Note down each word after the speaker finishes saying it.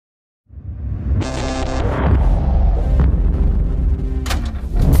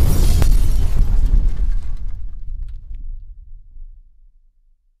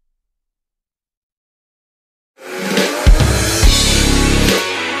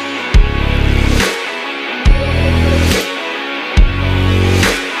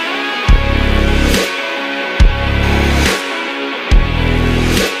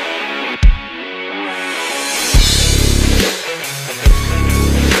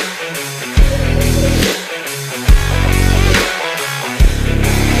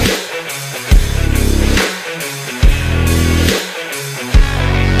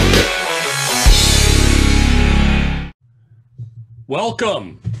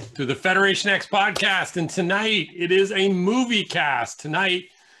Welcome to the Federation X podcast, and tonight it is a movie cast. Tonight,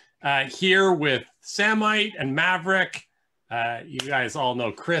 here with Samite and Maverick. You guys all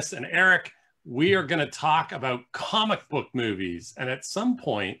know Chris and Eric. We are going to talk about comic book movies, and at some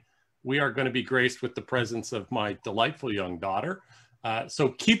point, we are going to be graced with the presence of my delightful young daughter. So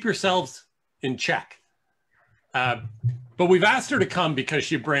keep yourselves in check. But we've asked her to come because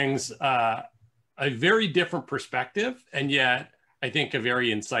she brings a very different perspective, and yet I think a very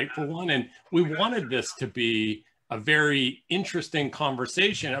insightful one. And we wanted this to be a very interesting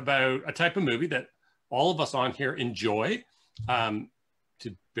conversation about a type of movie that all of us on here enjoy to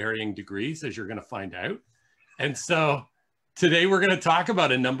varying degrees, as you're going to find out. And so today we're going to talk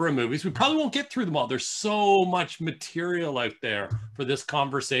about a number of movies. We probably won't get through them all. There's so much material out there for this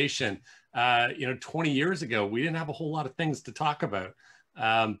conversation. 20 years ago, we didn't have a whole lot of things to talk about.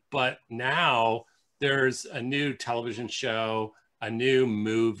 But now there's a new television show, a new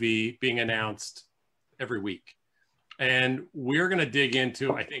movie being announced every week. And we're going to dig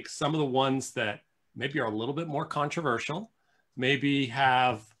into, I think, some of the ones that maybe are a little bit more controversial, maybe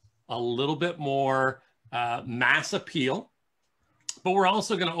have a little bit more mass appeal. But we're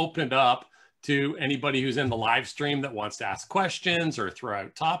also going to open it up to anybody who's in the live stream that wants to ask questions or throw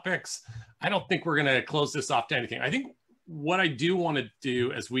out topics. I don't think we're going to close this off to anything. I think what I do want to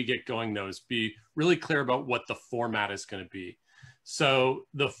do as we get going, though, is be really clear about what the format is going to be. So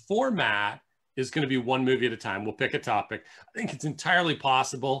the format is going to be one movie at a time. We'll pick a topic. I think it's entirely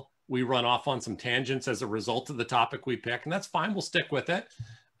possible we run off on some tangents as a result of the topic we pick, and that's fine. We'll stick with it.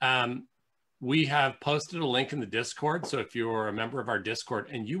 We have posted a link in the Discord. So if you're a member of our Discord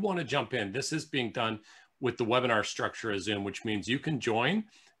and you want to jump in, this is being done with the webinar structure of Zoom, which means you can join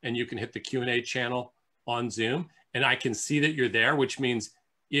and you can hit the Q&A channel on Zoom. And I can see that you're there, which means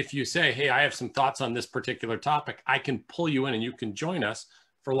if you say, hey, I have some thoughts on this particular topic, I can pull you in and you can join us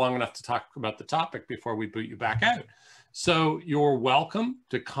for long enough to talk about the topic before we boot you back out. So you're welcome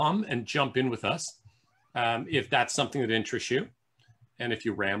to come and jump in with us if that's something that interests you. And if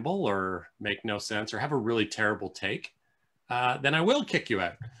you ramble or make no sense or have a really terrible take, then I will kick you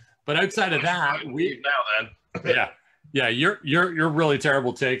out. But outside of that, your really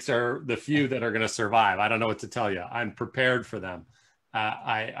terrible takes are the few that are going to survive. I don't know what to tell you. I'm prepared for them.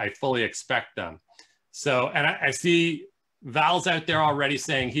 I fully expect them. So, and I see Val's out there already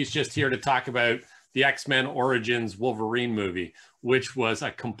saying he's just here to talk about the X-Men Origins Wolverine movie, which was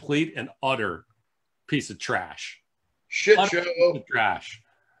a complete and utter piece of trash. Shit show. Trash.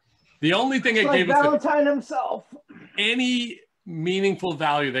 The only thing it gave Valentine himself. Any meaningful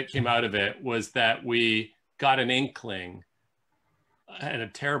value that came out of it was that we got an inkling, and a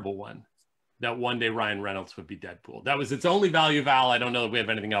terrible one, that one day Ryan Reynolds would be Deadpool. That was its only value, Val. I don't know that we have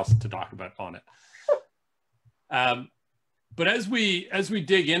anything else to talk about on it. But as we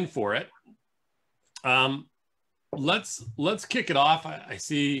dig in for it, let's kick it off. I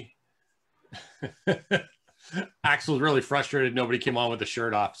see Axel's really frustrated. Nobody came on with the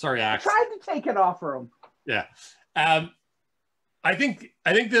shirt off. Sorry, Axel. I tried to take it off for him. Yeah. I think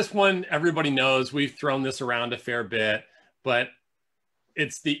this one everybody knows. We've thrown this around a fair bit, but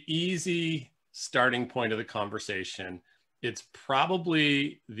it's the easy starting point of the conversation. It's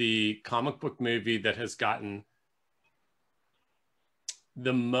probably the comic book movie that has gotten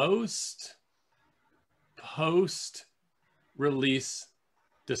the most post-release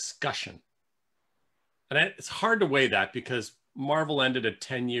discussion. And it's hard to weigh that because Marvel ended a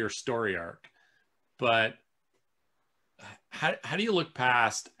 10-year story arc. But how do you look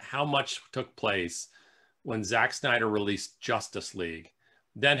past how much took place when Zack Snyder released Justice League,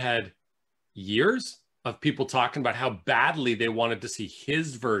 then had years of people talking about how badly they wanted to see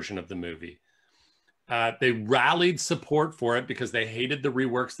his version of the movie. They rallied support for it because they hated the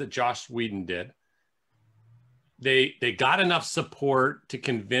reworks that Joss Whedon did. They got enough support to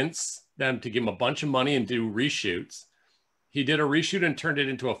convince them to give him a bunch of money and do reshoots. He did a reshoot and turned it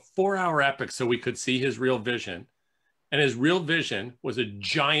into a 4-hour epic so we could see his real vision. And his real vision was a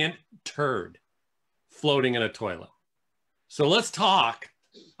giant turd floating in a toilet. So let's talk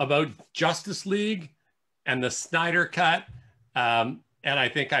about Justice League and the Snyder Cut. And I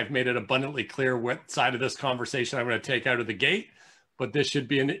think I've made it abundantly clear what side of this conversation I'm going to take out of the gate. But this should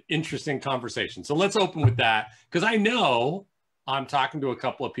be an interesting conversation. So let's open with that, because I know I'm talking to a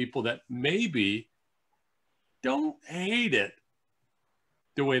couple of people that maybe don't hate it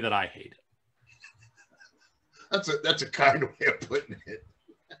the way that I hate it. That's a kind way of putting it.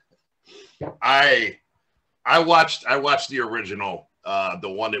 I watched the original, the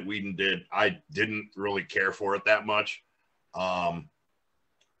one that Whedon did. I didn't really care for it that much. I'm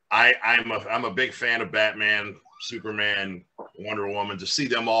a big fan of Batman, Superman, Wonder Woman, to see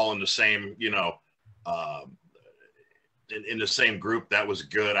them all in the same, you know, in the same group, that was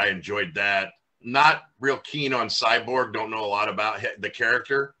good. I enjoyed that. Not real keen on Cyborg. Don't know a lot about the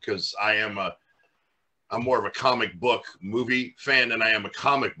character because I'm more of a comic book movie fan than I am a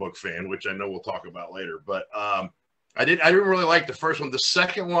comic book fan, which I know we'll talk about later. But I didn't really like the first one. The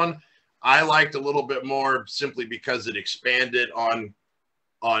second one I liked a little bit more simply because it expanded on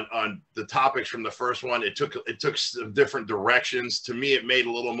the topics from the first one. It took some different directions. To me, it made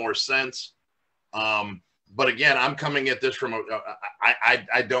a little more sense. But again, I'm coming at this from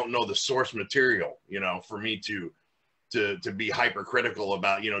I don't know the source material, you know, for me to be hypercritical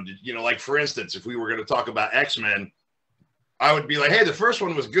about, you know, like for instance, if we were going to talk about X-Men, I would be like, hey, the first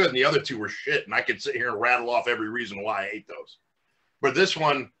one was good and the other two were shit, and I could sit here and rattle off every reason why I hate those. But this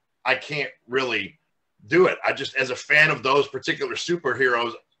one, I can't really do it. I just, as a fan of those particular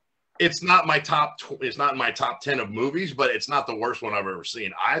superheroes, it's not my it's not in my top 10 of movies, but it's not the worst one I've ever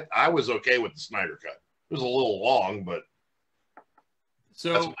seen. I was okay with the Snyder Cut. It was a little long, but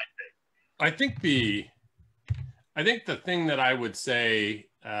so that's my take. I think the thing that I would say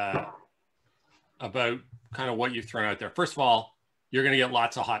about kind of what you've thrown out there, first of all, you're going to get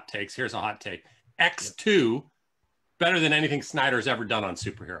lots of hot takes. Here's a hot take. X2, better than anything Snyder's ever done on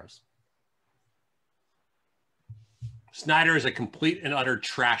superheroes. Snyder is a complete and utter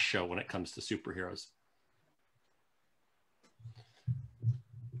trash show when it comes to superheroes.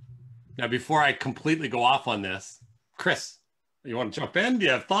 Now, before I completely go off on this, Chris, you want to jump in? Do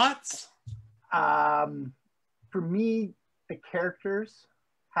you have thoughts? For me, the characters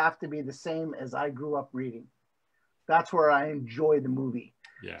have to be the same as I grew up reading. That's where I enjoy the movie.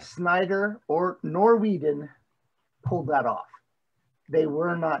 Yeah. Snyder or Whedon pulled that off. They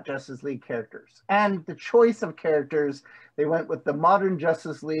were not Justice League characters. And the choice of characters, they went with the modern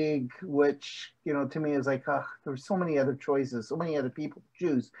Justice League, which, you know, to me is like, there were so many other choices, so many other people to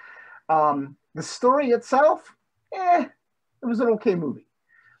choose. The story itself, it was an okay movie.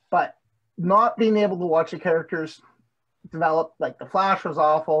 But not being able to watch the characters develop, like the Flash was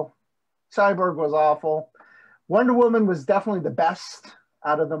awful, Cyborg was awful, Wonder Woman was definitely the best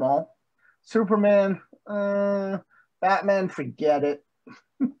out of them all. Superman, Batman, forget it.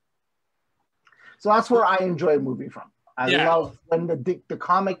 So that's where I enjoy a movie from. I love when the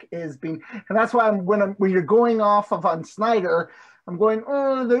comic is being, and that's why when you're going off of on Snyder, I'm going,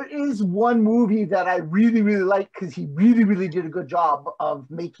 there is one movie that I really, really like because he really, really did a good job of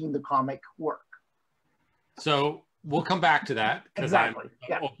making the comic work. So we'll come back to that because exactly.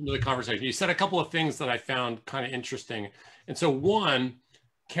 I'm open to the conversation. You said a couple of things that I found kind of interesting. And so one,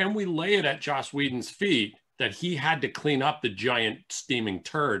 can we lay it at Joss Whedon's feet that he had to clean up the giant steaming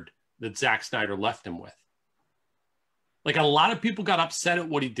turd that Zack Snyder left him with? Like, a lot of people got upset at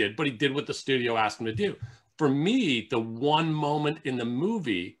what he did, but he did what the studio asked him to do. For me, the one moment in the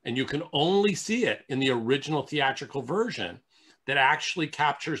movie, and you can only see it in the original theatrical version, that actually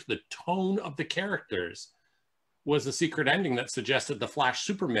captures the tone of the characters was the secret ending that suggested the Flash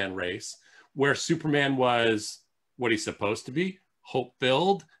Superman race, where Superman was what he's supposed to be,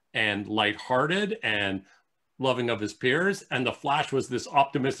 hope-filled and lighthearted and loving of his peers. And the Flash was this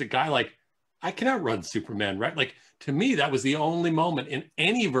optimistic guy, like, I can outrun Superman, right? Like, to me, that was the only moment in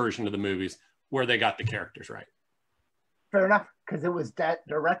any version of the movies where they got the characters right. Fair enough, because it was that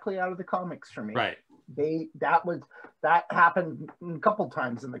directly out of the comics for me. Right. That happened a couple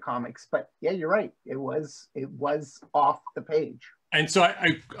times in the comics, but yeah, you're right. It was off the page. And so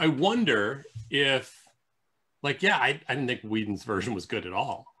I wonder if, like, yeah, I didn't think Whedon's version was good at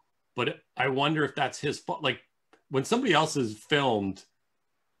all, but I wonder if that's his fault. Like, when somebody else has filmed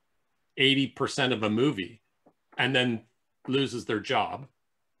 80% of a movie and then loses their job,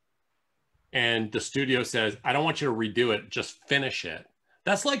 and the studio says, I don't want you to redo it, just finish it.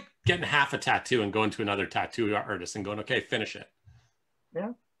 That's like getting half a tattoo and going to another tattoo artist and going, okay, finish it.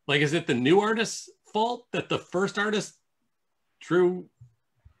 Yeah. Like, is it the new artist's fault that the first artist drew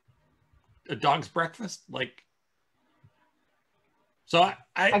a dog's breakfast? Like, so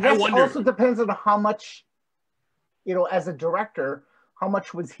I guess wonder. It also depends on how much, you know, as a director, how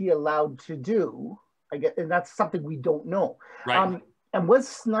much was he allowed to do? I guess, and that's something we don't know. Right. And was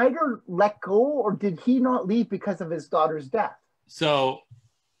Snyder let go, or did he not leave because of his daughter's death? So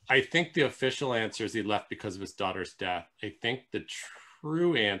I think the official answer is he left because of his daughter's death. I think the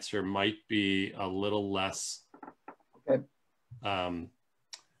true answer might be a little less, okay.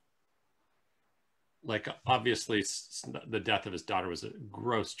 Like, obviously the death of his daughter was a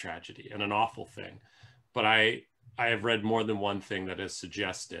gross tragedy and an awful thing. But I have read more than one thing that has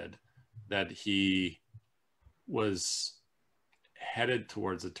suggested that he was headed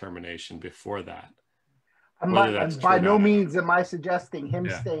towards a termination before that. And by no means am I suggesting him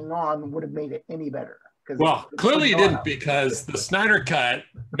staying on would have made it any better. Well, clearly he didn't, because the Snyder Cut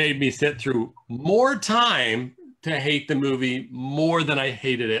made me sit through more time to hate the movie more than I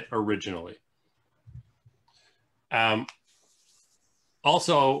hated it originally.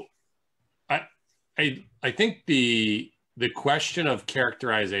 Also, I think the question of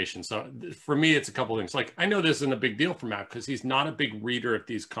characterization. So for me, it's a couple things. Like, I know this isn't a big deal for Matt because he's not a big reader of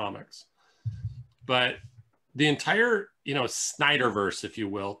these comics, but the entire, Snyderverse, if you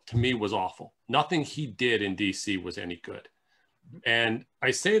will, to me was awful. Nothing he did in DC was any good. And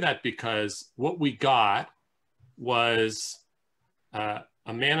I say that because what we got was a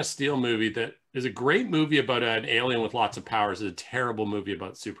Man of Steel movie that is a great movie about an alien with lots of powers. It's a terrible movie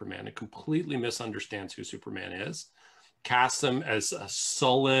about Superman. It completely misunderstands who Superman is. Casts him as a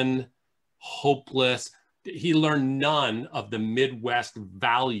sullen, hopeless. He learned none of the Midwest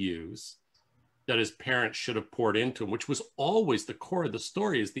values that his parents should have poured into him, which was always the core of the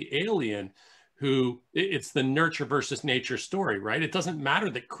story, is the alien who, it's the nurture versus nature story, right? It doesn't matter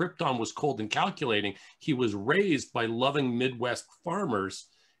that Krypton was cold and calculating. He was raised by loving Midwest farmers,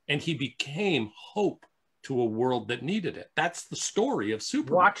 and he became hope to a world that needed it. That's the story of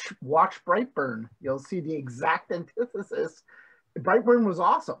Superman. Watch Brightburn. You'll see the exact antithesis. Brightburn was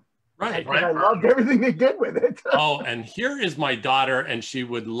awesome. Right. And I loved everything they did with it. Oh, and here is my daughter, and she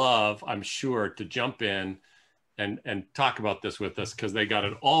would love, I'm sure, to jump in and talk about this with us, because they got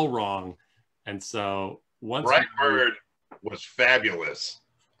it all wrong. And so Brightburn was fabulous.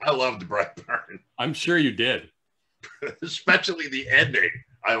 I loved Brightburn. I'm sure you did. Especially the ending.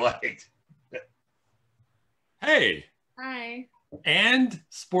 I liked. Hey. Hi. And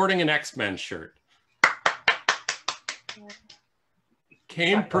sporting an X-Men shirt.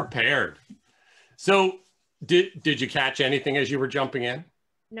 Came prepared. So did you catch anything as you were jumping in?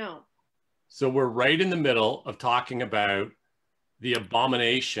 No. So we're right in the middle of talking about the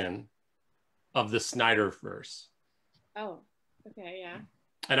abomination of the Snyderverse. Oh, okay, yeah.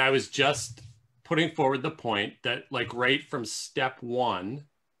 And I was just putting forward the point that, like, right from step one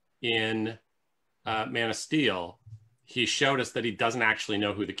in Man of Steel, he showed us that he doesn't actually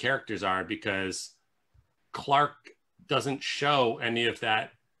know who the characters are, because Clark doesn't show any of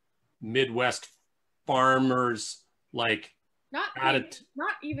that Midwest farmers like not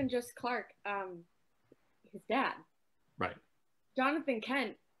even just Clark, his dad, right? Jonathan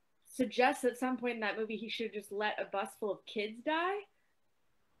Kent suggests at some point in that movie he should just let a bus full of kids die,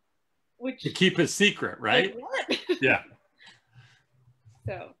 which, to keep his secret, right? Like, what? Yeah.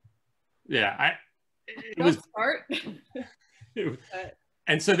 So yeah, it was part.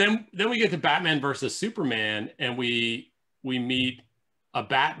 And so then we get to Batman versus Superman, and we meet a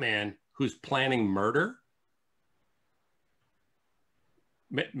Batman who's planning murder.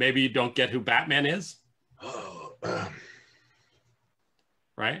 Maybe you don't get who Batman is.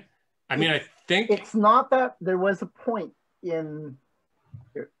 Right? I mean, I think it's not that. There was a point in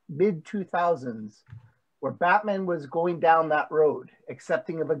mid 2000s where Batman was going down that road,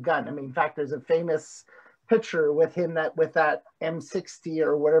 accepting of a gun. I mean, in fact, there's a famous picture with him with that M60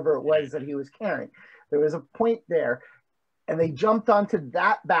 or whatever it was that he was carrying. There was a point there, and they jumped onto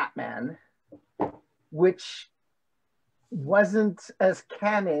that Batman, which wasn't as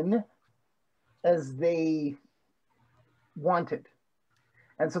canon as they wanted.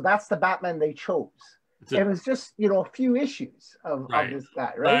 And so that's the Batman they chose. It was just, a few issues of this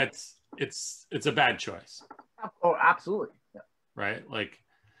guy, right? But it's a bad choice. Oh, absolutely. Yeah. Right? Like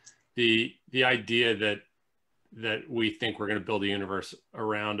the idea that we think we're going to build a universe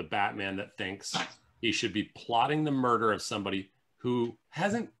around a Batman that thinks he should be plotting the murder of somebody who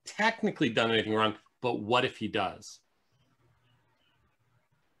hasn't technically done anything wrong, but what if he does?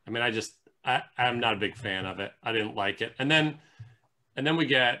 I mean, I'm not a big fan of it. I didn't like it. And then we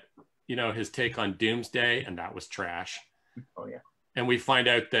get, his take on Doomsday, and that was trash. Oh yeah. And we find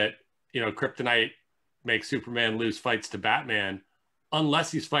out that, Kryptonite makes Superman lose fights to Batman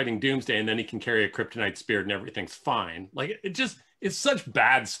unless he's fighting Doomsday, and then he can carry a Kryptonite spear and everything's fine. Like, it's such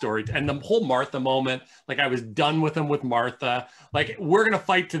bad story. And the whole Martha moment, like, I was done with him with Martha. Like, we're going to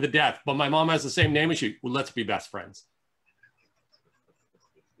fight to the death, but my mom has the same name as you. Well, let's be best friends.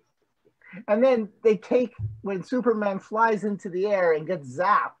 And then when Superman flies into the air and gets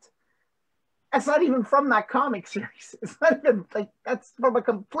zapped, that's not even from that comic series. It's not even that's from a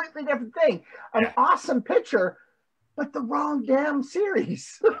completely different thing. An awesome picture, but the wrong damn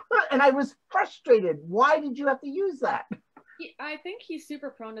series. And I was frustrated. Why did you have to use that? I think he's super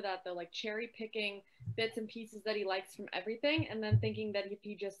prone to that, though, like cherry picking bits and pieces that he likes from everything, and then thinking that if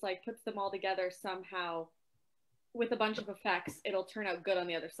he just puts them all together somehow with a bunch of effects, it'll turn out good on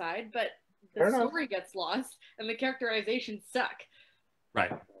the other side. But Fair the enough. story gets lost and the characterizations suck.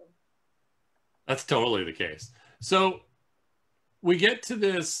 Right. That's totally the case. So we get to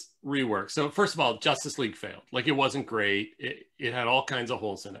this rework. So first of all, Justice League failed. Like, it wasn't great. It had all kinds of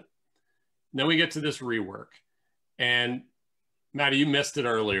holes in it. Then we get to this rework. And Maddie, you missed it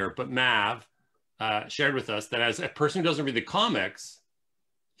earlier, but Mav shared with us that as a person who doesn't read the comics,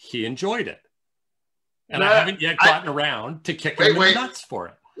 he enjoyed it. And I haven't yet gotten around to kicking him in the nuts for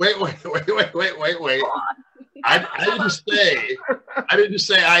it. Wait. I didn't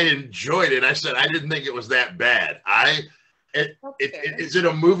say I enjoyed it. I said I didn't think it was that bad. Is it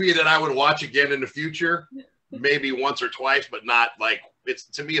a movie that I would watch again in the future? Maybe once or twice, but not like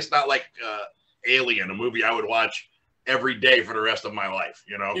to me, it's not like Alien, a movie I would watch every day for the rest of my life,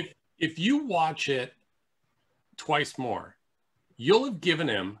 you know? If you watch it twice more, you'll have given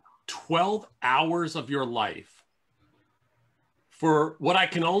him 12 hours of your life for what I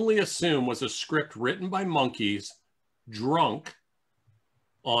can only assume was a script written by monkeys drunk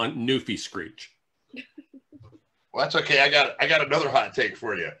on Newfie Screech. Well, that's okay. I got another hot take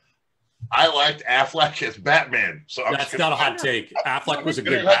for you. I liked Affleck as Batman. So that's not a hot take. Affleck was a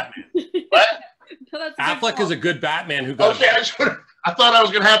good Batman. What? No, Affleck is a good Batman who got. Okay, I thought I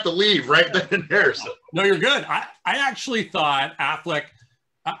was going to have to leave right then and there. So. No, you're good. I actually thought Affleck.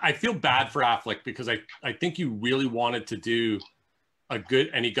 I feel bad for Affleck because I think he really wanted to do a good,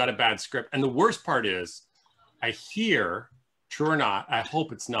 and he got a bad script. And the worst part is, I hear, true or not, I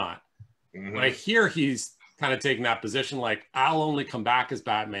hope it's not, but I hear he's kind of taking that position, like, I'll only come back as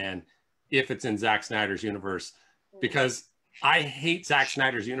Batman if it's in Zack Snyder's universe, because I hate Zack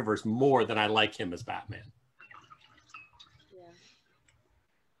Snyder's universe more than I like him as Batman.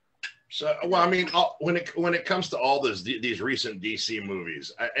 So, well, I mean, when it comes to all these recent DC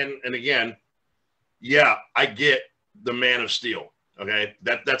movies, and again, yeah, I get the Man of Steel. Okay,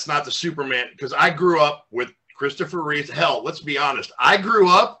 that's not the Superman, because I grew up with Christopher Reeve. Hell, let's be honest, I grew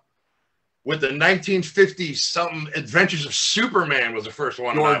up with the 1950s something Adventures of Superman was the first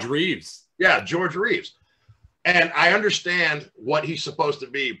one. George Reeves. Yeah, George Reeves, and I understand what he's supposed to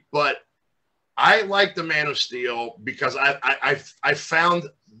be, but I like the Man of Steel because I found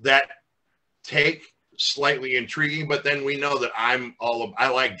that take slightly intriguing, but then we know that I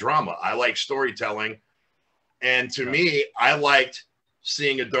like drama. I like storytelling. And to me, I liked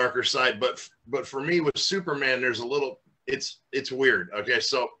seeing a darker side, but for me with Superman, there's a little, it's weird. Okay.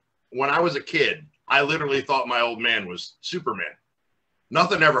 So when I was a kid, I literally thought my old man was Superman.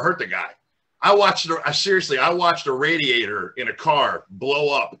 Nothing ever hurt the guy. I watched a radiator in a car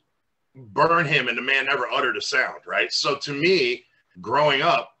blow up, burn him, and the man never uttered a sound. Right. So to me, growing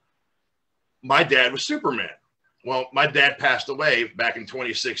up, my dad was Superman. Well, my dad passed away back in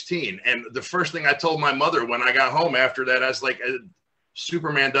 2016. And the first thing I told my mother when I got home after that, I was like,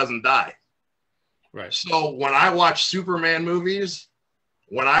 Superman doesn't die. Right. So when I watch Superman movies,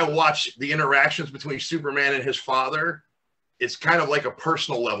 when I watch the interactions between Superman and his father, it's kind of like a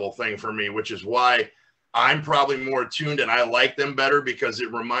personal level thing for me, which is why I'm probably more attuned and I like them better, because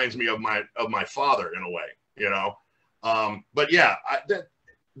it reminds me of my father in a way, you know? But yeah,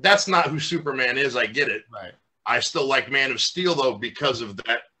 that's not who Superman is. I get it. Right. I still like Man of Steel, though, because of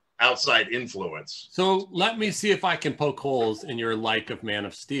that outside influence. So let me see if I can poke holes in your like of Man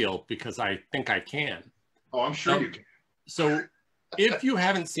of Steel, because I think I can. Oh, I'm sure you can. So if you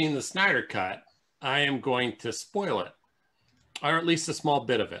haven't seen the Snyder Cut, I am going to spoil it, or at least a small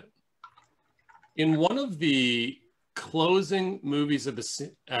bit of it. In one of the closing movies of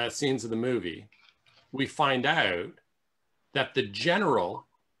the scenes of the movie, we find out that the general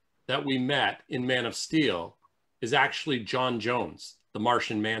that we met in Man of Steel is actually John Jones, the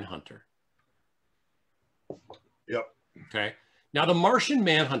Martian Manhunter. Yep. Okay. Now, the Martian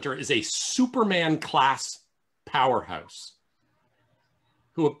Manhunter is a Superman class powerhouse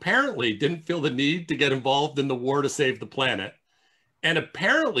who apparently didn't feel the need to get involved in the war to save the planet, and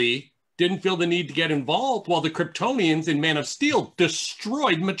apparently didn't feel the need to get involved while the Kryptonians in Man of Steel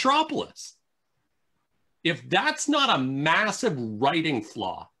destroyed Metropolis. If that's not a massive writing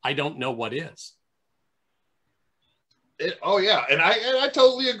flaw, I don't know what is. Oh yeah, and I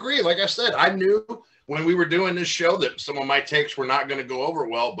totally agree. Like I said, I knew when we were doing this show that some of my takes were not going to go over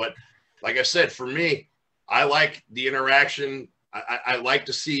well. But like I said, for me, I like the interaction. I like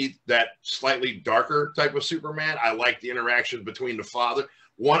to see that slightly darker type of Superman. I like the interaction between the father.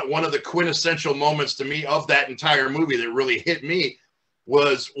 One of the quintessential moments to me of that entire movie that really hit me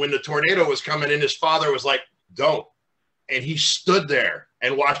was when the tornado was coming in. His father was like, "Don't," and he stood there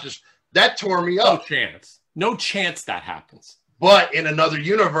and watched this. That tore me up. No chance that happens. But in another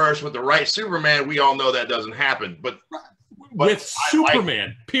universe with the right Superman, we all know that doesn't happen. But with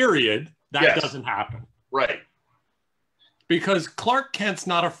Superman, period, That doesn't happen. Right. Because Clark Kent's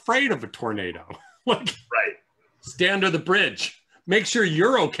not afraid of a tornado. Like, right. Stay under the bridge. Make sure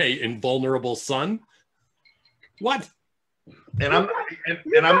you're okay, invulnerable son. What? And I'm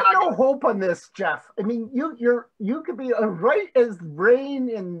not no hope on this, Jeff. I mean, you could be right as rain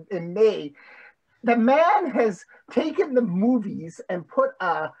in May. The man has taken the movies and put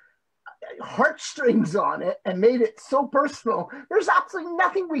heartstrings on it and made it so personal. There's absolutely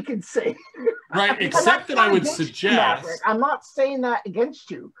nothing we can say. Right, except that I would suggest. I'm not saying that against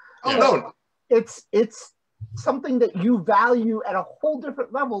you. Oh no, it's something that you value at a whole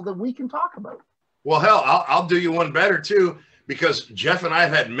different level that we can talk about. Well, hell, I'll do you one better too, because Jeff and I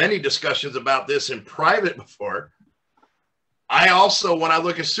have had many discussions about this in private before. I also, when I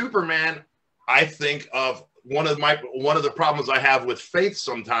look at Superman, I think of one of the problems I have with faith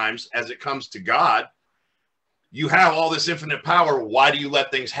sometimes as it comes to God. You have all this infinite power. Why do you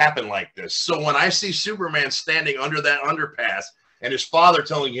let things happen like this? So when I see Superman standing under that underpass and his father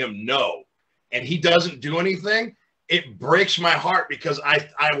telling him no, and he doesn't do anything, it breaks my heart, because I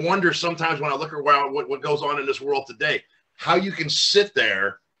wonder sometimes when I look at what goes on in this world today, how you can sit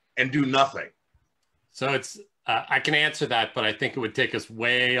there and do nothing. So it's, I can answer that, but I think it would take us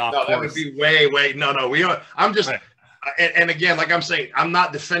way off course. That would be way. No. I'm just, right. And again, like I'm saying, I'm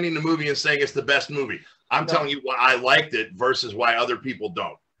not defending the movie and saying it's the best movie. I'm telling you why I liked it versus why other people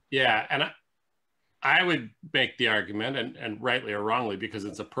don't. Yeah, and I would make the argument, and rightly or wrongly, because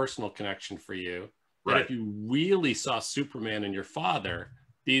it's a personal connection for you, that if you really saw Superman and your father,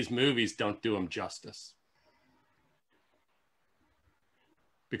 these movies don't do him justice.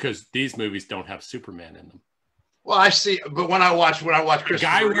 Because these movies don't have Superman in them. Well, I see, but when I watch Christopher, the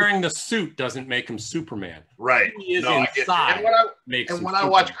guy wearing the suit doesn't make him Superman. Right. He is inside. When I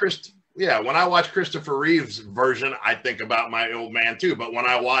watch Christopher Reeve's version, I think about my old man too. But when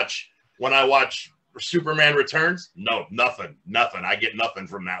I watch Superman Returns, no, nothing. I get nothing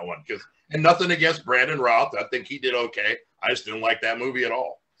from that one, and nothing against Brandon Routh. I think he did okay. I just didn't like that movie at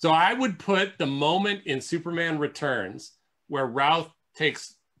all. So I would put the moment in Superman Returns where Routh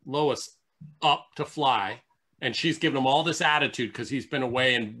takes Lois up to fly, and she's giving him all this attitude because he's been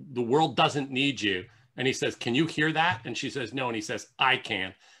away and the world doesn't need you. And he says, "Can you hear that?" And she says, "No." And he says, I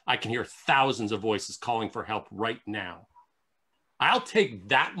can hear thousands of voices calling for help right now." I'll take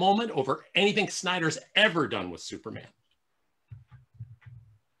that moment over anything Snyder's ever done with Superman.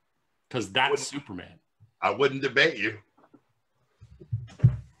 Because that's Superman. I wouldn't debate you.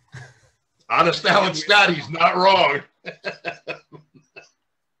 Honest Alan Scott, he's not wrong.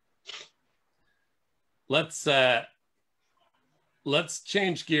 Let's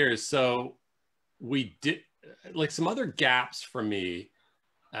change gears. So we did, like, some other gaps for me.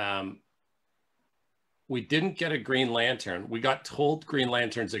 We didn't get a Green Lantern. We got told Green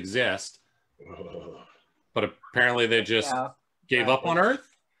Lanterns exist, but apparently they just gave up on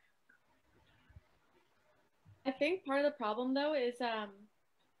Earth. I think part of the problem though is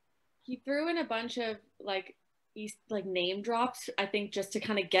he threw in a bunch of like name drops, I think, just to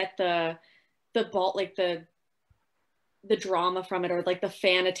kind of get the drama from it, or like the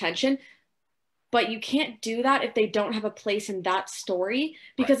fan attention. But you can't do that if they don't have a place in that story,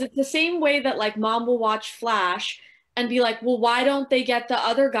 because it's the same way that like mom will watch Flash and be like, well, why don't they get the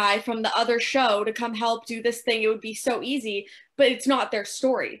other guy from the other show to come help do this thing? It would be so easy, but it's not their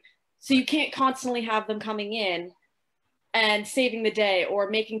story. So you can't constantly have them coming in and saving the day or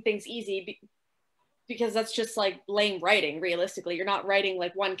making things easy, because that's just like lame writing. Realistically, you're not writing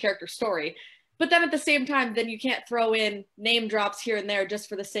like one character story. But then at the same time, then you can't throw in name drops here and there just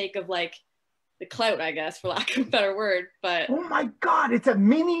for the sake of like the clout, I guess, for lack of a better word. But oh my God, it's a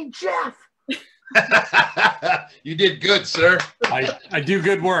mini Jeff. You did good, sir. I do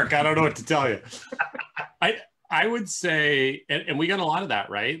good work. I don't know what to tell you. I would say, and we got a lot of that,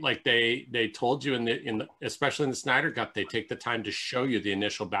 right? Like they told you in the especially in the Snyder Cut, they take the time to show you the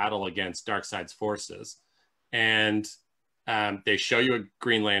initial battle against Darkseid's forces, and they show you a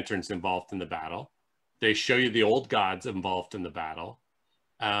Green Lantern's involved in the battle. They show you the old gods involved in the battle.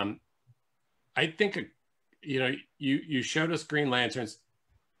 I think, you showed us Green Lanterns.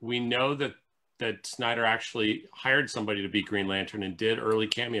 We know that Snyder actually hired somebody to be Green Lantern and did early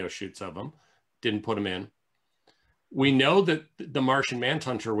cameo shoots of him. Didn't put him in. We know that the Martian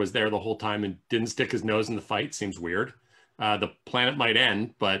Manhunter was there the whole time and didn't stick his nose in the fight. Seems weird. The planet might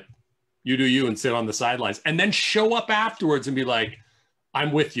end, but you do you and sit on the sidelines and then show up afterwards and be like,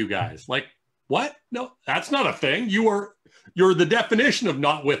 "I'm with you guys." Like, what? No, that's not a thing. You're the definition of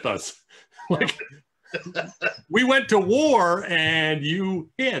not with us. Like, we went to war and you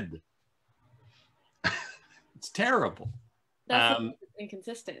hid. It's terrible. That's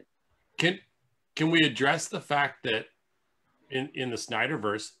inconsistent. Can we address the fact that in the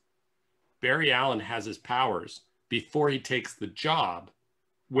Snyderverse, Barry Allen has his powers before he takes the job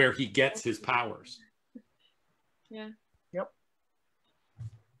where he gets his powers? Yeah. Yep.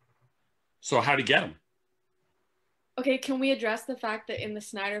 So how'd he get them? Okay, can we address the fact that in the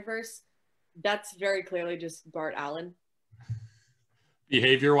Snyderverse, that's very clearly just Bart Allen?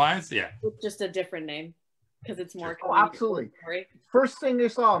 Behavior-wise, yeah. With just a different name, because it's more. Oh, absolutely. Story. First thing they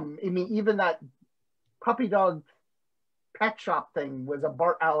saw him, I mean, even that puppy dog pet shop thing was a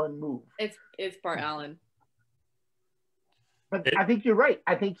Bart Allen move. It's Bart Allen. But I think you're right.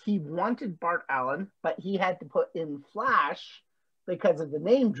 I think he wanted Bart Allen, but he had to put in Flash because of the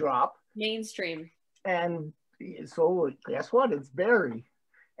name drop. Mainstream. And so guess what? It's Barry.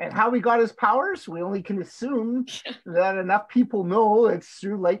 And how he got his powers, we only can assume that enough people know it's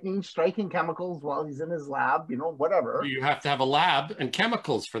through lightning striking chemicals while he's in his lab, you know, whatever. You have to have a lab and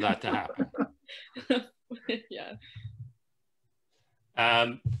chemicals for that to happen. Yeah.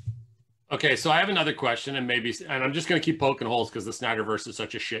 Okay, so I have another question, and I'm just going to keep poking holes because the Snyderverse is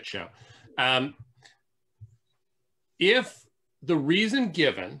such a shit show. If the reason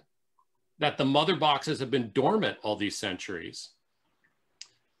given that the mother boxes have been dormant all these centuries,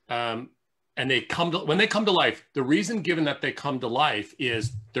 and when they come to life, the reason given that they come to life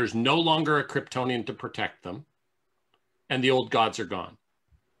is there's no longer a Kryptonian to protect them, and the old gods are gone.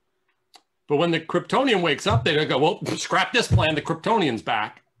 But when the Kryptonian wakes up, they go, well, scrap this plan, the Kryptonian's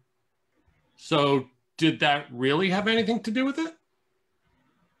back. So did that really have anything to do with it?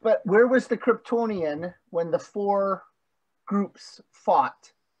 But where was the Kryptonian when the four groups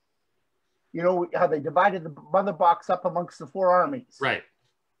fought? You know how they divided the mother box up amongst the four armies? Right.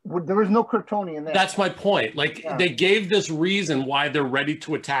 There was no Kryptonian there. That's my point. Like, they gave this reason why they're ready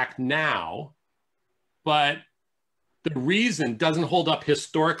to attack now, but the reason doesn't hold up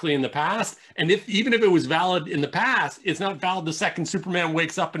historically in the past. And even if it was valid in the past, it's not valid the second Superman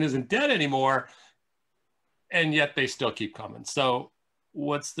wakes up and isn't dead anymore. And yet they still keep coming. So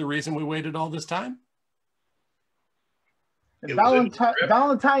what's the reason we waited all this time?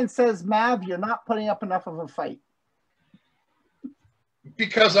 Valentine says, Mav, you're not putting up enough of a fight.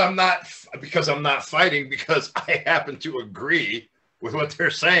 Because I'm not fighting, because I happen to agree with what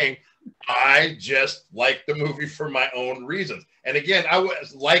they're saying. I just like the movie for my own reasons. And again,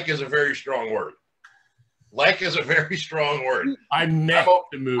 like is a very strong word. Like is a very strong word. I met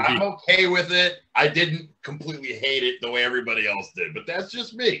the movie. I'm okay with it. I didn't completely hate it the way everybody else did, but that's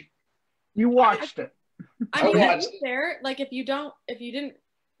just me. You watched it. I mean, to be fair, like if you didn't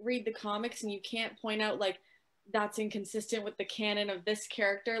read the comics and you can't point out like that's inconsistent with the canon of this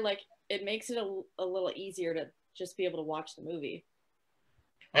character, like it makes it a little easier to just be able to watch the movie.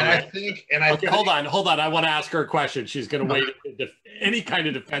 And I think, hold on. I want to ask her a question. She's going to wait any kind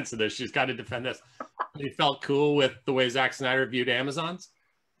of defense of this. She's got to defend this. You felt cool with the way Zack Snyder viewed Amazons?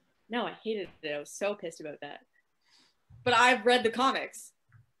 No, I hated it. I was so pissed about that. But I've read the comics,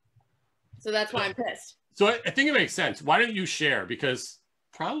 so that's why I'm pissed. So I think it makes sense. Why don't you share? Because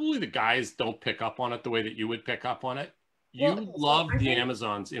probably the guys don't pick up on it the way that you would pick up on it. You loved the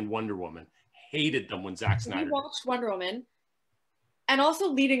Amazons in Wonder Woman. Hated them when Zack Snyder. We watched Wonder Woman. And also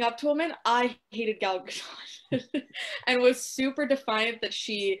leading up to Woman, I hated Gal Gadot and was super defiant that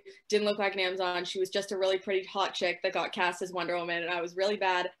she didn't look like an Amazon. She was just a really pretty hot chick that got cast as Wonder Woman, and I was really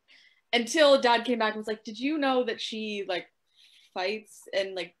bad until Dad came back and was like, did you know that she like fights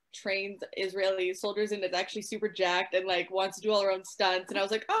and like trains Israeli soldiers and is actually super jacked and like wants to do all her own stunts? And I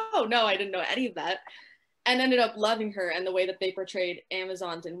was like, oh no, I didn't know any of that, and ended up loving her and the way that they portrayed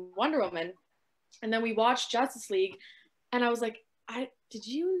Amazons in Wonder Woman. And then we watched Justice League, and I was like, did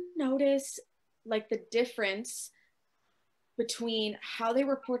you notice like the difference between how they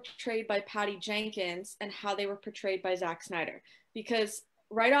were portrayed by Patty Jenkins and how they were portrayed by Zack Snyder? Because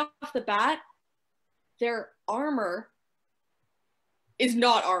right off the bat, their armor is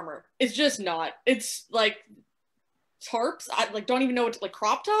not armor. It's just not. It's like tarps. I like don't even know what like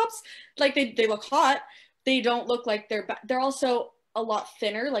crop tops. Like they look hot. They don't look like they're also a lot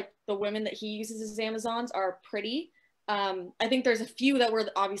thinner. Like the women that he uses as Amazons are pretty. I think there's a few that were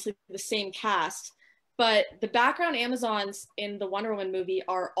obviously the same cast, but the background Amazons in the Wonder Woman movie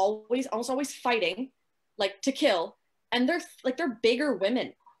are almost always fighting, like to kill, and they're bigger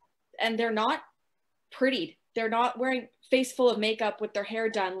women, and they're not pretty. They're not wearing face full of makeup with their hair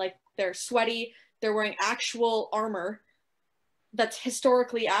done. Like they're sweaty. They're wearing actual armor that's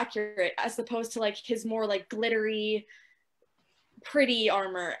historically accurate, as opposed to like his more like glittery, pretty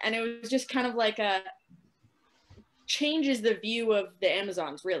armor. And it was just kind of like changes the view of the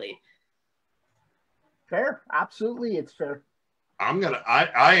Amazons, really. Fair. Absolutely, it's fair.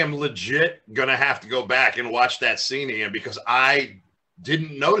 I am legit gonna have to go back and watch that scene again because I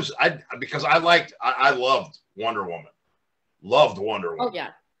didn't notice. I loved Wonder Woman. Loved Wonder Woman. Oh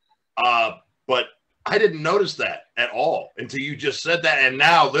yeah. But I didn't notice that at all until you just said that. And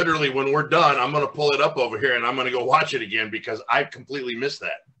now, literally, when we're done, I'm going to pull it up over here and I'm going to go watch it again because I completely missed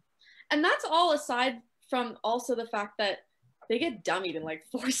that. And that's all aside from also the fact that they get dummied in like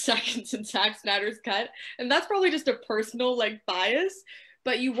 4 seconds in Zack Snyder's cut. And that's probably just a personal like bias.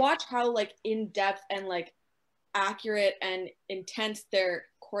 But you watch how like in depth and like accurate and intense their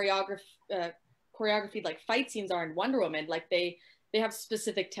choreography like fight scenes are in Wonder Woman. Like they have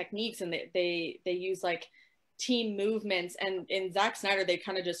specific techniques and they use like team movements, and in Zack Snyder they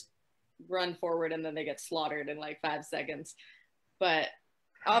kind of just run forward and then they get slaughtered in like 5 seconds. But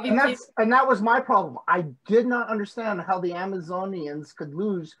obviously, and that was my problem. I did not understand how the Amazonians could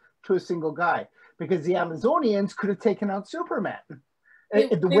lose to a single guy, because the Amazonians could have taken out Superman.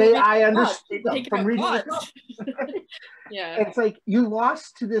 The way I understood them from reading the book. Yeah, it's like you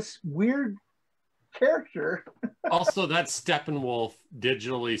lost to this weird character. Also, that Steppenwolf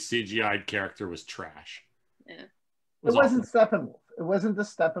digitally CGI'd character was trash. Yeah, it wasn't awful. Steppenwolf. It wasn't the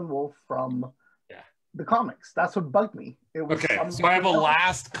Steppenwolf from the comics. That's what bugged me. It was okay, so I have a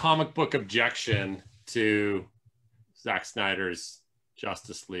last comic book objection to Zack Snyder's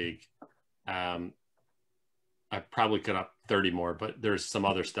Justice League. I probably could have 30 more, but there's some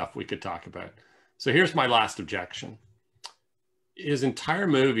other stuff we could talk about. So here's my last objection. His entire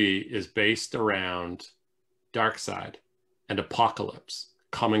movie is based around Darkseid and Apocalypse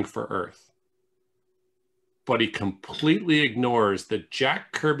coming for Earth. But he completely ignores that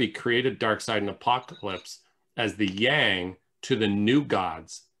Jack Kirby created Darkseid and Apocalypse as the yang to the new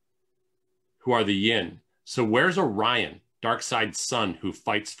gods, who are the yin. So where's Orion, Darkseid's son, who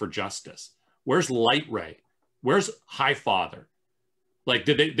fights for justice? Where's Lightray? Where's Highfather? Like,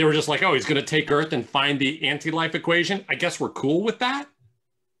 they were just like, oh, he's going to take Earth and find the anti-life equation. I guess we're cool with that.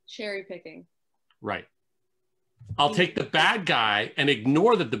 Cherry picking. Right. I'll take the bad guy and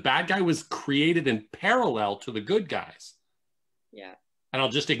ignore that the bad guy was created in parallel to the good guys. Yeah. And I'll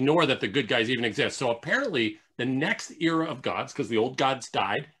just ignore that the good guys even exist. So apparently the next era of gods, because the old gods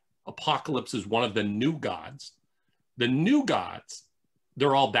died, Apocalypse is one of the new gods. The new gods,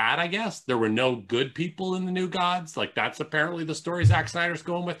 they're all bad, I guess. There were no good people in the new gods. Like, that's apparently the story Zack Snyder's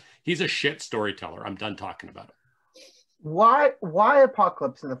going with. He's a shit storyteller. I'm done talking about it. Why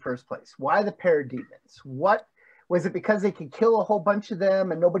Apocalypse in the first place? Why the parademons? What was it? Because they could kill a whole bunch of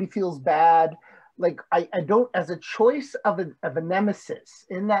them and nobody feels bad? Like, I don't, as a choice of a nemesis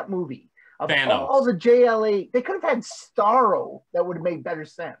in that movie, of Thanos. All the JLA, they could have had Starro. That would have made better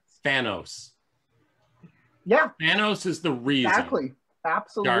sense. Thanos. Yeah. Thanos is the reason. Exactly.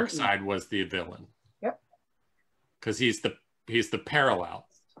 Absolutely. Darkseid was the villain. Yep. Because he's the parallel.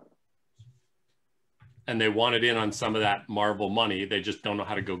 And they wanted in on some of that Marvel money. They just don't know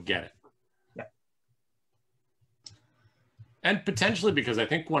how to go get it. Yeah. And potentially because I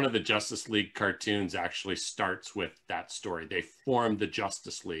think one of the Justice League cartoons actually starts with that story. They formed the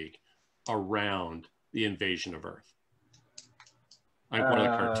Justice League around the invasion of Earth. I think one of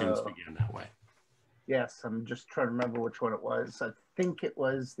the cartoons began that way. Yes, I'm just trying to remember which one it was. I think it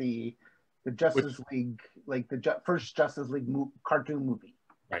was the Justice League, like the first Justice League cartoon movie.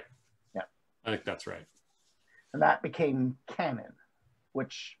 Right. Yeah. I think that's right. And that became canon,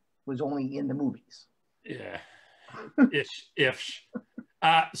 which was only in the movies. Yeah. Ish.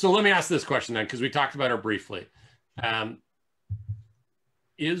 So let me ask this question then, because we talked about her briefly.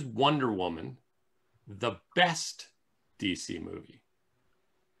 Is Wonder Woman the best DC movie?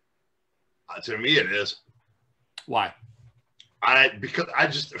 To me, it is. Why? Because I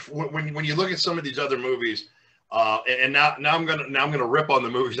just when you look at some of these other movies, and now I'm gonna rip on the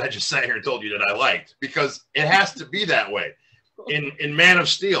movies I just sat here and told you that I liked, because it has to be that way. In Man of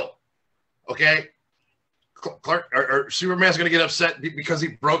Steel, okay, Clark or Superman's gonna get upset because he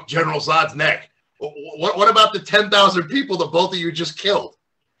broke General Zod's neck. What about the 10,000 people that both of you just killed?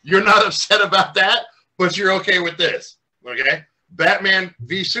 You're not upset about that, but you're okay with this, okay? Batman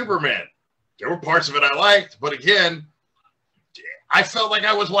v Superman. There were parts of it I liked, but again, I felt like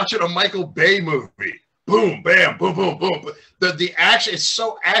I was watching a Michael Bay movie. Boom, bam, boom, boom, boom. The action is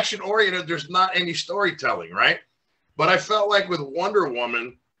so action oriented. There's not any storytelling, right? But I felt like with Wonder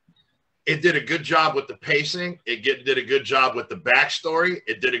Woman, it did a good job with the pacing. It did a good job with the backstory.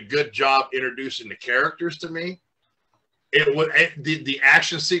 It did a good job introducing the characters to me. The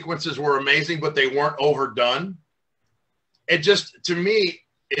action sequences were amazing, but they weren't overdone. It just, to me,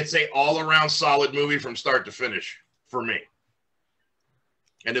 it's a all-around solid movie from start to finish for me.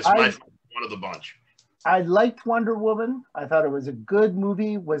 And it's one of the bunch. I liked Wonder Woman. I thought it was a good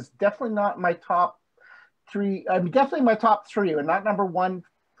movie. Was definitely not my top three. I mean, definitely my top three, but not number one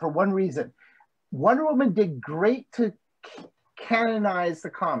for one reason. Wonder Woman did great to canonize the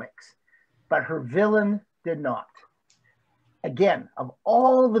comics, but her villain did not. Again, of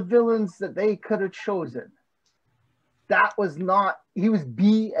all the villains that they could have chosen, that was not, he was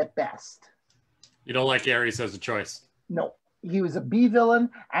B at best. You don't like Ares as a choice? No, he was a B villain,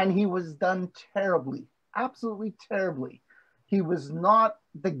 and he was done terribly, absolutely terribly. He was not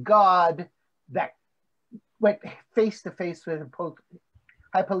the god that went face to face with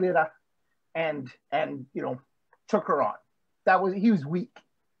Hippolyta and you know, took her on. He was weak.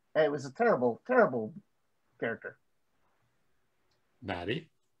 And it was a terrible, terrible character. Maddie?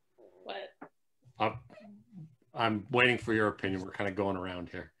 What? I'm waiting for your opinion. We're kind of going around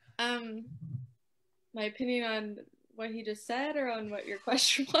here. My opinion on what he just said, or on what your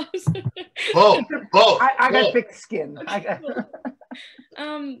question was? Both. I got thick skin. I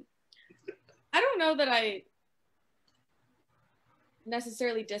don't know that I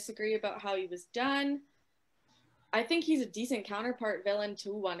necessarily disagree about how he was done. I think he's a decent counterpart villain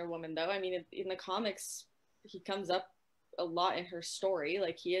to Wonder Woman, though. I mean, in the comics, he comes up a lot in her story.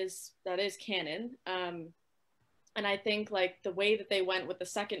 Like, that is canon. And I think, like, the way that they went with the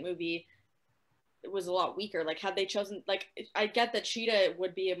second movie, it was a lot weaker. Like, had they chosen, like, I get that Cheetah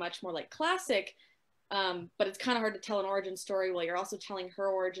would be a much more, like, classic, but it's kind of hard to tell an origin story while you're also telling her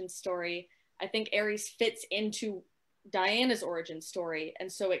origin story. I think Ares fits into Diana's origin story, and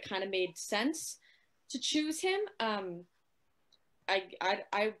so it kind of made sense to choose him. I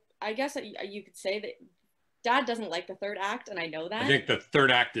guess you could say that Dad doesn't like the third act, and I know that. I think the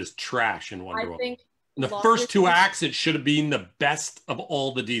third act is trash in Wonder Woman. Think in the first two acts, it should have been the best of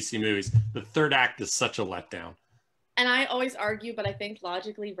all the DC movies. The third act is such a letdown. And I always argue, but I think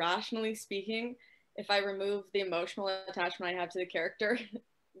logically, rationally speaking, if I remove the emotional attachment I have to the character,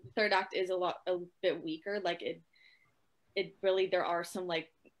 the third act is a bit weaker. Like, it really, there are some, like,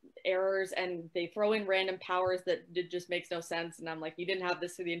 errors, and they throw in random powers that just makes no sense, and I'm like, you didn't have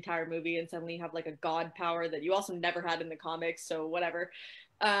this for the entire movie, and suddenly you have, like, a god power that you also never had in the comics, so whatever.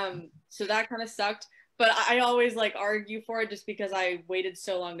 So that kind of sucked, but I always, like, argue for it just because I waited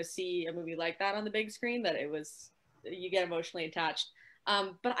so long to see a movie like that on the big screen that you get emotionally attached.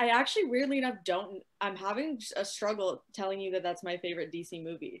 But I actually, weirdly enough, I'm having a struggle telling you that that's my favorite DC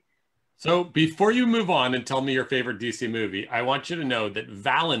movie. So before you move on and tell me your favorite DC movie, I want you to know that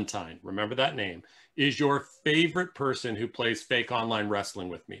Valentine, remember that name, is your favorite person who plays fake online wrestling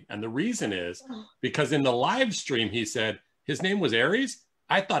with me. And the reason is because in the live stream, he said his name was Ares.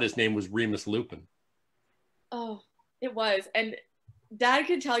 I thought his name was Remus Lupin. Oh, it was. And Dad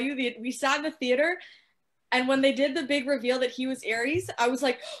could tell you, we sat in the theater, and when they did the big reveal that he was Ares, I was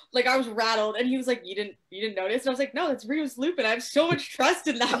like I was rattled, and he was like, you didn't notice? And I was like, no, that's Remus Lupin. I have so much trust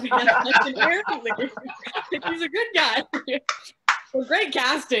in that man. He's a good guy. Well, great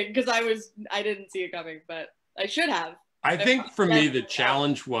casting, because I didn't see it coming, but I should have. I think for me, the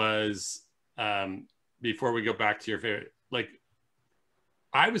challenge was, before we go back to your favorite, like,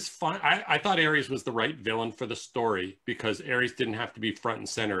 I was fine. I thought Ares was the right villain for the story, because Ares didn't have to be front and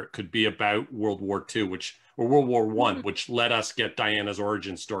center. It could be about World War II, or World War I, which let us get Diana's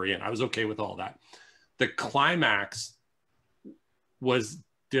origin story in. I was okay with all that. The climax was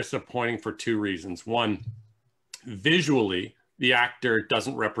disappointing for two reasons. One, visually, the actor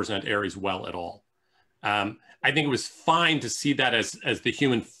doesn't represent Ares well at all. I think it was fine to see that as the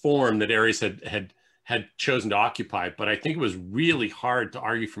human form that Ares had chosen to occupy, but I think it was really hard to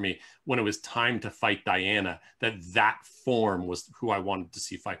argue for me when it was time to fight Diana that form was who I wanted to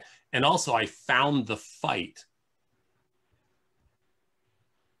see fight. And also, I found the fight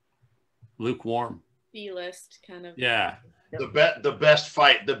lukewarm. B-list kind of. Yeah. The best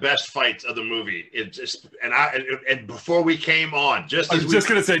fights of the movie. It just and before we came on, I was just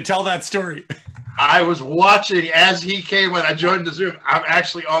gonna say, tell that story. I was watching as he came when I joined the Zoom. I'm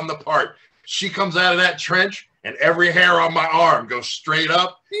actually on the part. She comes out of that trench, and every hair on my arm goes straight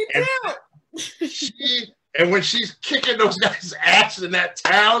up. Me too. And when she's kicking those guys' ass in that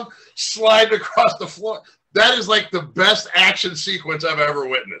town, sliding across the floor, that is like the best action sequence I've ever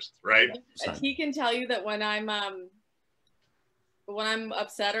witnessed, right? He can tell you that when I'm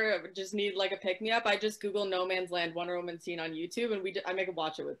upset or just need like a pick-me-up, I just Google No Man's Land Wonder Woman scene on YouTube, and I make him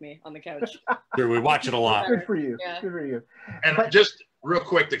watch it with me on the couch. Sure, we watch it a lot. Good for you. Yeah. Good for you. And just real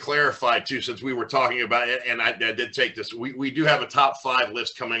quick to clarify too, since we were talking about it, and I did take this, we do have a top 5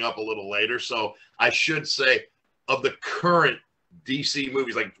 list coming up a little later. So I should say, of the current DC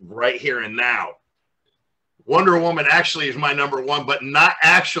movies, like right here and now, Wonder Woman actually is my number 1, but not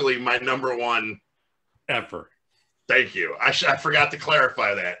actually my number 1 ever. Thank you. I forgot to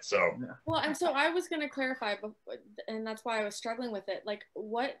clarify that. So well, and so I was going to clarify, and that's why I was struggling with it. Like,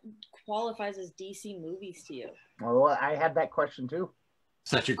 what qualifies as DC movies to you? Well, I had that question too.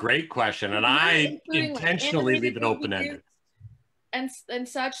 Such a great question, and I intentionally leave it open-ended. And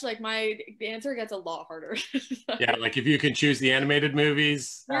such, like, the answer gets a lot harder. Yeah, like if you can choose the animated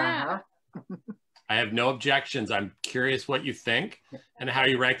movies. Yeah. I have no objections. I'm curious what you think and how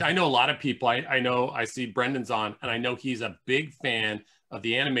you ranked. I know a lot of people. I know I see Brendan's on, and I know he's a big fan of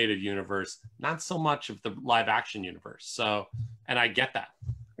the animated universe, not so much of the live action universe. So, and I get that.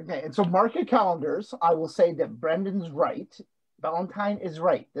 Okay, and so mark your calendars. I will say that Brendan's right. Valentine is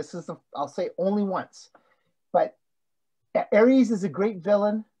right. This is, I'll say only once. But Ares is a great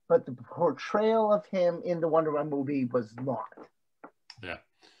villain, but the portrayal of him in the Wonder Woman movie was not. Yeah.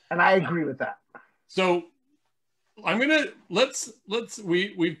 And I agree with that. So I'm gonna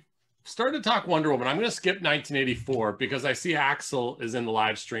we started to talk Wonder Woman. I'm gonna skip 1984 because I see Axel is in the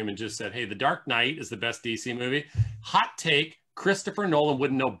live stream and just said, hey, The Dark Knight is the best DC movie. Hot take, Christopher Nolan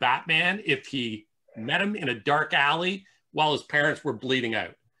wouldn't know Batman if he met him in a dark alley while his parents were bleeding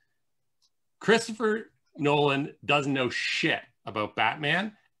out. Christopher Nolan doesn't know shit about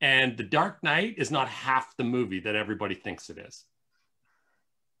Batman, and The Dark Knight is not half the movie that everybody thinks it is.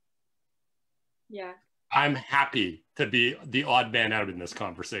 Yeah. I'm happy to be the odd man out in this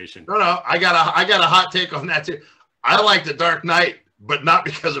conversation. No, I got a hot take on that too. I like The Dark Knight, but not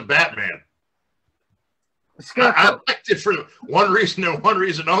because of Batman. I liked it for one reason and one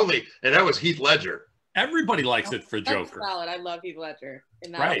reason only, and that was Heath Ledger. Everybody likes it for Joker. That's valid. I love Heath Ledger.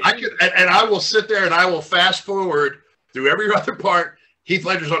 In that right. And I will sit there and I will fast forward through every other part. Heath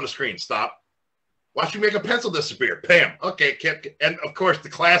Ledger's on the screen. Stop. Watch you make a pencil disappear. Pam. Okay. And of course, the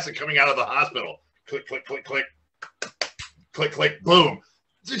classic coming out of the hospital. Click, click, click, click. Click, click, boom.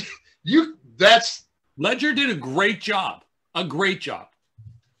 Ledger did a great job. A great job.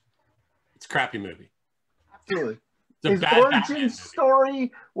 It's a crappy movie. Absolutely. His origin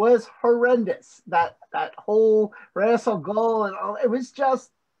story was horrendous. That whole Ra's al Ghul and all, it was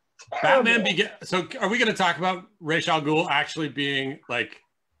just terrible. Batman So are we going to talk about Ra's al Ghul actually being like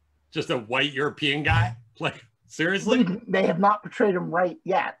just a white European guy? Like, seriously? They have not portrayed him right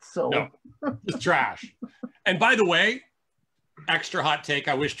yet, so. No, it's trash. And by the way, extra hot take,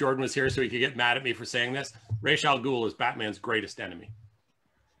 I wish Jordan was here so he could get mad at me for saying this. Ra's al Ghul is Batman's greatest enemy.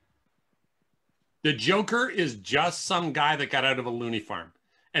 The Joker is just some guy that got out of a loony farm.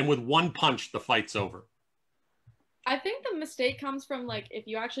 And with one punch, the fight's over. I think the mistake comes from, like, if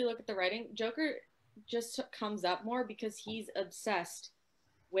you actually look at the writing, Joker just comes up more because he's obsessed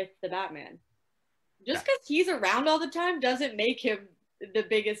with the Batman. Just because he's around all the time doesn't make him the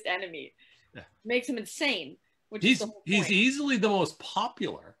biggest enemy. Yeah. Makes him insane. He's easily the most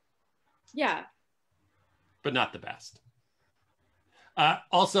popular. Yeah. But not the best.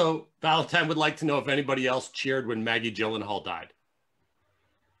 Also, Valentine would like to know if anybody else cheered when Maggie Gyllenhaal died.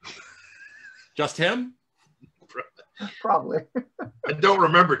 Just him? Probably. I don't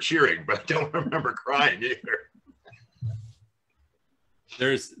remember cheering, but I don't remember crying either.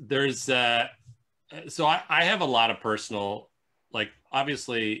 So I have a lot of personal, like,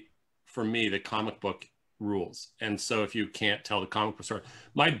 obviously for me, the comic book rules. And so if you can't tell the comic book story,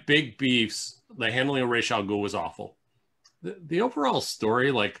 my big beefs, the handling of Ra's al Ghul was awful. The overall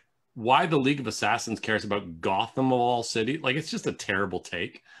story, like why the League of Assassins cares about Gotham of all city, like it's just a terrible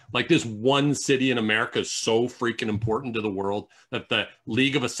take. Like this one city in America is so freaking important to the world that the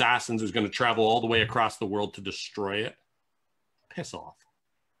League of Assassins is going to travel all the way across the world to destroy it. Piss off.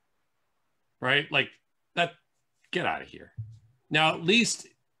 Right? Like that, get out of here. Now, at least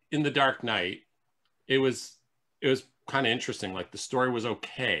in The Dark Knight, it was kind of interesting. Like the story was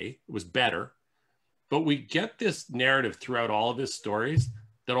okay. It was better. But we get this narrative throughout all of his stories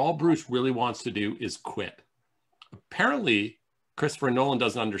that all Bruce really wants to do is quit. Apparently, Christopher Nolan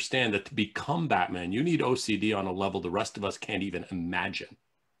doesn't understand that to become Batman, you need OCD on a level the rest of us can't even imagine.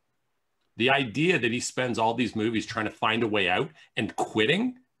 The idea that he spends all these movies trying to find a way out and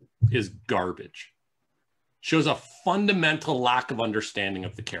quitting is garbage. Shows a fundamental lack of understanding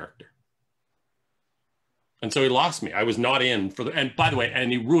of the character. And so he lost me. I was not in for the, and by the way,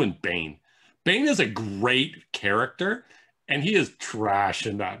 and he ruined Bane. Bane is a great character, and he is trash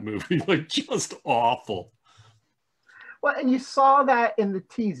in that movie, like just awful. Well, and you saw that in the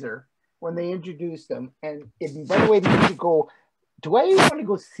teaser when they introduced him, and by the way, they used to go, do I even want to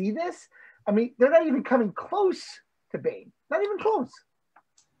go see this? I mean, they're not even coming close to Bane, not even close.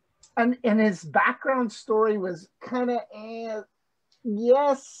 And his background story was kind of,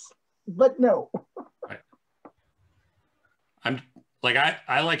 yes, but no. Right. like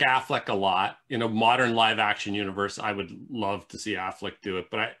I like Affleck a lot. In a modern live action universe, I would love to see Affleck do it,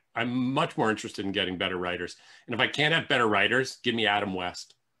 but I'm much more interested in getting better writers. And if I can't have better writers, give me Adam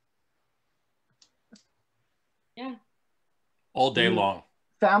West. Yeah. All day long.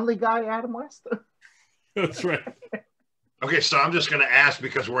 Family Guy Adam West? That's right. Okay, so I'm just going to ask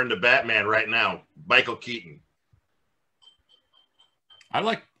because we're into Batman right now. Michael Keaton.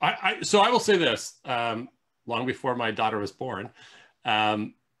 So I will say this, long before my daughter was born,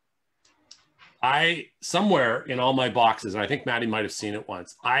 I somewhere in all my boxes, and I think Maddie might have seen it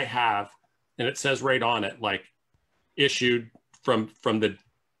once, I have, and it says right on it, like issued from the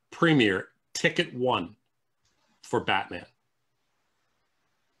premiere, ticket 1 for Batman.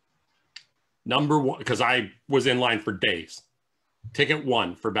 Number 1, because I was in line for days. Ticket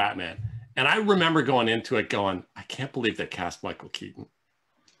 1 for Batman. And I remember going into it going, I can't believe they cast Michael Keaton.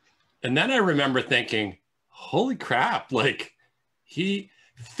 And then I remember thinking, holy crap, like he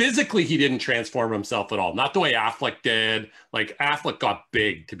didn't transform himself at all. Not the way Affleck did. Like Affleck got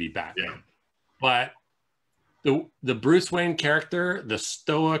big to be Batman. Yeah. But the Bruce Wayne character, the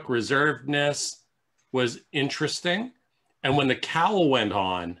stoic reservedness was interesting. And when the cowl went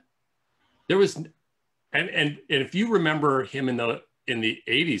on, there was, and if you remember him in the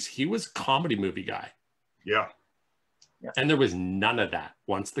 80s, he was a comedy movie guy. Yeah. And there was none of that.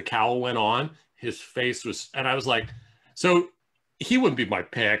 Once the cowl went on, his face was, and I was like, so he wouldn't be my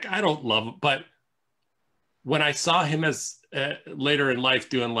pick. I don't love it. But when I saw him as later in life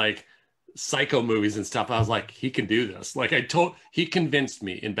doing like psycho movies and stuff, I was like, he can do this. Like he convinced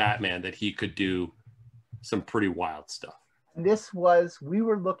me in Batman that he could do some pretty wild stuff. We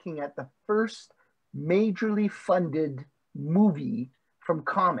were looking at the first majorly funded movie from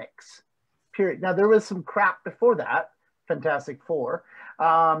comics, period. Now there was some crap before that, Fantastic Four,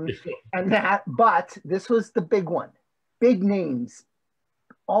 but this was the big one, big names,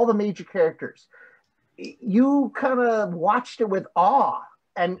 all the major characters. You kind of watched it with awe,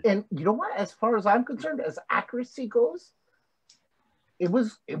 and you know what? As far as I'm concerned, as accuracy goes, it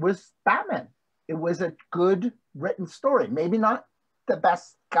was Batman. It was a good written story. Maybe not the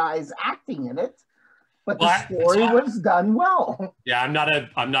best guys acting in it, but the story was done well. Yeah,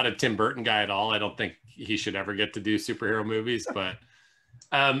 I'm not a Tim Burton guy at all. I don't think he should ever get to do superhero movies. But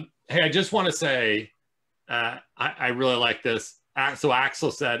hey, I just want to say I really like this. So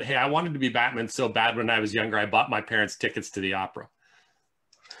Axel said, "Hey, I wanted to be Batman so bad when I was younger. I bought my parents tickets to the opera,"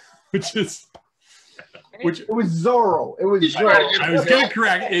 which it was Zorro. It was Zorro. I was going to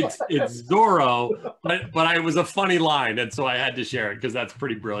correct. It's Zorro, but it was a funny line, and so I had to share it because that's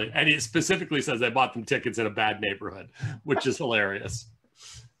pretty brilliant. And it specifically says I bought them tickets in a bad neighborhood, which is hilarious.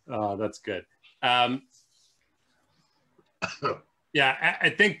 That's good. Yeah, I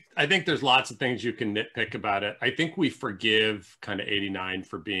think there's lots of things you can nitpick about it. I think we forgive kind of 89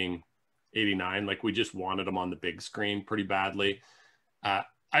 for being 89. Like we just wanted them on the big screen pretty badly.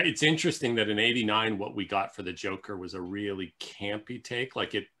 It's interesting that in 89, what we got for the Joker was a really campy take.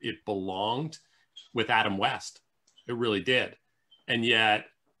 Like it belonged with Adam West. It really did. And yet,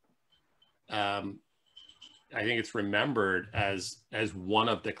 I think it's remembered as one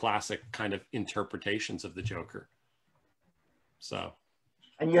of the classic kind of interpretations of the Joker. So.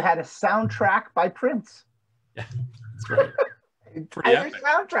 And you had a soundtrack by Prince. Yeah, that's right. Every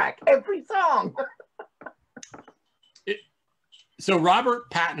soundtrack, every song. So Robert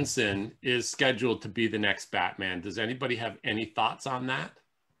Pattinson is scheduled to be the next Batman. Does anybody have any thoughts on that?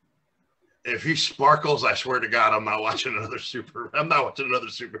 If he sparkles, I swear to God, I'm not watching another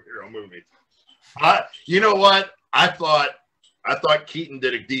superhero movie. You know what? I thought Keaton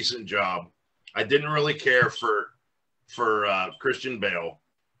did a decent job. I didn't really care for Christian Bale.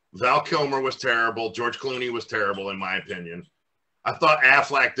 Val Kilmer was terrible. George Clooney was terrible, in my opinion. I thought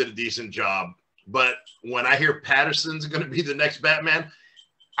Affleck did a decent job. But when I hear Patterson's going to be the next Batman,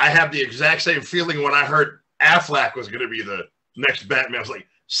 I have the exact same feeling when I heard Affleck was going to be the next Batman. I was like,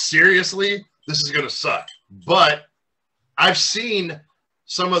 seriously? This is going to suck. But I've seen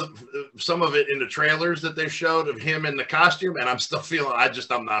some of it in the trailers that they showed of him in the costume, and I'm still feeling,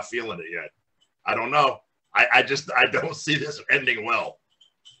 I'm not feeling it yet. I don't know. I don't see this ending well.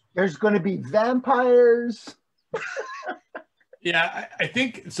 There's going to be vampires. Yeah, I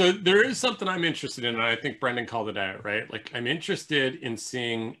think so. There is something I'm interested in, and I think Brendan called it out, right? Like, I'm interested in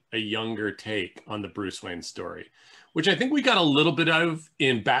seeing a younger take on the Bruce Wayne story, which I think we got a little bit of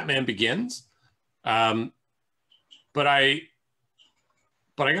in Batman Begins. But I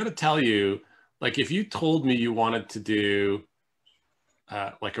got to tell you, like, if you told me you wanted to do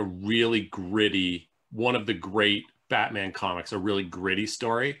like a really gritty, one of the great Batman comics, a really gritty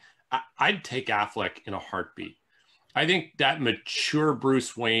story, I'd take Affleck in a heartbeat. I think that mature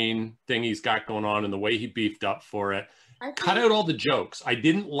Bruce Wayne thing he's got going on and the way he beefed up for it, cut out all the jokes. I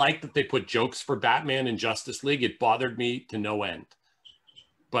didn't like that they put jokes for Batman and Justice League. It bothered me to no end.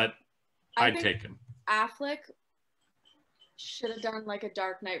 But I'd take him. Affleck should have done like a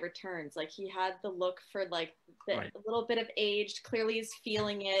Dark Knight Returns. Like he had the look for like a little bit of aged. Clearly he's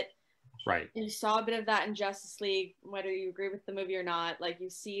feeling it. Right. You saw a bit of that in Justice League, whether you agree with the movie or not. Like you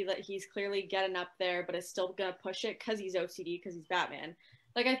see that he's clearly getting up there, but is still gonna push it because he's OCD, because he's Batman.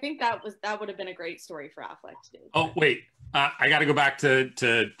 Like I think that would have been a great story for Affleck to do. Oh wait, I got to go back to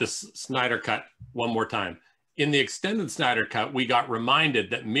the Snyder cut one more time. In the extended Snyder cut, we got reminded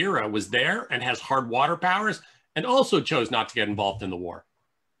that Mira was there and has hard water powers, and also chose not to get involved in the war.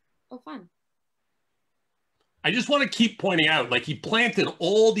 Oh, fun. I just want to keep pointing out, like, he planted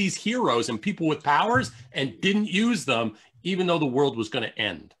all these heroes and people with powers and didn't use them, even though the world was going to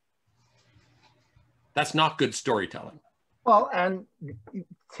end. That's not good storytelling. Well, and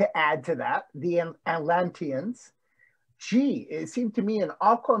to add to that, the Atlanteans, gee, it seemed to me in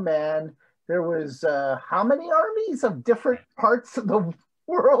Aquaman, there was how many armies of different parts of the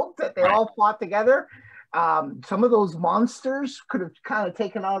world that they all fought together? Some of those monsters could have kind of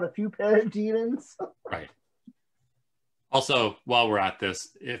taken out a few parademons. Right. Also, while we're at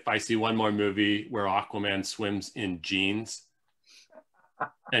this, if I see one more movie where Aquaman swims in jeans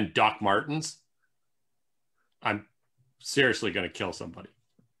and Doc Martens, I'm seriously going to kill somebody.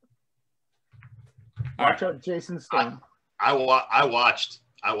 Watch out, Jason Statham. I watched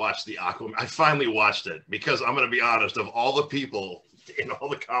the Aquaman. I finally watched it because I'm going to be honest, of all the people in all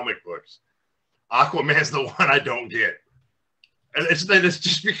the comic books, Aquaman's the one I don't get. And it's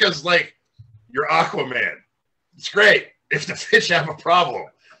just because, like, you're Aquaman. It's great if the fish have a problem.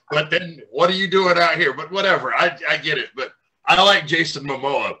 But then what are you doing out here? But whatever. I get it. But I like Jason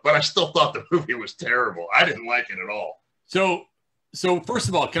Momoa, but I still thought the movie was terrible. I didn't like it at all. So first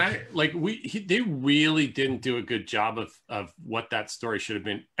of all, can I, like, they really didn't do a good job of what that story should have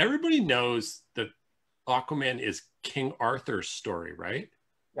been. Everybody knows that Aquaman is King Arthur's story, right?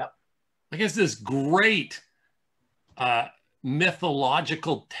 Yep. Like, it's this great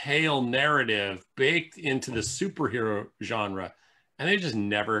mythological tale narrative baked into the superhero genre, and they just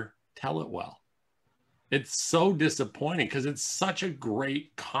never tell it well. It's so disappointing because it's such a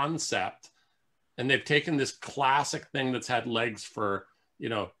great concept, and they've taken this classic thing that's had legs for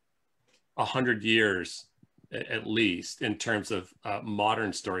 100 years at least in terms of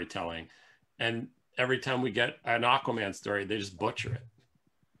modern storytelling, and every time we get an Aquaman story, they just butcher it.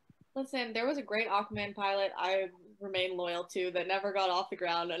 Listen, there was a great Aquaman pilot I remain loyal to that never got off the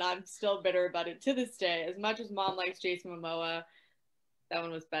ground, and I'm still bitter about it to this day. As much as Mom likes Jason Momoa, that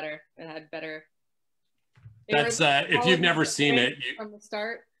one was better. It had better. That's if you've never seen it from the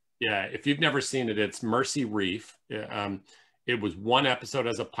start. Yeah, if you've never seen it, it's Mercy Reef. It was one episode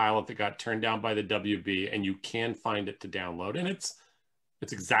as a pilot that got turned down by the WB, and you can find it to download, and it's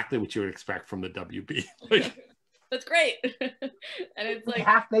exactly what you would expect from the WB. That's great. And it's like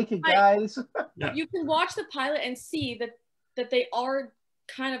half-naked guys. Yeah. You can watch the pilot and see that they are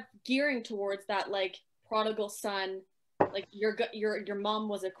kind of gearing towards that, like, prodigal son, like your mom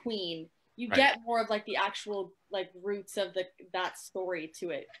was a queen. You get more of like the actual like roots of that story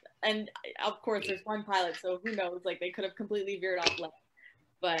to it. And of course there's one pilot, so who knows, like they could have completely veered off left.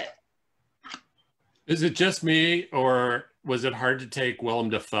 But is it just me, or was it hard to take Willem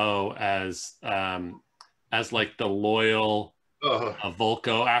Dafoe as like the loyal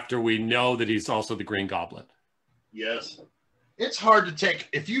Volko after we know that he's also the Green Goblin? Yes. It's hard to take,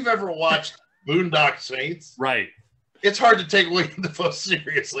 if you've ever watched Boondock Saints. Right. It's hard to take William Dafoe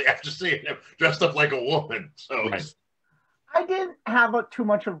seriously after seeing him dressed up like a woman. So I didn't have too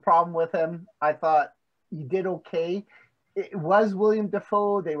much of a problem with him. I thought he did okay. It was William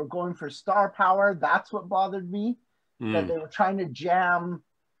Dafoe. They were going for star power. That's what bothered me. That they were trying to jam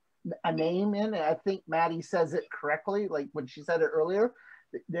a name in. And I think Maddie says it correctly, like when she said it earlier.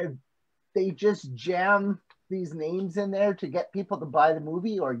 They just jam these names in there to get people to buy the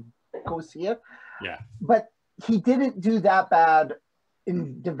movie or go see it. Yeah. But he didn't do that bad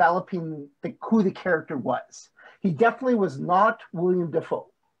in developing who the character was. He definitely was not William Dafoe.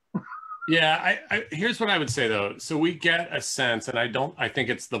 Yeah, here's what I would say though. So we get a sense, and I think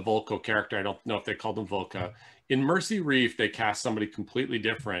it's the Volko character. I don't know if they called him Volko. In Mercy Reef, they cast somebody completely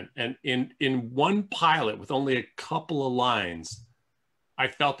different. And in one pilot with only a couple of lines, I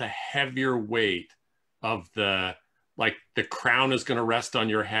felt a heavier weight of the crown is going to rest on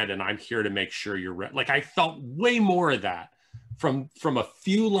your head and I'm here to make sure you're like, I felt way more of that from a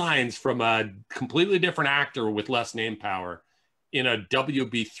few lines from a completely different actor with less name power in a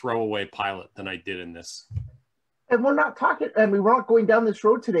WB throwaway pilot than I did in this. And we're not talking, I mean, we're not going down this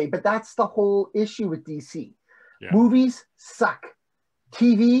road today, but that's the whole issue with DC. Yeah. Movies suck.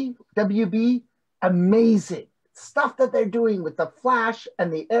 TV, WB, amazing. Stuff that they're doing with the Flash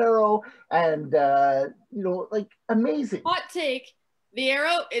and the Arrow and, you know, like, amazing. Hot take, the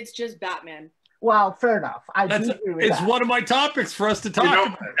Arrow, it's just Batman. Well, fair enough. It's one of my topics for us to talk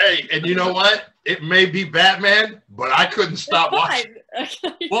about. Hey, and you know what? It may be Batman, but I couldn't stop watching.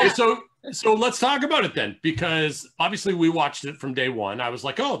 Well, so let's talk about it then, because obviously we watched it from day one. I was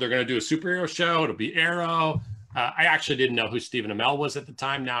like, oh, they're going to do a superhero show. It'll be Arrow. I actually didn't know who Stephen Amell was at the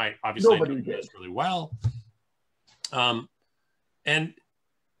time. Now I obviously know him really well. And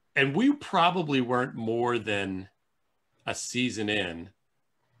we probably weren't more than a season in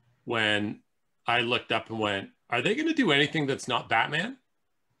when I looked up and went, are they going to do anything that's not Batman?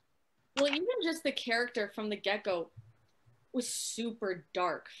 Well, even just the character from the get-go was super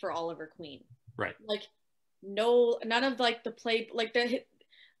dark for Oliver Queen. Right. Like, none of like the play, like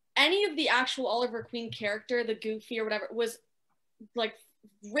any of the actual Oliver Queen character, the Goofy or whatever, was like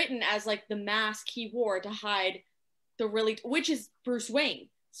written as like the mask he wore to hide the really, which is Bruce Wayne's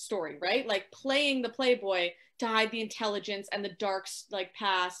story, right? Like playing the playboy to hide the intelligence and the dark like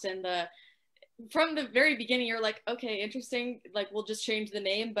past and from the very beginning, you're like, okay, interesting. Like, we'll just change the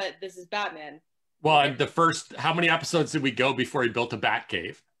name, but this is Batman. Well, and the first, how many episodes did we go before he built a bat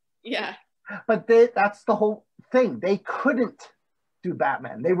cave? Yeah. But that's the whole thing. They couldn't do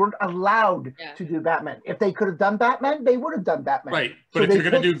Batman. They weren't allowed to do Batman. If they could have done Batman, they would have done Batman. Right. But if you're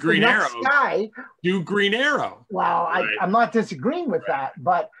going to do Green Arrow, do Green Arrow. Well, I'm not disagreeing with that,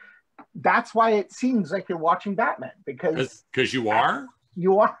 but that's why it seems like you're watching Batman, because you are?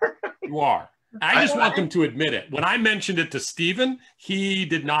 You are? You are. I just want them to admit it. When I mentioned it to Steven, he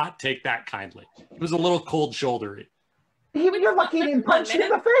did not take that kindly. It was a little cold shouldery. You're lucky he didn't punch you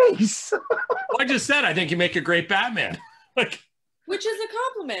in the face. Well, I just said I think you make a great Batman. Which is a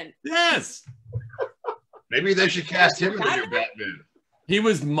compliment. Yes. Maybe they should cast him as your Batman. He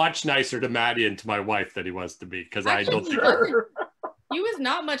was much nicer to Maddie and to my wife than he was to me, because I don't think he was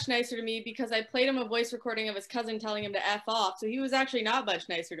not much nicer to me, because I played him a voice recording of his cousin telling him to F off. So he was actually not much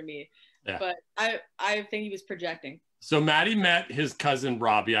nicer to me. Yeah. But I think he was projecting. So Maddie met his cousin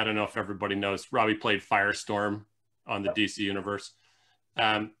Robbie. I don't know if everybody knows. Robbie played Firestorm on the DC universe.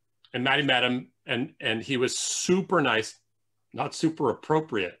 And Maddie met him, and he was super nice. Not super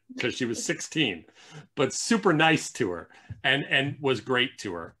appropriate because she was 16, but super nice to her and was great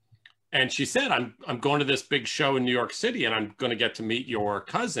to her. And she said, I'm going to this big show in New York City and I'm going to get to meet your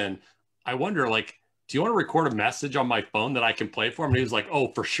cousin. I wonder, like, do you want to record a message on my phone that I can play for him? And he was like,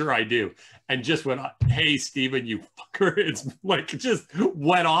 oh, for sure I do. And just went, hey, Steven, you fucker. It's like, just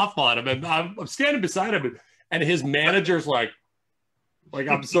went off on him. And I'm standing beside him and his manager's like,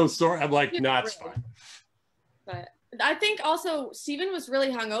 I'm so sorry. I'm like, no, it's fine. But I think also Steven was really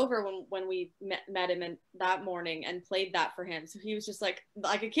hungover when we met him in that morning and played that for him. So he was just like,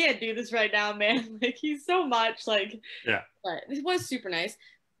 I can't do this right now, man. Like, he's so much like, yeah. But it was super nice.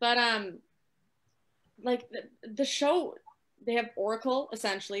 But like the show, they have Oracle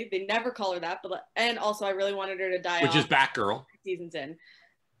essentially. They never call her that, but and also I really wanted her to die. Which is Batgirl. Seasons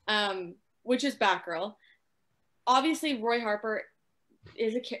in, which is Batgirl. Obviously, Roy Harper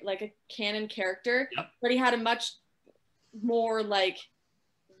is a canon character, yep. But he had a much more like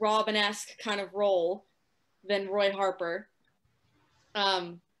Robin-esque kind of role than Roy Harper.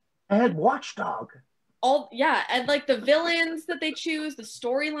 I had Watchdog. And like the villains that they choose, the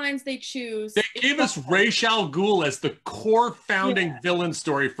storylines they choose. They gave us Ra's al Ghul as the core founding villain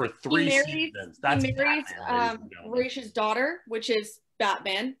story for 3 seasons. That's he marries Ra's daughter, which is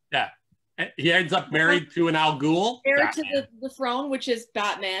Batman. Yeah. He ends up married to an Al Ghul. Heir to the throne, which is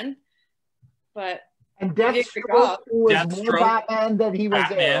Batman. But and Deathstroke was more Batman than he was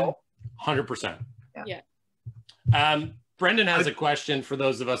Arrow. 100%. Yeah. Brendan has a question for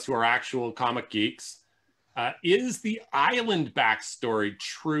those of us who are actual comic geeks. Is the island backstory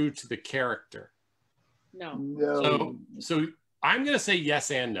true to the character? No. So I'm going to say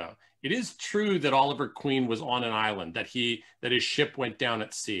yes and no. It is true that Oliver Queen was on an island, that his ship went down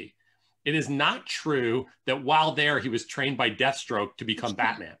at sea. It is not true that while there he was trained by Deathstroke to become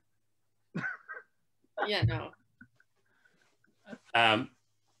Batman. Yeah, no.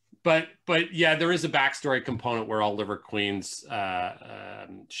 But yeah, there is a backstory component where Oliver Queen's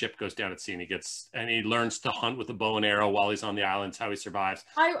ship goes down at sea and he learns to hunt with a bow and arrow while he's on the islands. How he survives.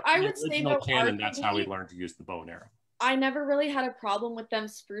 I would say though, canon, that's how he learned to use the bow and arrow. I never really had a problem with them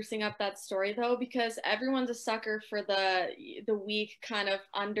sprucing up that story though, because everyone's a sucker for the weak kind of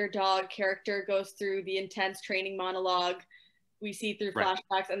underdog character, goes through the intense training monologue we see through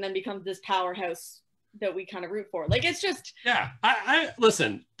flashbacks and then becomes this powerhouse that we kind of root for. Like, it's just, yeah. I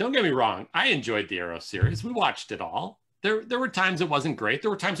listen, don't get me wrong, I enjoyed the Arrow series. We watched it all. There were times it wasn't great,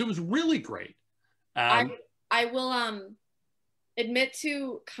 there were times it was really great. I will admit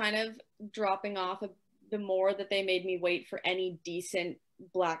to kind of dropping off the more that they made me wait for any decent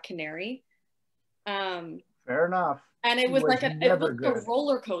Black Canary. Fair enough. And it was like a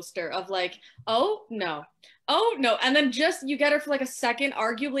roller coaster of like, oh no, and then just you get her for like a second.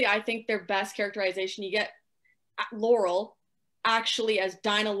 Arguably, I think their best characterization, you get Laurel actually as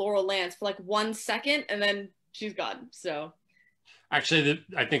Dinah Laurel Lance for like 1 second, and then she's gone. So actually,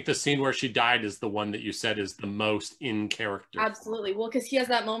 I think the scene where she died is the one that you said is the most in character. Absolutely. Well, because he has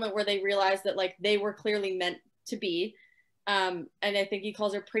that moment where they realize that like they were clearly meant to be. And I think he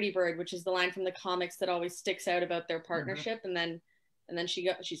calls her Pretty Bird, which is the line from the comics that always sticks out about their partnership. Mm-hmm. And then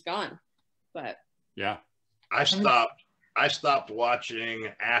she's gone. But yeah, I stopped watching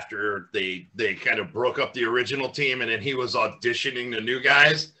after they kind of broke up the original team, and then he was auditioning the new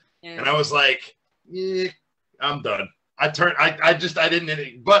guys, and I was like, yeah, I'm done. I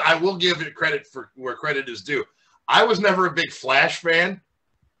didn't, but I will give it credit for where credit is due. I was never a big Flash fan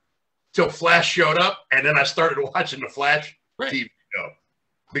till Flash showed up, and then I started watching the Flash TV show,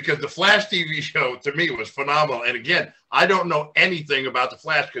 because the Flash TV show to me was phenomenal. And again, I don't know anything about the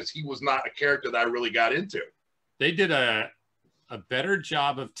Flash because he was not a character that I really got into. They did a better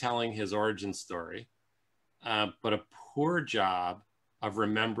job of telling his origin story, but a poor job of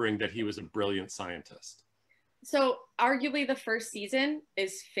remembering that he was a brilliant scientist. So arguably the first season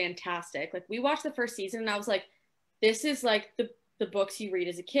is fantastic. Like, we watched the first season and I was like, this is like the books you read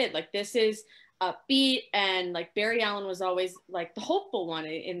as a kid. Like, this is upbeat, and like Barry Allen was always like the hopeful one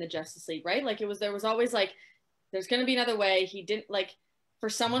in the Justice League, right? Like, there was always like, there's going to be another way. He didn't, like, for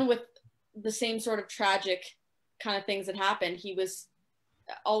someone with the same sort of tragic kind of things that happened, he was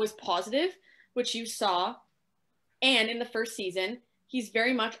always positive, which you saw. And in the first season, he's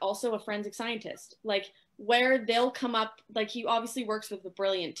very much also a forensic scientist, like, where they'll come up, like, he obviously works with a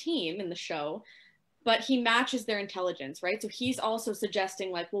brilliant team in the show, but he matches their intelligence, right? So he's also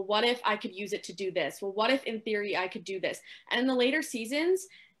suggesting like, well, what if I could use it to do this? Well, what if in theory I could do this? And in the later seasons,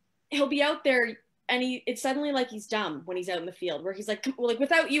 he'll be out there and it's suddenly like he's dumb when he's out in the field, where he's like, well, like,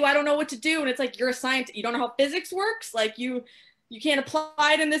 without you, I don't know what to do. And it's like, you're a scientist, you don't know how physics works. Like, you can't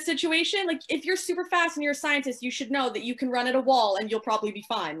apply it in this situation. Like, if you're super fast and you're a scientist, you should know that you can run at a wall and you'll probably be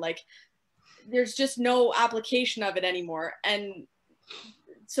fine. Like, there's just no application of it anymore. And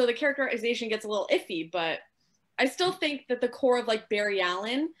so the characterization gets a little iffy, but I still think that the core of like Barry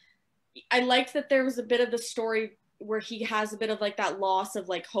Allen, I liked that there was a bit of the story where he has a bit of like that loss of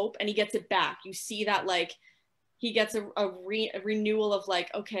like hope, and he gets it back. You see that like he gets a renewal of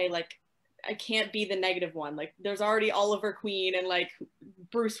like, okay, like, I can't be the negative one. Like, there's already Oliver Queen and like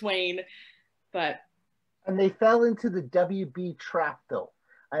Bruce Wayne, and they fell into the WB trap though.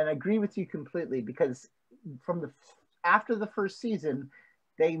 And I agree with you completely, because after the first season,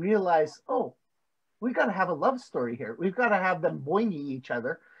 they realized, oh, we've got to have a love story here. We've got to have them boinging each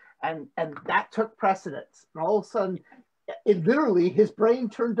other. And that took precedence. And all of a sudden, literally, his brain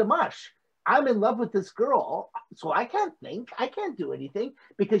turned to mush. I'm in love with this girl, so I can't think. I can't do anything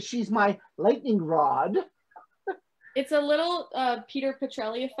because she's my lightning rod. It's a little Peter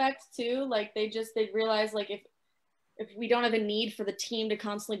Petrelli effect, too. Like, they realize, like, if we don't have a need for the team to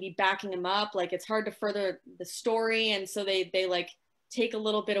constantly be backing him up, like, it's hard to further the story. And so they like, take a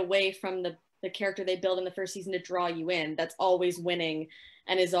little bit away from the character they build in the first season to draw you in, that's always winning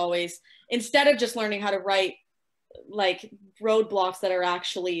and is always, instead of just learning how to write like roadblocks that are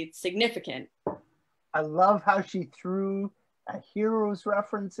actually significant. I love how she threw a Heroes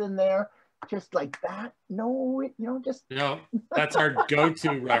reference in there just like that. That's our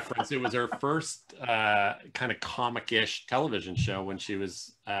go-to reference. It was her first kind of comic-ish television show when she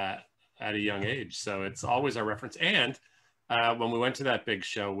was at a young age, so it's always our reference. And when we went to that big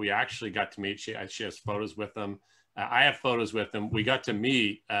show, we actually got to meet, she has photos with them. I have photos with them. We got to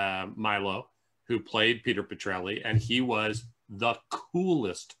meet Milo, who played Peter Petrelli, and he was the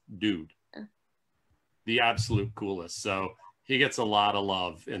coolest dude. The absolute coolest. So he gets a lot of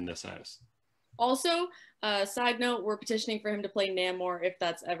love in this house. Also, side note, we're petitioning for him to play Namor if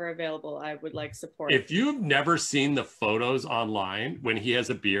that's ever available. I would like support. If you've never seen the photos online when he has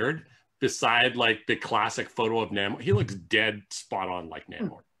a beard, beside like the classic photo of Namor, he looks dead spot on like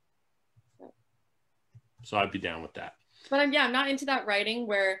Namor. So I'd be down with that. But I'm not into that writing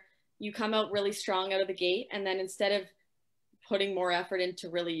where you come out really strong out of the gate, and then instead of putting more effort into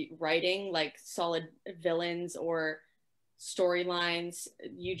really writing like solid villains or storylines,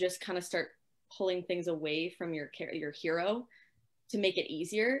 you just kind of start pulling things away from your hero to make it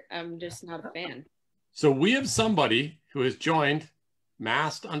easier. I'm just not a fan. So we have somebody who has joined,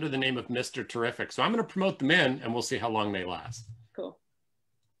 masked under the name of Mr. Terrific. So I'm going to promote them in, and we'll see how long they last. Cool.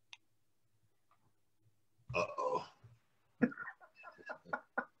 Uh-oh.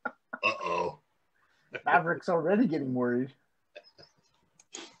 Uh-oh. Maverick's already getting worried.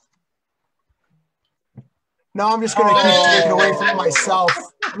 No, I'm just going to keep taking away from myself.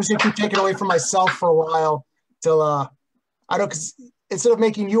 I'm just going to keep taking away from myself for a while till I don't, because instead of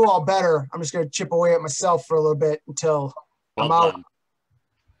making you all better, I'm just going to chip away at myself for a little bit until I'm out.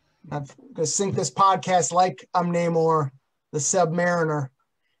 I'm going to sync this podcast like I'm Namor, the Submariner.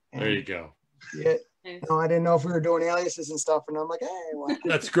 There you go. Yeah. I didn't know if we were doing aliases and stuff, and I'm like, hey, what?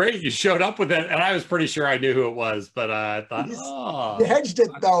 That's great. You showed up with it, and I was pretty sure I knew who it was, but I thought, you hedged it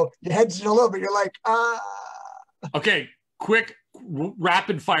though. You hedged it a little bit. You're like, Okay, quick,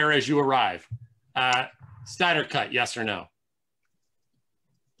 rapid fire as you arrive. Snyder cut, yes or no?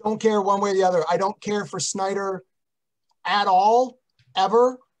 Don't care one way or the other. I don't care for Snyder at all,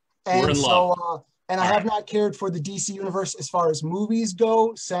 ever. And We're in love. And I have not cared for the DC universe as far as movies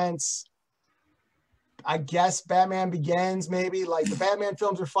go since, I guess, Batman Begins, maybe. Like, the Batman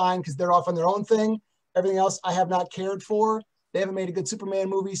films are fine because they're off on their own thing. Everything else I have not cared for. They haven't made a good Superman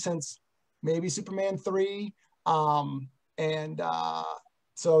movie since maybe Superman 3.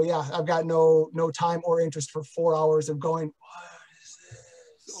 So yeah, I've got no time or interest for 4 hours of going, what is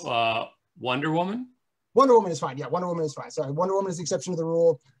this? Wonder Woman? Wonder Woman is fine. Yeah, Wonder Woman is fine. Sorry, Wonder Woman is the exception to the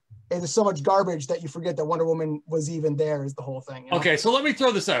rule. And there's so much garbage that you forget that Wonder Woman was even there is the whole thing. You know? Okay, so let me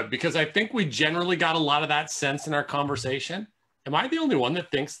throw this out because I think we generally got a lot of that sense in our conversation. Am I the only one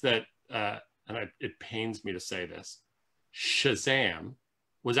that thinks that, it pains me to say this, Shazam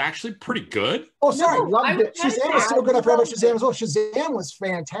was actually pretty good? Oh, sorry. No, Shazam was so good. I forgot about Shazam as well. Shazam was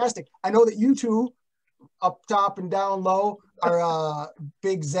fantastic. I know that you two, up top and down low, are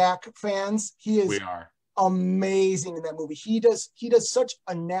big Zack fans. We are amazing in that movie. He does such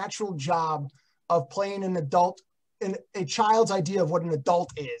a natural job of playing an adult, and a child's idea of what an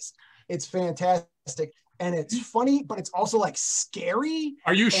adult is. It's fantastic. And it's funny, but it's also like scary.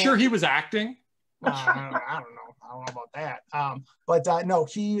 Are you sure he was acting? I don't know. I don't know about that. No,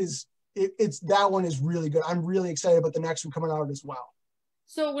 he is. It's that one is really good. I'm really excited about the next one coming out as well.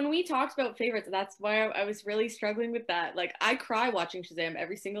 So when we talked about favorites, that's why I was really struggling with that. Like, I cry watching Shazam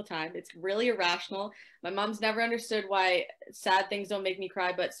every single time. It's really irrational. My mom's never understood why sad things don't make me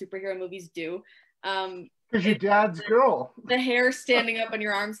cry, but superhero movies do. Because your dad's girl. The hair standing up on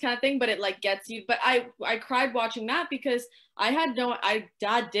your arms kind of thing, but it like gets you. But I cried watching that because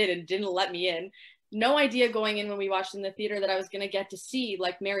dad did and didn't let me in. No idea going in when we watched in the theater that I was going to get to see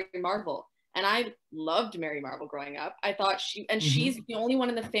like Mary Marvel. And I loved Mary Marvel growing up. I thought she's the only one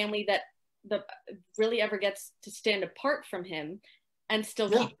in the family that really ever gets to stand apart from him and still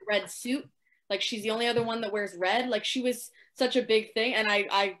keep the red suit. Like, she's the only other one that wears red. Like, she was such a big thing. And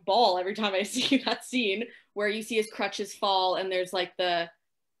I bawl every time I see that scene where you see his crutches fall and there's like the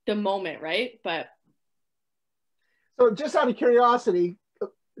moment, right? But so just out of curiosity,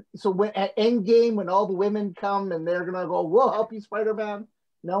 so when at Endgame, when all the women come and they're gonna go, we'll help you, Spider-Man.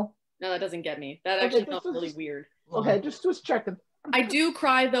 No, that doesn't get me. That actually felt really weird. Okay, just checking. I do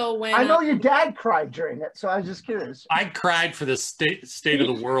cry though when I know your dad cried during it, so I was just curious. I cried for the state of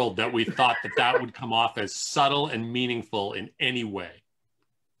the world that we thought that would come off as subtle and meaningful in any way.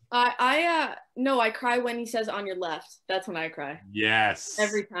 No, I cry when he says on your left. That's when I cry. Yes.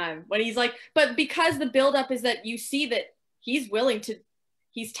 Every time. When he's like, but because the buildup is that you see that he's willing to,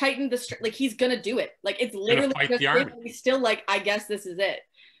 he's tightened the, like, he's going to do it. Like, it's literally just he's still like, I guess this is it.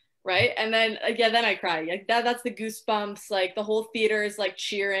 Right. And then, then I cry. Like that's the goosebumps. Like, the whole theater is like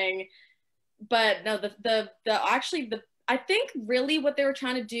cheering. But no, I think really what they were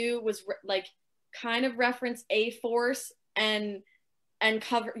trying to do was like kind of reference A-Force and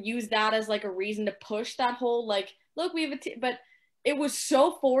use that as like a reason to push that whole like, look, we have but it was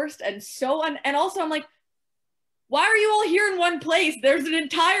so forced and so and also I'm like, why are you all here in one place? There's an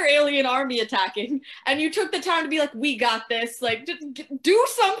entire alien army attacking, and you took the time to be like, we got this. Like, just do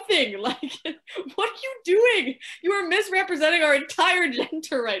something. Like, what are you doing? You are misrepresenting our entire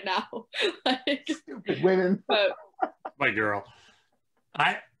gender right now. Like, stupid women. My girl.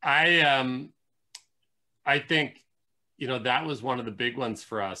 I think, that was one of the big ones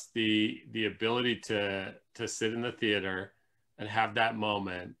for us. The ability to sit in the theater and have that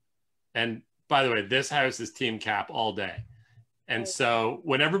moment. And by the way, this house is Team Cap all day. And so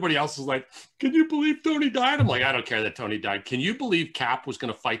when everybody else is like, can you believe Tony died? I'm like, I don't care that Tony died. Can you believe Cap was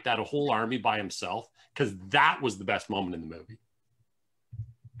going to fight that whole army by himself? Because that was the best moment in the movie.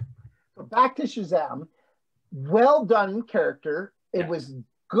 So back to Shazam. Well done character. It was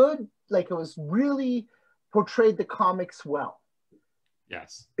good, like it was really portrayed the comics well.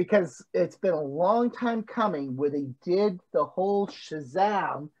 Yes. Because it's been a long time coming where they did the whole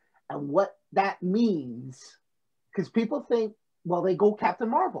Shazam and what that means. Because people think, well, they go Captain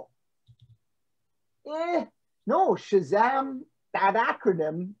Marvel. No, Shazam, that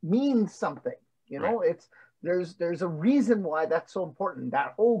acronym means something. You know, right. There's a reason why that's so important.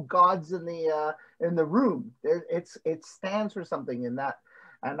 That whole God's in the room. It stands for something in that.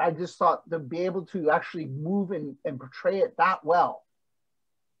 And I just thought to be able to actually move and portray it that well.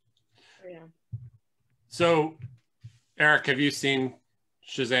 Yeah. So, Eric, have you seen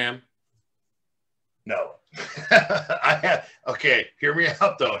Shazam? No. Okay, hear me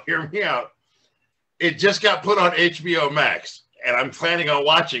out though. Hear me out. It just got put on HBO Max, and I'm planning on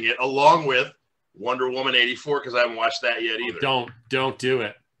watching it along with Wonder Woman 84 because I haven't watched that yet either. Don't do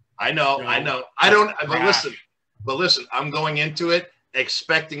it. I know. I don't. But listen. I'm going into it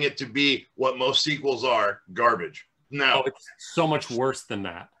expecting it to be what most sequels are, garbage. No, it's so much worse than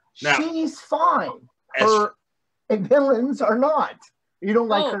that. Now, she's fine. Her villains are not. You don't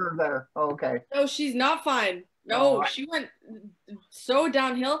like her there. Oh, okay. No, she's not fine. No, she went so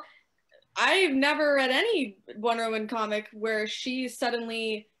downhill. I've never read any Wonder Woman comic where she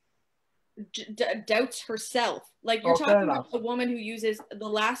suddenly doubts herself. Like, you're talking about a woman who uses the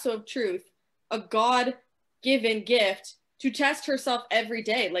lasso of truth, a God-given gift, to test herself every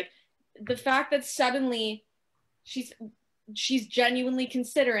day. Like, the fact that suddenly she's genuinely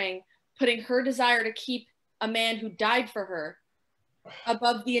considering putting her desire to keep a man who died for her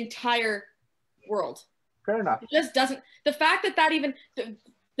above the entire world. Fair enough. It just doesn't. The fact that even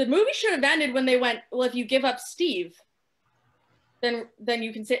the movie should have ended when they went, well, if you give up Steve, then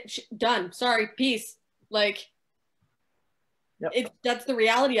you can say done. Sorry, peace. Like, that's the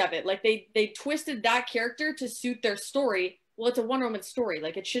reality of it. Like, they twisted that character to suit their story. Well, it's a Wonder Woman story.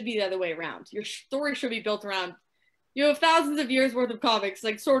 Like, it should be the other way around. Your story should be built around, you have thousands of years worth of comics.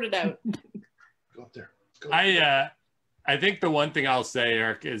 Like, sort it out. Go up there. I think the one thing I'll say,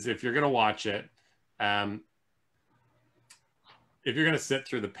 Eric, is if you're going to watch it, if you're going to sit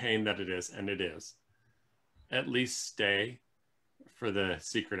through the pain that it is, and it is, at least stay for the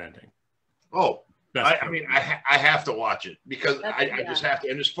secret ending. Oh, I mean, I have to watch it because I just have to.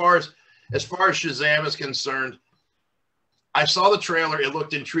 And as far as Shazam is concerned, I saw the trailer. It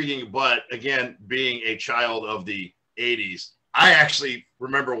looked intriguing, but again, being a child of the 80s, I actually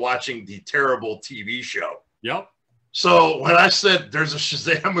remember watching the terrible TV show. Yep. So when I said there's a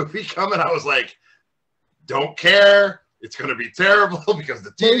Shazam movie coming, I was like, don't care. It's going to be terrible because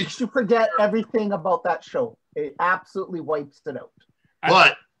the TV makes you forget everything about that show. It absolutely wipes it out.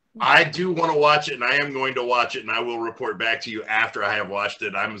 But I do want to watch it, and I am going to watch it, and I will report back to you after I have watched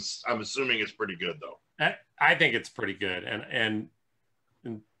it. I'm assuming it's pretty good, though. I think it's pretty good, and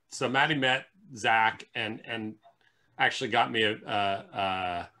so Maddie met Zach and actually got me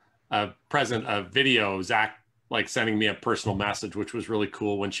a present, a video. Zach like sending me a personal message, which was really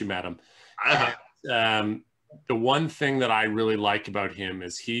cool when she met him. The one thing that I really like about him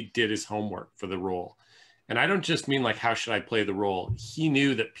is he did his homework for the role. And I don't just mean like, how should I play the role? He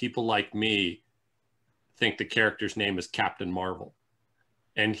knew that people like me think the character's name is Captain Marvel.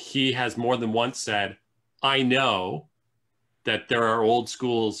 And he has more than once said, I know that there are old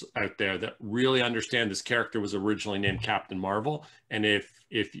schools out there that really understand this character was originally named Captain Marvel. And if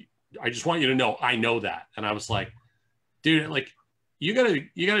I just want you to know, I know that. And I was like, dude, like you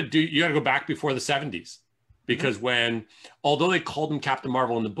gotta go back before the 70s. Because although they called him Captain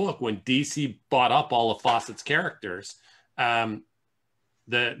Marvel in the book, when DC bought up all of Fawcett's characters, the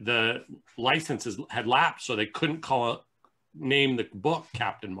licenses had lapsed, so they couldn't name the book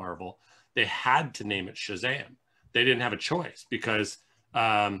Captain Marvel. They had to name it Shazam. They didn't have a choice because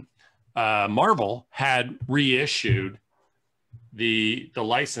Marvel had reissued the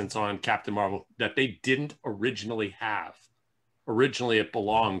license on Captain Marvel that they didn't originally have. Originally, it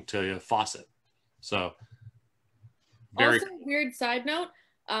belonged to Fawcett. So. Also, weird side note,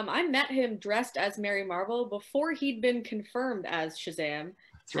 I met him dressed as Mary Marvel before he'd been confirmed as Shazam.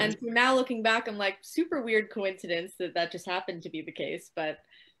 Right. And now looking back, I'm like, super weird coincidence that just happened to be the case, but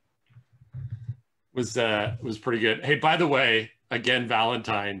was pretty good. Hey, by the way, again,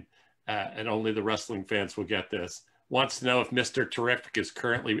 Valentine, and only the wrestling fans will get this, wants to know if Mr. Terrific is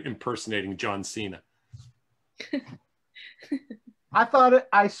currently impersonating John Cena.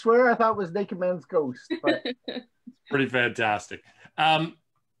 I swear I thought it was Naked Man's Ghost, but pretty fantastic.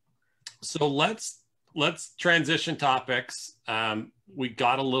 So let's transition topics. We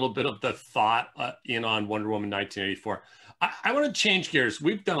got a little bit of the thought in on Wonder Woman 1984. I want to change gears.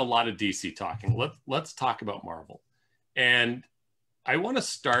 We've done a lot of DC talking. Let's talk about Marvel. And I want to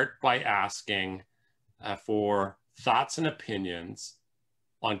start by asking for thoughts and opinions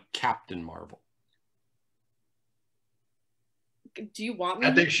on Captain Marvel. Do you want me?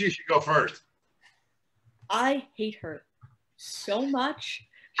 I think she should go first. I hate her so much.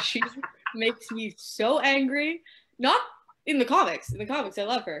 She makes me so angry. Not in the comics. In the comics, I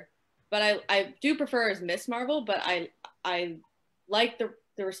love her. But I do prefer her as Miss Marvel, but I like the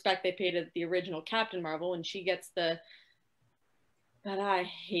respect they paid at the original Captain Marvel, and she gets the... But I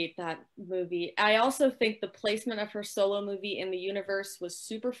hate that movie. I also think the placement of her solo movie in the universe was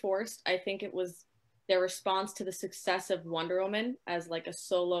super forced. I think it was their response to the success of Wonder Woman as like a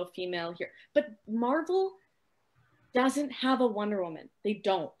solo female hero. But Marvel doesn't have a Wonder Woman. They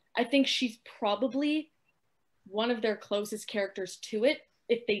don't. I think she's probably one of their closest characters to it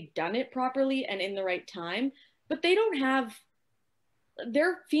if they'd done it properly and in the right time. But they don't have...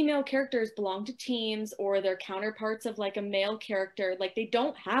 Their female characters belong to teams, or their counterparts of like a male character. Like, they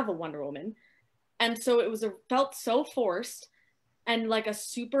don't have a Wonder Woman. And so it felt so forced and like a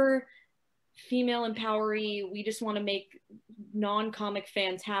super female empowery, we just want to make non-comic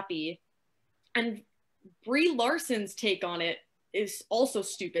fans happy. And Brie Larson's take on it is also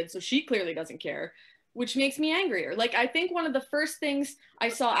stupid, so she clearly doesn't care, which makes me angrier. Like, I think one of the first things I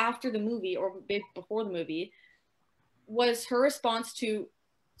saw after the movie, or before the movie, was her response to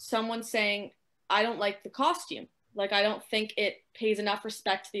someone saying, I don't like the costume. Like, I don't think it pays enough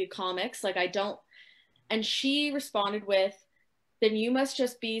respect to the comics. Like, I don't. And she responded with, then you must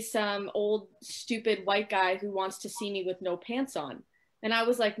just be some old, stupid white guy who wants to see me with no pants on. And I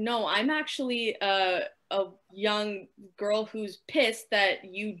was like, no, I'm actually a young girl who's pissed that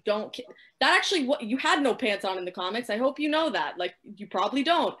you don't... That actually, you had no pants on in the comics. I hope you know that. Like, you probably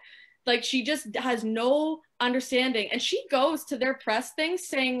don't. Like, she just has no understanding. And she goes to their press things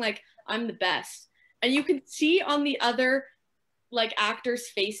saying, like, I'm the best. And you can see on the other, like, actors'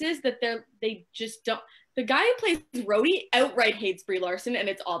 faces that they just don't... The guy who plays Rhodey outright hates Brie Larson, and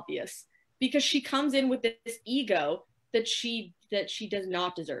it's obvious. Because she comes in with this ego that she does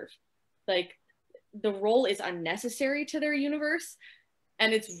not deserve. Like, the role is unnecessary to their universe,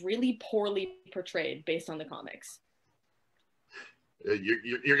 and it's really poorly portrayed based on the comics.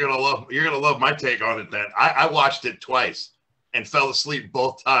 You're gonna love my take on it. Then I watched it twice and fell asleep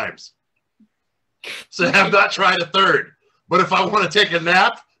both times. So I have not tried a third. But if I want to take a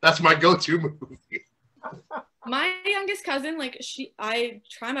nap, that's my go-to movie. My youngest cousin, like, I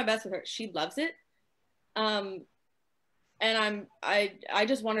try my best with her. She loves it. And I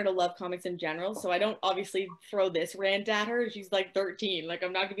just want her to love comics in general, so I don't obviously throw this rant at her. She's like 13. Like,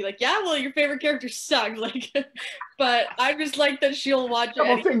 I'm not gonna be like, yeah, well, your favorite character sucks. Like, but I'm just like that she'll watch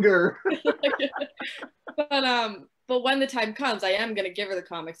Double finger. But when the time comes, I am gonna give her the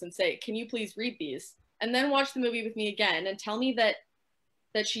comics and say, can you please read these? And then watch the movie with me again and tell me that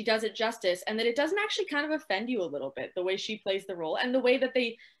she does it justice and that it doesn't actually kind of offend you a little bit, the way she plays the role and the way that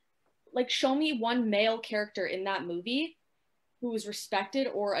they, like, show me one male character in that movie who was respected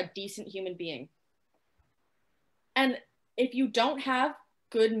or a decent human being. And if you don't have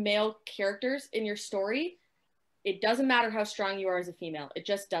good male characters in your story, it doesn't matter how strong you are as a female. It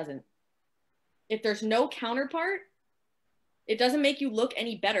just doesn't. If there's no counterpart, it doesn't make you look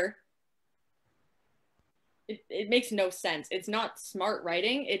any better. It makes no sense. It's not smart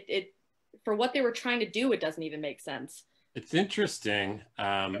writing. It for what they were trying to do, it doesn't even make sense. It's interesting.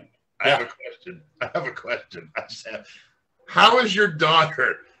 I have a question. How is your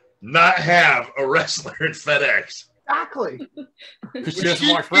daughter not have a wrestler in FedEx? Exactly. Because she doesn't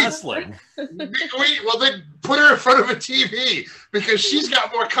watch wrestling. Well, then put her in front of a TV because she's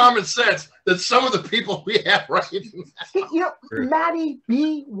got more common sense than some of the people we have right now. You know, Maddie,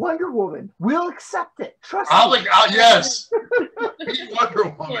 be Wonder Woman. We'll accept it. Trust me. Yes. Be Wonder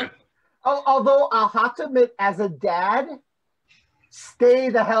Woman. Although I'll have to admit, as a dad, stay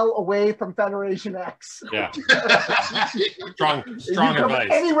the hell away from Federation X. Yeah. strong If you come advice.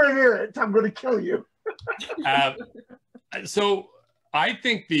 anywhere near it, I'm going to kill you. So I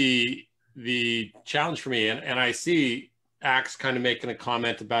think the challenge for me, and I see Axe kind of making a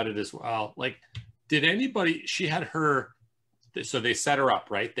comment about it as well. Like, did anybody? She had her. So they set her up,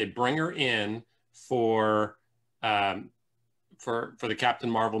 right? They bring her in for the Captain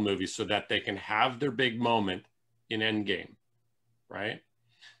Marvel movie so that they can have their big moment in Endgame. Right?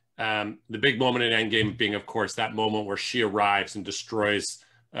 The big moment in Endgame being, of course, that moment where she arrives and destroys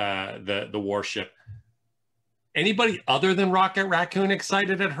the warship. Anybody other than Rocket Raccoon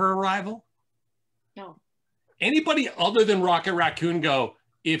excited at her arrival? No. Anybody other than Rocket Raccoon go,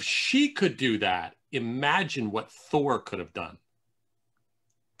 if she could do that, imagine what Thor could have done.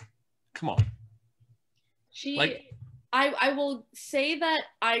 Come on. I will say that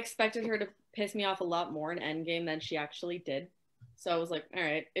I expected her to piss me off a lot more in Endgame than she actually did. So I was like, all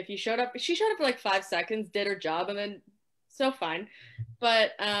right, if she showed up for like 5 seconds, did her job, and then so fine.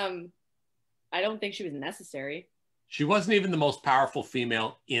 But I don't think she was necessary. She wasn't even the most powerful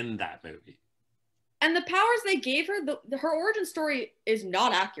female in that movie. And the powers they gave her, her origin story is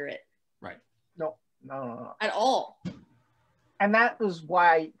not accurate. Right. No. At all. And that was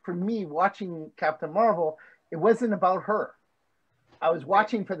why, for me, watching Captain Marvel, it wasn't about her. I was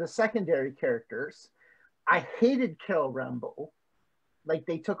watching for the secondary characters. I hated Carol Rambo. Like,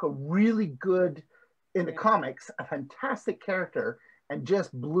 they took a really good, in the comics, a fantastic character and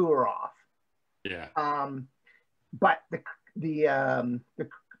just blew her off. Yeah. But the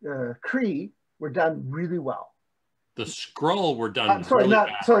Kree were done really well. The Skrull were done.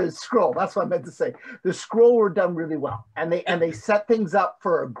 Skrull. That's what I meant to say. The Skrull were done really well, and they set things up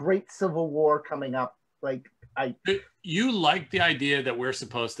for a great civil war coming up. You like the idea that we're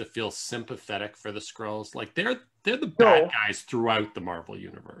supposed to feel sympathetic for the Skrulls? Like they're the bad guys throughout the Marvel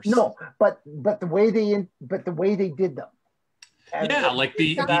universe. No, but the way they did them. And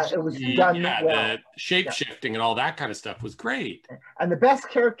it was done well. The shape shifting and all that kind of stuff was great. And the best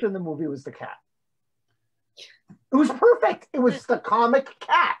character in the movie was the cat. It was perfect. It was the comic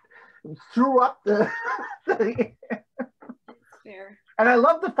cat. It threw up the Fair. And I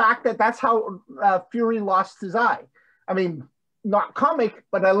love the fact that that's how Fury lost his eye. I mean, not comic,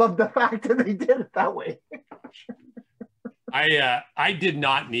 but I love the fact that they did it that way. I did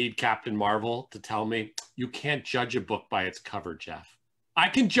not need Captain Marvel to tell me you can't judge a book by its cover, Jeff. I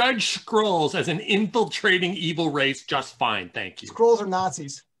can judge Skrulls as an infiltrating evil race just fine, thank you. Skrulls are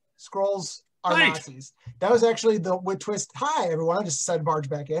Nazis. Skrulls are Nazis. That was actually the twist. Hi, everyone. I just decided to barge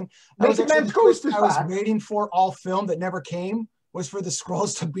back in. That was actually the twist I was waiting for all film that never came, was for the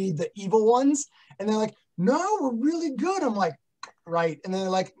Skrulls to be the evil ones. And they're like, no, we're really good. I'm like, right. And then they're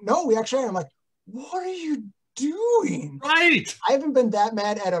like, no, we actually are. I'm like, what are you doing? Right. I haven't been that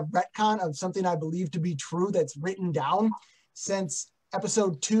mad at a retcon of something I believe to be true that's written down since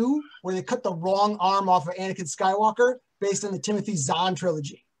episode 2, where they cut the wrong arm off of Anakin Skywalker based on the Timothy Zahn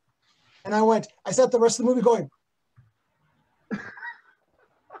trilogy. And I sat the rest of the movie going,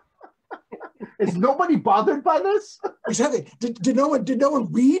 is nobody bothered by this? Exactly. Did no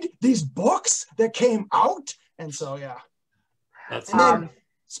one read these books that came out? And so, yeah. That's then,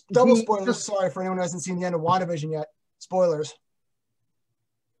 double spoilers. Sorry for anyone who hasn't seen the end of WandaVision yet. Spoilers.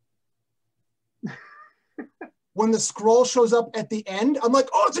 When the Skrull shows up at the end, I'm like,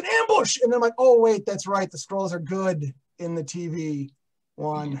 oh, it's an ambush. And then I'm like, oh, wait, that's right. The Skrulls are good in the TV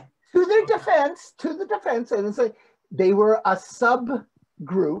one. To the defense, and it's like they were a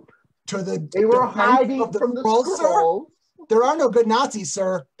subgroup. They were hiding from the Skrulls. There are no good Nazis,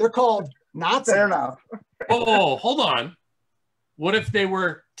 sir. They're called Nazis. Fair enough. Oh, hold on. What if they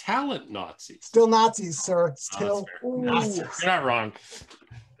were talent Nazis? Still Nazis, sir. Still Nazis. You're not wrong.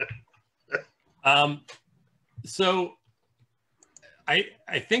 So I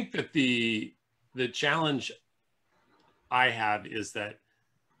think that the challenge I have is that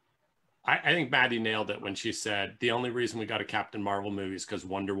I think Maddie nailed it when she said the only reason we got a Captain Marvel movie is because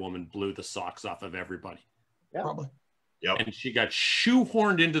Wonder Woman blew the socks off of everybody. Yeah. Probably. Yep. And she got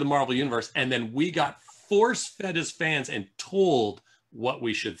shoehorned into the Marvel universe, and then we got force-fed as fans and told what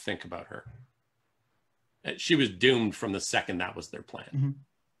we should think about her. She was doomed from the second that was their plan. Mm-hmm.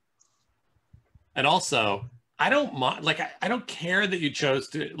 And also, I don't mind, like, I don't care that you chose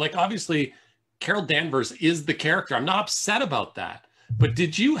to, like, obviously, Carol Danvers is the character. I'm not upset about that. But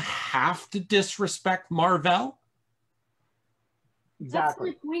did you have to disrespect Marvel?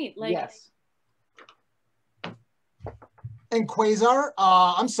 Exactly. That's my point. Like, yes. And Quasar,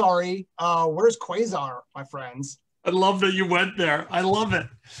 I'm sorry. Where's Quasar, my friends? I love that you went there. I love it.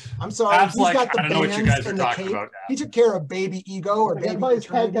 I'm sorry. Affleck, I don't know what you guys are talking about now. He took care of baby Ego or baby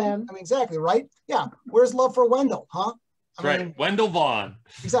Eternity. I mean, exactly, right? Yeah. Where's love for Wendell, huh? I mean, Wendell Vaughn.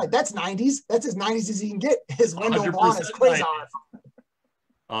 Exactly. That's 90s. That's as 90s as he can get. His Wendell Vaughn is Quasar. 90s.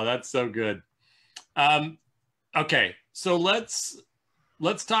 Oh, that's so good. Okay, so let's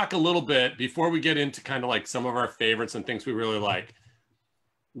talk a little bit before we get into kind of like some of our favorites and things we really like.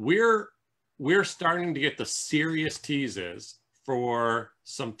 We're starting to get the serious teases for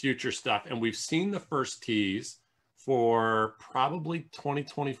some future stuff, and we've seen the first tease for probably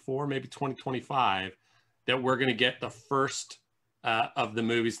 2024, maybe 2025, that we're going to get the first of the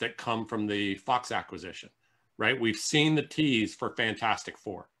movies that come from the Fox acquisition. Right? We've seen the tease for Fantastic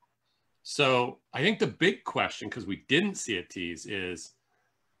Four. So I think the big question, because we didn't see a tease, is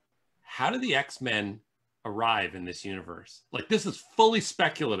how do the X-Men arrive in this universe? Like, this is fully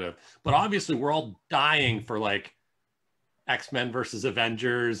speculative, but obviously we're all dying for like X-Men versus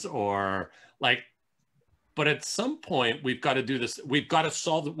Avengers, or like, but at some point we've got to do this. We've got to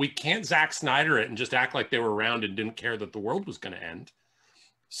solve it. We can't Zack Snyder it and just act like they were around and didn't care that the world was going to end.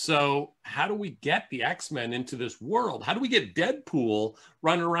 So how do we get the X-Men into this world? How do we get Deadpool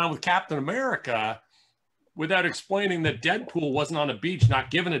running around with Captain America without explaining that Deadpool wasn't on a beach, not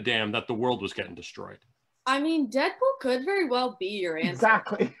giving a damn that the world was getting destroyed? I mean, Deadpool could very well be your answer.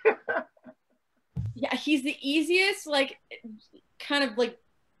 Exactly. Yeah, he's the easiest, like, kind of like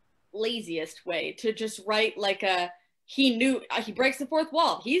laziest way to just write like he breaks the fourth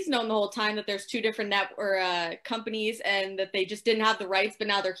wall. He's known the whole time that there's two different companies and that they just didn't have the rights, but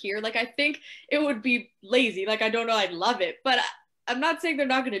now they're here. Like, I think it would be lazy. Like, I don't know, I'd love it, but I'm not saying they're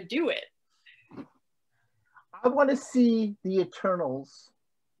not going to do it. I want to see the Eternals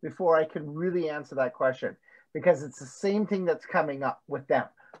before I can really answer that question, because it's the same thing that's coming up with them.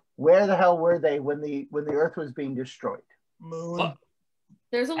 Where the hell were they when the Earth was being destroyed? Moon. Well,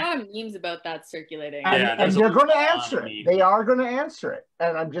 there's a lot of memes about that circulating. And they're going to answer it. They are going to answer it.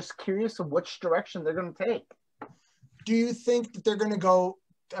 And I'm just curious of which direction they're going to take. Do you think that they're going to go?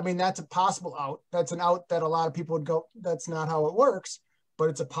 I mean, that's a possible out. That's an out that a lot of people would go, that's not how it works. But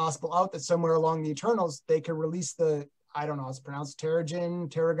it's a possible out that somewhere along the Eternals, they could release the, I don't know how it's pronounced, Terrigen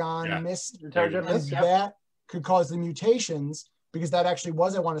Mist. Terrigen Mist, yeah. That could cause the mutations, because that actually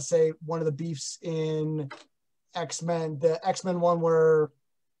was, I want to say, one of the beefs in X-Men, the X-Men one where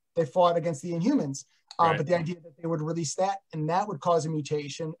they fought against the Inhumans. Right. But the idea that they would release that, and that would cause a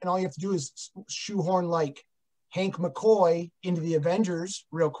mutation, and all you have to do is shoehorn like Hank McCoy into the Avengers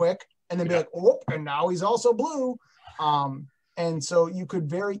real quick, and then be like, oh, and now he's also blue. And so you could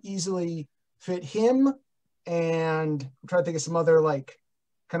very easily fit him, and I'm trying to think of some other like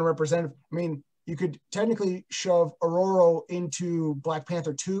kind of representative. I mean, you could technically shove Aurora into Black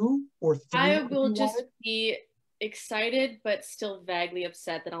Panther 2 or 3. I will just be excited, but still vaguely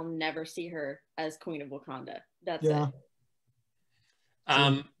upset that I'll never see her as Queen of Wakanda. That's it.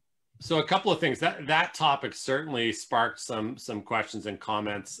 So a couple of things. That topic certainly sparked some questions and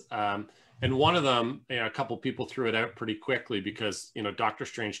comments. And one of them, a couple of people threw it out pretty quickly because, Doctor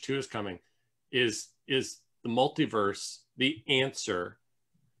Strange 2 is coming. Is the multiverse the answer?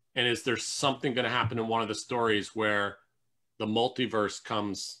 And is there something going to happen in one of the stories where the multiverse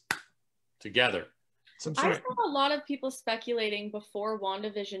comes together? I saw a lot of people speculating before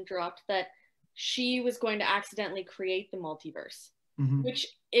WandaVision dropped that she was going to accidentally create the multiverse, which,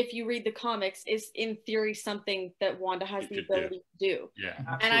 if you read the comics, is in theory something that Wanda has the ability to do. Yeah.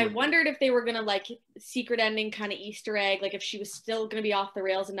 Absolutely. And I wondered if they were going to like secret ending kind of Easter egg, like if she was still going to be off the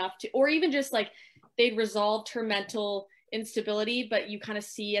rails enough to, or even just like they'd resolved her mental instability, but you kind of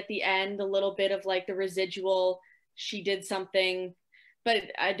see at the end a little bit of like the residual, she did something, but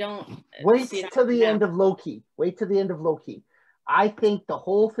I don't wait till the end of Loki. Wait till the end of Loki. I think the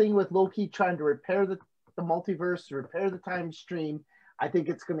whole thing with Loki trying to repair the multiverse, repair the time stream, I think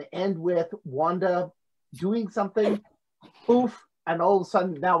it's going to end with Wanda doing something, poof, and all of a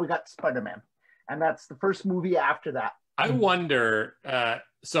sudden now we got Spider-Man, and that's the first movie after that. I wonder,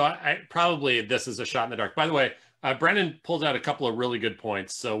 so I probably, this is a shot in the dark. By the way, Brendan pulled out a couple of really good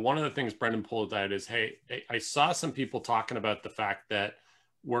points. So one of the things Brendan pulled out is, hey, I saw some people talking about the fact that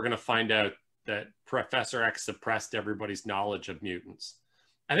we're going to find out that Professor X suppressed everybody's knowledge of mutants.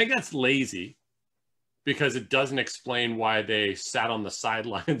 I think that's lazy because it doesn't explain why they sat on the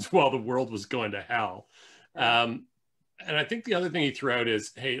sidelines while the world was going to hell. And I think the other thing he threw out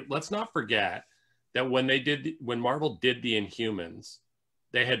is, hey, let's not forget that when Marvel did the Inhumans,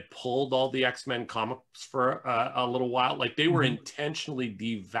 they had pulled all the X-Men comics for a little while. Like they were intentionally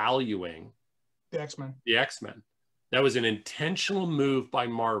devaluing the X-Men. That was an intentional move by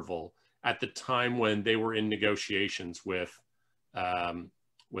Marvel at the time when they were in negotiations with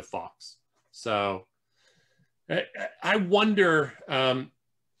Fox. So I wonder.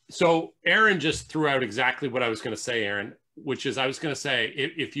 So Aaron just threw out exactly what I was going to say, Aaron, which is I was going to say,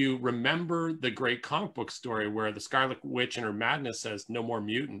 if you remember the great comic book story where the Scarlet Witch in her madness says no more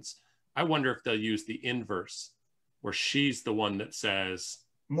mutants, I wonder if they'll use the inverse, where she's the one that says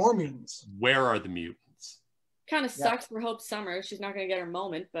more mutants. Where are the mutants? Kind of sucks for Hope Summers. She's not going to get her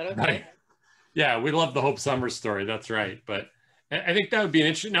moment, but okay. Right. Yeah, we love the Hope Summers story. That's right. But I think that would be an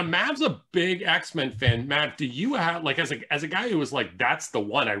interesting. Now, Mav's a big X-Men fan. Mav, do you have, like, as a guy who was like, that's the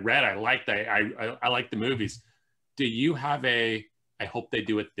one I read, I liked, I like the movies. Do you have I hope they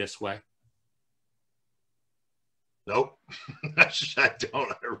do it this way? Nope. I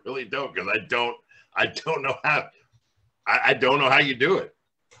don't. I really don't, because I don't know how. I don't know how you do it.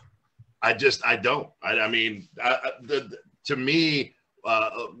 I don't. I mean, to me,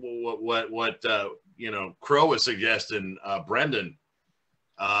 what Crow was suggesting, Brendan,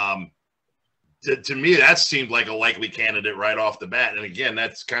 to me, that seemed like a likely candidate right off the bat. And again,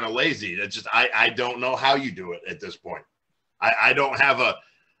 that's kind of lazy. That's just, I don't know how you do it at this point. I don't have a,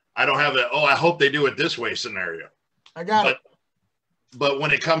 oh, I hope they do it this way scenario. I got it. But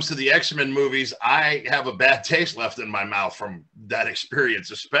when it comes to the X-Men movies, I have a bad taste left in my mouth from that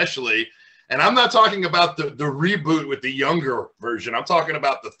experience, especially. And I'm not talking about the reboot with the younger version. I'm talking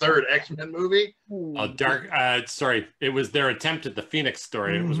about the third X-Men movie. Oh, sorry. It was their attempt at the Phoenix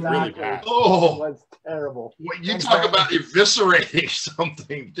story. It was really bad. Oh, it was terrible. You talk about eviscerating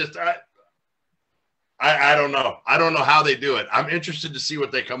something. Just I don't know. I don't know how they do it. I'm interested to see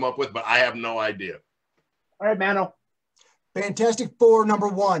what they come up with, but I have no idea. All right, Mano. Fantastic Four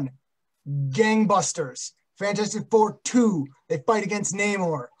 #1, gangbusters. Fantastic Four 2, they fight against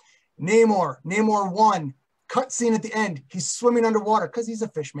Namor. Namor 1, cut scene at the end. He's swimming underwater because he's a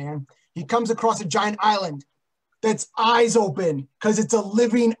fish man. He comes across a giant island that's eyes open because it's a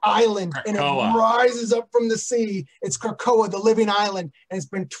living island. Krakoa. And it rises up from the sea. It's Krakoa, the living island, and it's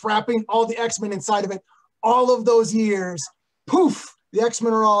been trapping all the X-Men inside of it all of those years. Poof, the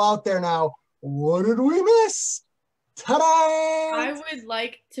X-Men are all out there now. What did we miss? Ta-da! I would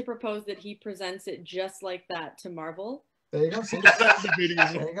like to propose that he presents it just like that to Marvel. There you go. There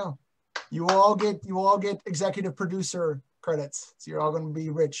you go. You all get executive producer credits. So you're all going to be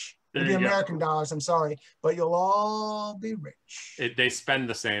rich. It'll be American dollars. I'm sorry, but you'll all be rich. They spend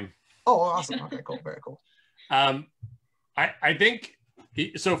the same. Oh, awesome. Okay, cool. Very cool. I think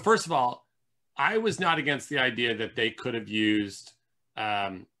so. First of all, I was not against the idea that they could have used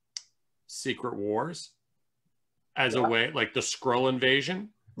Secret Wars as a way, like the Skrull invasion.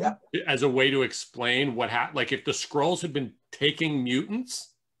 Yeah. As a way to explain what happened. Like if the Skrulls had been taking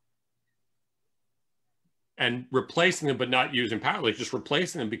mutants and replacing them, but not using power, like just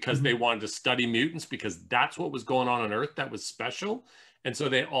replacing them because they wanted to study mutants because that's what was going on Earth that was special. And so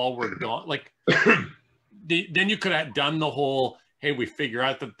they all were gone. Like then you could have done the whole, hey, we figure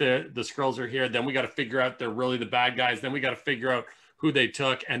out that the Skrulls are here. Then we got to figure out they're really the bad guys. Then we got to figure out who they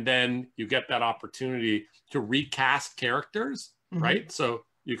took. And then you get that opportunity to recast characters, right? So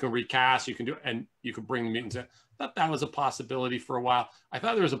you can recast, you can do, and you can bring the mutants in. I thought that was a possibility for a while. I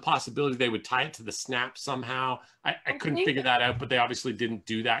thought there was a possibility they would tie it to the snap somehow. I couldn't figure that out, but they obviously didn't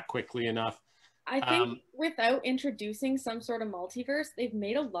do that quickly enough. I think without introducing some sort of multiverse, they've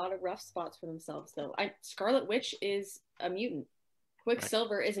made a lot of rough spots for themselves, though. Scarlet Witch is a mutant.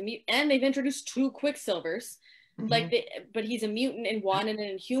 Quicksilver is a mutant. And they've introduced 2 Quicksilvers. But he's a mutant in one and an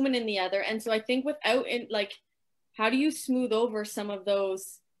inhuman in the other. And so I think how do you smooth over some of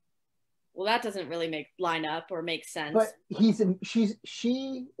those? Well, that doesn't really line up or make sense. But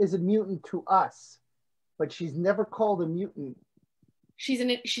she is a mutant to us, but she's never called a mutant.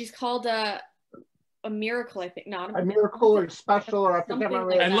 She's called a miracle, I think. Not a miracle or special, or I think I'm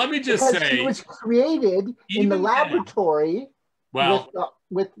right. And let me just say, she was created in the laboratory.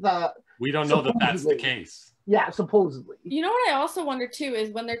 With we don't know that that's the case. Yeah, supposedly. You know what I also wonder too is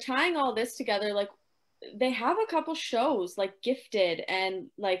when they're tying all this together, like they have a couple shows like Gifted and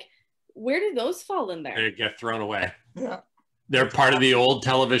like where do those fall in there? They get thrown away. Yeah. They're part of the old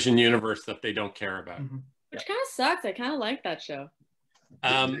television universe that they don't care about. Which kind of sucks. I kind of like that show.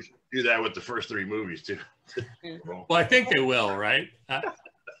 Do that with the first 3 movies too. Well, I think they will, right?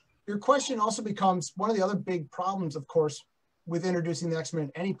 Your question also becomes one of the other big problems, of course, with introducing the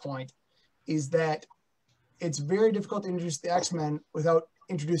X-Men at any point is that it's very difficult to introduce the X-Men without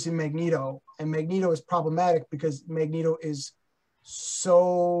introducing Magneto. And Magneto is problematic because Magneto is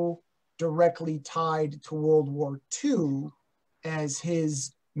so directly tied to World War II as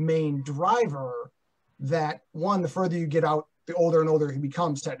his main driver that, one, the further you get out, the older and older he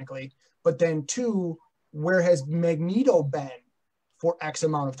becomes technically. But then 2, where has Magneto been for X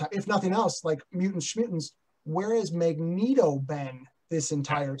amount of time? If nothing else, like Mutants, where has Magneto been this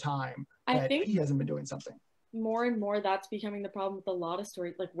entire time that he hasn't been doing something? More and more that's becoming the problem with a lot of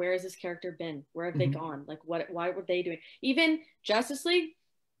stories. Like, where has this character been? Where have they gone? Like, why were they doing? Even Justice League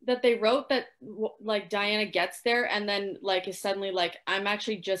that they wrote that like Diana gets there and then like is suddenly like, I'm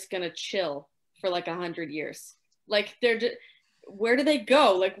actually just gonna chill for like 100 years. Like where do they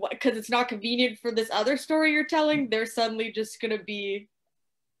go? Like, what? Because it's not convenient for this other story you're telling. They're suddenly just gonna be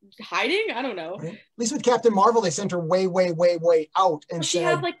hiding. I don't know. Right. At least with Captain Marvel, they sent her way out and she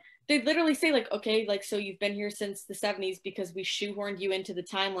had like they literally say like, okay, like, so you've been here since the 70s because we shoehorned you into the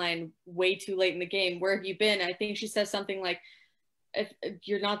timeline way too late in the game. Where have you been? I think she says something like, if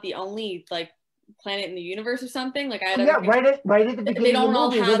you're not the only like planet in the universe or something. Like right at the beginning of the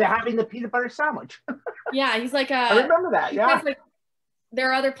movie where they're having the peanut butter sandwich. Yeah, he's like I remember that. Yeah, like there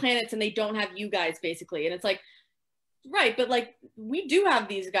are other planets and they don't have you guys, basically. And it's like, right, but like, we do have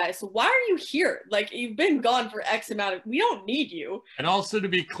these guys, so why are you here? Like, you've been gone for X amount of, we don't need you. And also, to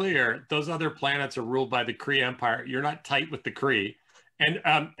be clear, those other planets are ruled by the Kree Empire. You're not tight with the Kree.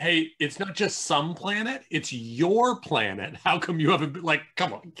 And hey, it's not just some planet, it's your planet. How come you haven't been, like,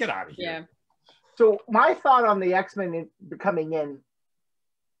 come on, get out of here. Yeah. So my thought on the X-Men coming in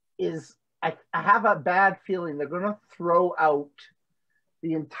is I have a bad feeling they're going to throw out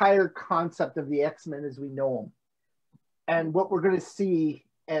the entire concept of the X-Men as we know them. And what we're going to see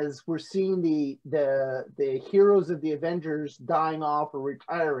as we're seeing the heroes of the Avengers dying off or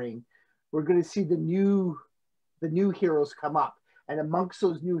retiring, we're going to see the new heroes come up. And amongst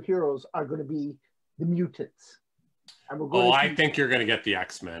those new heroes are going to be the mutants. And we're going I think you're going to get the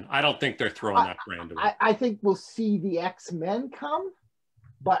X-Men. I don't think they're throwing that brand away. I think we'll see the X-Men come,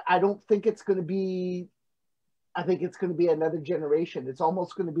 but I don't think it's going to be, I think it's going to be another generation. It's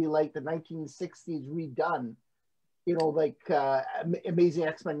almost going to be like the 1960s redone, you know, like Amazing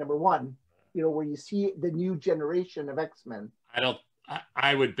X-Men #1, you know, where you see the new generation of X-Men.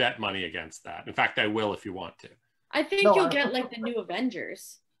 I would bet money against that. In fact, I will if you want to. I think you'll get like the new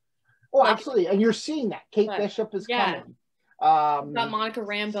Avengers. Oh, like, absolutely. And you're seeing that. Kate Bishop is coming. Got Monica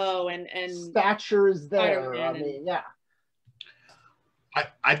Rambeau and Thatcher is there. I mean, yeah.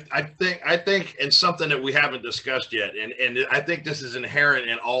 I think, and something that we haven't discussed yet, and I think this is inherent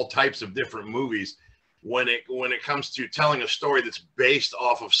in all types of different movies when it comes to telling a story that's based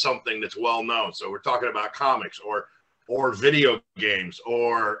off of something that's well known. So we're talking about comics or video games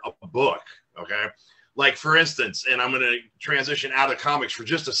or a book. Okay. Like, for instance, and I'm going to transition out of comics for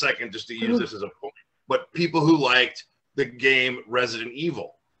just a second, just to use this as a point, but people who liked the game Resident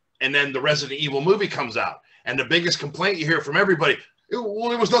Evil, and then the Resident Evil movie comes out, and the biggest complaint you hear from everybody, it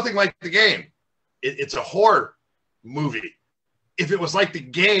was nothing like the game. It's a horror movie. If it was like the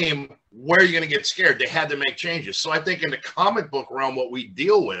game, where are you going to get scared? They had to make changes. So I think in the comic book realm, what we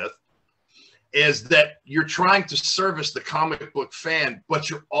deal with is that you're trying to service the comic book fan, but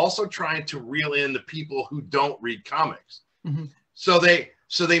you're also trying to reel in the people who don't read comics. Mm-hmm. So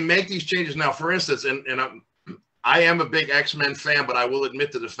they make these changes. Now, for instance, and I am a big X-Men fan, but I will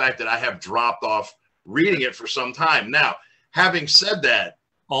admit to the fact that I have dropped off reading it for some time. Now, having said that,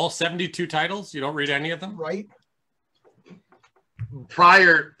 all 72 titles, you don't read any of them? Right.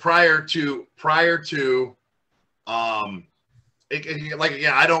 Prior to like,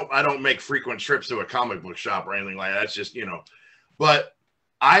 again, I don't make frequent trips to a comic book shop or anything like that. That's just, you know, but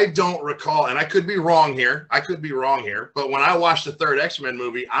I don't recall, and I could be wrong here. But when I watched the third X-Men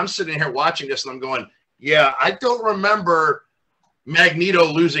movie, I'm sitting here watching this and I'm going, yeah, I don't remember Magneto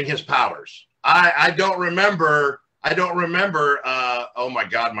losing his powers. I don't remember, oh my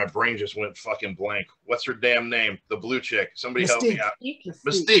God, my brain just went fucking blank. What's her damn name? The blue chick. Somebody help me out.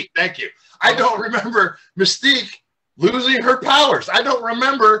 Mystique, thank you. I don't remember Mystique losing her powers. I don't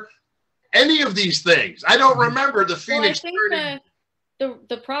remember any of these things. I don't remember the Phoenix. Well, I think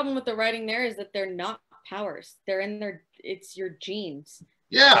the problem with the writing there is that they're not powers. They're in it's your genes.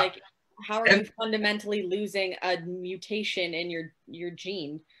 Yeah. Like, how are you fundamentally losing a mutation in your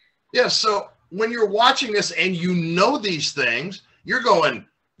gene? Yeah, so when you're watching this and you know these things, you're going,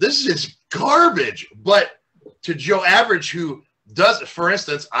 this is garbage. But to Joe Average, who does, for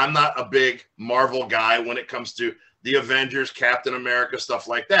instance, I'm not a big Marvel guy when it comes to the Avengers, Captain America, stuff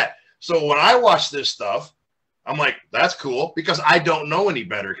like that. So when I watch this stuff, I'm like, that's cool, because I don't know any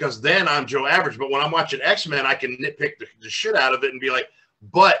better, because then I'm Joe Average. But when I'm watching X-Men, I can nitpick the shit out of it and be like,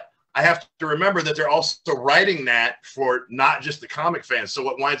 but I have to remember that they're also writing that for not just the comic fans. So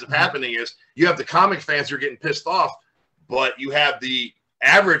what winds up happening is you have the comic fans who are getting pissed off, but you have the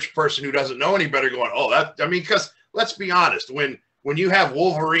average person who doesn't know any better going, oh, that, I mean, because let's be honest, when you have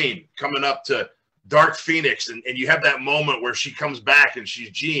Wolverine coming up to Dark Phoenix and you have that moment where she comes back and she's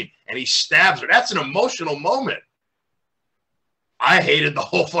Jean and he stabs her, that's an emotional moment. I hated the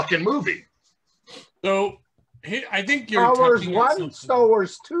whole fucking movie. So I think you're Star Wars touching 1, Star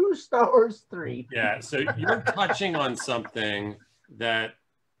Wars 2, Star Wars 3. Yeah, so you're touching on something that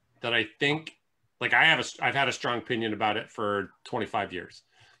I think, like, I've had a strong opinion about it for 25 years,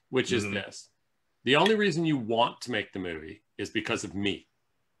 which is this. The only reason you want to make the movie is because of me.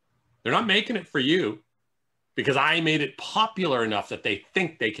 They're not making it for you because I made it popular enough that they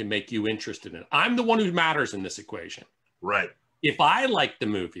think they can make you interested in it. I'm the one who matters in this equation. Right. If I like the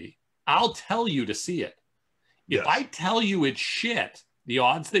movie, I'll tell you to see it. If I tell you it's shit, the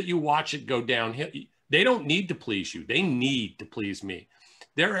odds that you watch it go downhill. They don't need to please you. They need to please me.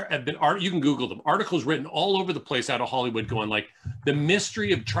 There have been you can Google them, articles written all over the place out of Hollywood going like, the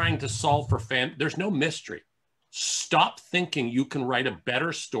mystery of trying to solve for there's no mystery. stop thinking you can write a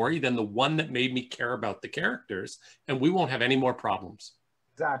better story than the one that made me care about the characters, and we won't have any more problems.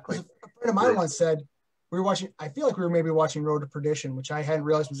 Exactly. A friend of mine once said, we were watching, I feel like we were maybe watching Road to Perdition, which I hadn't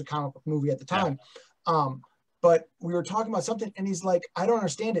realized was a comic book movie at the time. Yeah. But we were talking about something, and he's like, I don't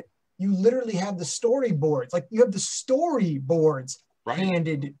understand it. You literally have the storyboards. Like, you have the storyboards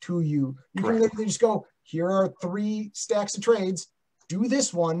handed to you. You can literally just go, here are 3 stacks of trades. Do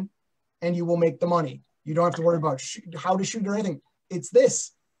this one, and you will make the money. You don't have to worry about how to shoot or anything. It's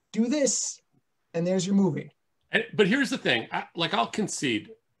this. Do this, and there's your movie. But here's the thing. I'll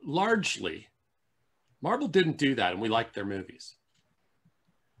concede, largely, Marvel didn't do that, and we liked their movies.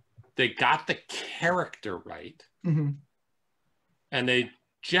 They got the character right, and they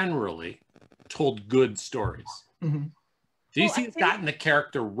generally told good stories. DC's gotten the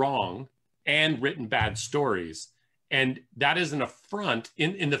character wrong and written bad stories, and that is an affront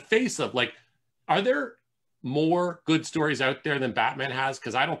in the face of, like, are there more good stories out there than Batman has?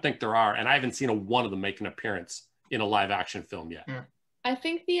 Because I don't think there are, and I haven't seen one of them make an appearance in a live action film yet. I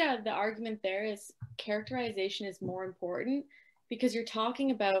think the argument there is characterization is more important, because you're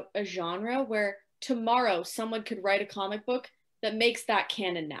talking about a genre where tomorrow someone could write a comic book that makes that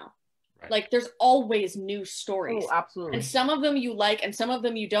canon now. Right. Like, there's always new stories. Oh, absolutely. And some of them you like and some of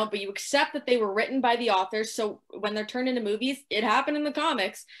them you don't, but you accept that they were written by the authors. So when they're turned into movies, it happened in the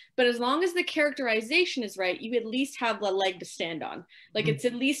comics. But as long as the characterization is right, you at least have a leg to stand on. Like, it's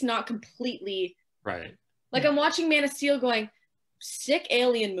at least not completely... Right. Like, I'm watching Man of Steel going, sick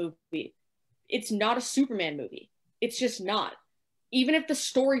alien movie. It's not a Superman movie. It's just not. Even if the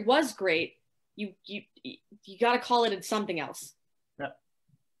story was great, you got to call it something else.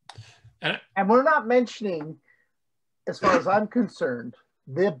 Yeah. And we're not mentioning, as far as I'm concerned,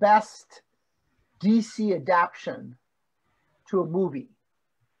 the best DC adaptation to a movie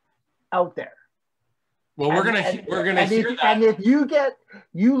out there. Well, we're gonna hear that. And if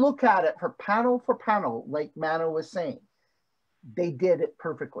you look at it for panel, like Mano was saying, they did it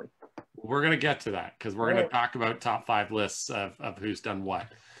perfectly. We're going to get to that, because we're going to talk about top 5 lists of who's done what.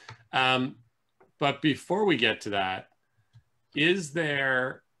 But before we get to that, is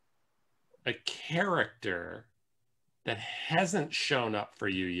there a character that hasn't shown up for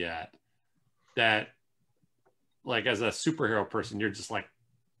you yet that, like, as a superhero person, you're just like,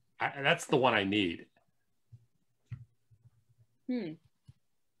 that's the one I need?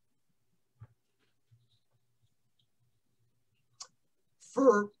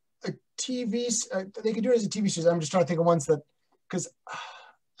 For a TV, they could do it as a TV series. I'm just trying to think of ones that, because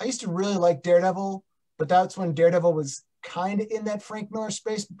I used to really like Daredevil, but that's when Daredevil was kind of in that Frank Miller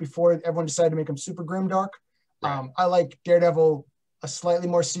space before everyone decided to make him super grimdark. Right. I like Daredevil, a slightly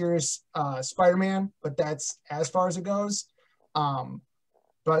more serious Spider-Man, but that's as far as it goes.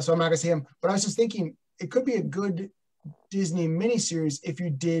 But so I'm not gonna see him. But I was just thinking it could be a good Disney miniseries if you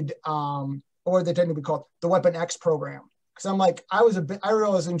did, or they tend to be called the Weapon X program. Because I'm like, I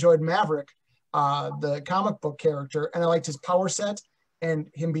really enjoyed Maverick, the comic book character, and I liked his power set and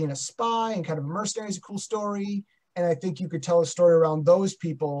him being a spy and kind of a mercenary is a cool story. And I think you could tell a story around those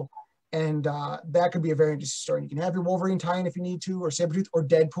people, and that could be a very interesting story. You can have your Wolverine tie-in if you need to, or Sabretooth, or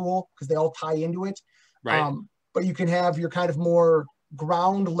Deadpool, because they all tie into it. Right. But you can have your kind of more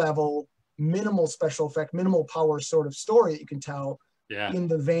ground level, minimal special effect, minimal power sort of story that you can tell in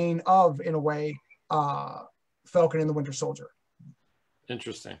the vein of, in a way, Falcon and the Winter Soldier.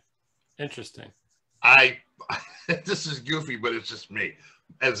 Interesting. This is goofy, but it's just me.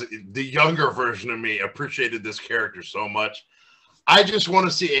 As the younger version of me appreciated this character so much. I just want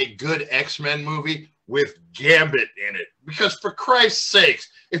to see a good X-Men movie with Gambit in it. Because for Christ's sakes,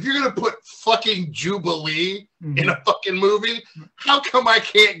 if you're going to put fucking Jubilee in a fucking movie, how come I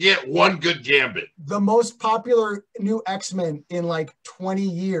can't get one good Gambit? The most popular new X-Men in like 20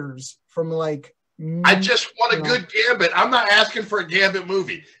 years from like... I just want a good Gambit. I'm not asking for a Gambit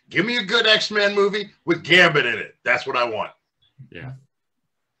movie. Give me a good X-Men movie with Gambit in it. That's what I want. Yeah.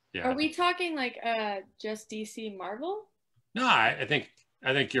 Are we talking like just DC Marvel? No, I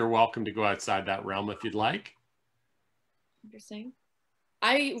think you're welcome to go outside that realm if you'd like. Interesting.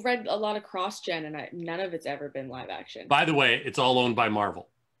 I read a lot of cross-gen, and none of it's ever been live action. By the way, it's all owned by Marvel.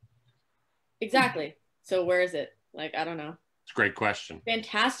 Exactly. So where is it? Like, I don't know. It's a great question.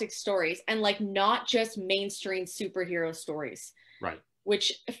 Fantastic stories, and like not just mainstream superhero stories. Right.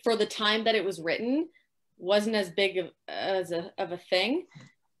 Which for the time that it was written wasn't as big of a thing.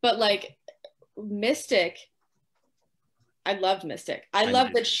 But like Mystic, I loved Mystic. I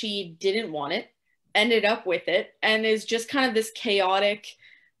love that she didn't want it, ended up with it, and is just kind of this chaotic,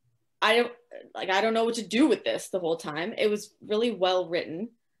 I don't know what to do with this the whole time. It was really well written.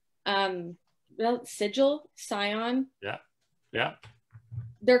 Sigil, Scion. Yeah. Yeah.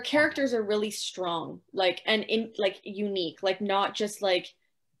 Their characters are really strong, like, and unique, like not just like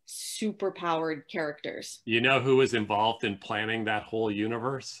super powered characters. You know who was involved in planning that whole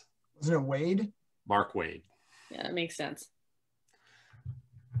universe? Wasn't it Wade? Mark Wade. Yeah, that makes sense.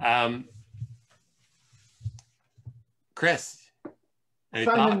 Chris, any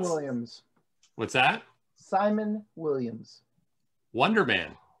Simon thoughts? Williams. What's that? Simon Williams. Wonder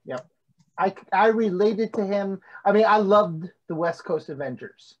Man. Yep. I related to him. I mean, I loved the West Coast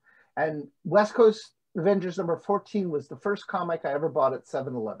Avengers. And West Coast Avengers number 14 was the first comic I ever bought at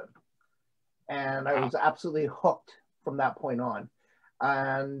 7-Eleven. And I was absolutely hooked from that point on.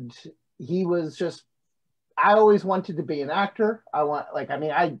 And he was just, I always wanted to be an actor.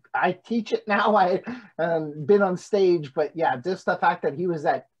 I teach it now. I been on stage, but yeah, just the fact that he was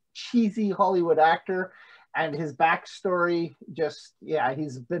that cheesy Hollywood actor and his backstory, just, yeah,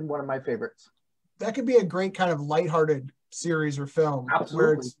 he's been one of my favorites. That could be a great kind of lighthearted series or film.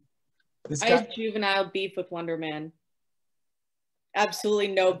 Absolutely. I had juvenile beef with Wonder Man. Absolutely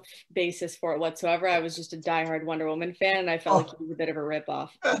no basis for it whatsoever. I was just a diehard Wonder Woman fan, and I felt like he was a bit of a ripoff.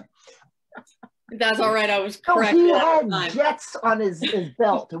 That's all right. I was correct. No, he had jets on his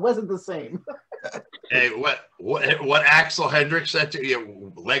belt. It wasn't the same. Hey, what Axel Hendricks said to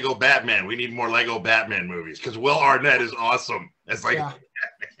you? Lego Batman. We need more Lego Batman movies because Will Arnett is awesome. It's like, Yeah.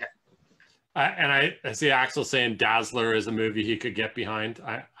 And I see Axel saying Dazzler is a movie he could get behind.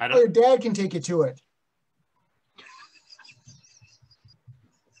 I Your don't. dad can take you to it.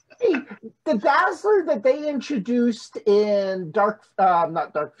 Hey, the Dazzler that they introduced in Dark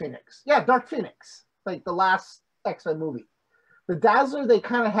Phoenix, like the last X-Men movie. The Dazzler they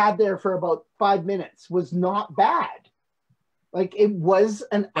kind of had there for about 5 minutes was not bad. Like, it was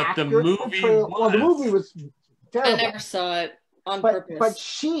an accurate portrayal. Well, the movie was terrible. I never saw it on purpose. But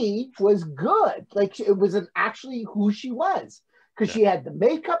she was good. Like, it was actually who she was. Because she had the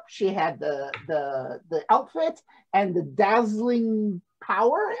makeup, she had the outfit, and the dazzling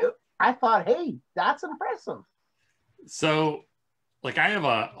power. I thought, hey, that's impressive. So, like, I have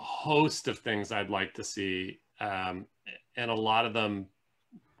a host of things I'd like to see, and a lot of them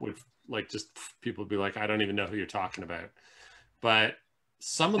would, like, just people would be like, I don't even know who you're talking about. But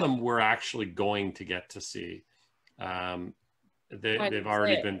some of them we're actually going to get to see. They've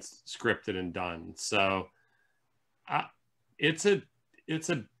already been scripted and done. So it's a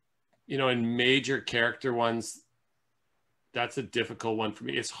in major character ones, that's a difficult one for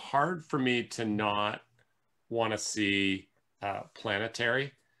me. It's hard for me to not want to see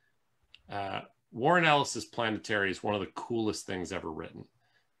Planetary. Warren Ellis's Planetary is one of the coolest things ever written,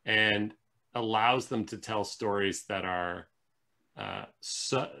 and allows them to tell stories that are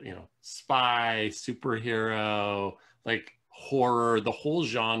spy, superhero, like horror. The whole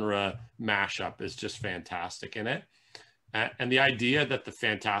genre mashup is just fantastic in it. And the idea that the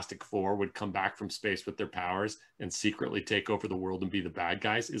Fantastic Four would come back from space with their powers and secretly take over the world and be the bad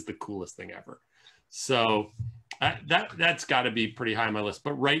guys is the coolest thing ever. So that's got to be pretty high on my list.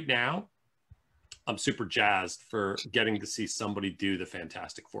 But right now, I'm super jazzed for getting to see somebody do the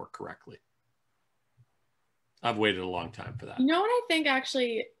Fantastic Four correctly. I've waited a long time for that. You know what I think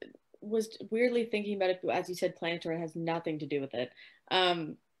actually was weirdly thinking about it, as you said, Planetary has nothing to do with it.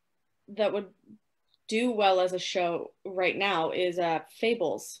 That would do well as a show right now is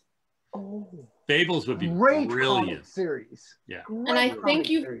Fables. Oh, Fables would be great brilliant series. Yeah, Great and I think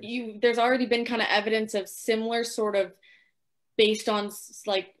series. there's already been kind of evidence of similar sort of based on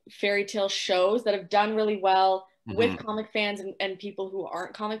like fairy tale shows that have done really well with comic fans and people who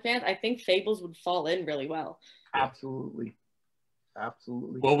aren't comic fans. I think Fables would fall in really well. Absolutely.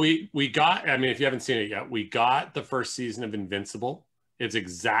 Well, we got, I mean, if you haven't seen it yet, we got the first season of Invincible. It's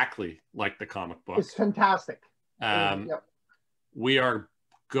exactly like the comic book. It's fantastic. We are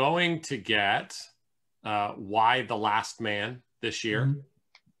going to get Why the Last Man this year.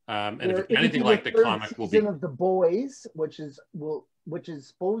 And if it's anything like the comic, will be of The Boys, which is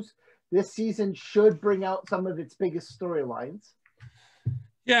supposed this season should bring out some of its biggest storylines.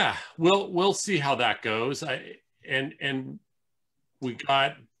 Yeah, we'll see how that goes. And we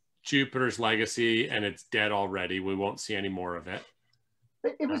got Jupiter's Legacy, and it's dead already. We won't see any more of it.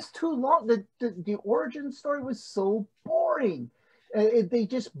 It was too long. The origin story was so boring. They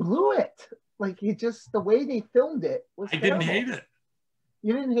just blew it. Like, the way they filmed it was terrible. Didn't hate it.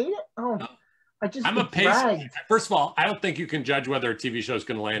 You didn't hate it? Oh, no. I'm a pace. First of all, I don't think you can judge whether a TV show is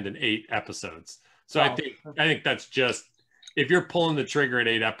going to land in 8 episodes. So I think that's just, if you're pulling the trigger at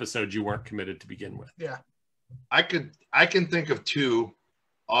 8 episodes, you weren't committed to begin with. Yeah. I can think of 2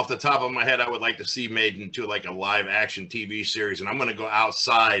 off the top of my head I would like to see made into like a live action TV series, and I'm going to go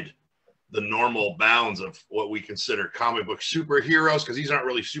outside the normal bounds of what we consider comic book superheroes, because these aren't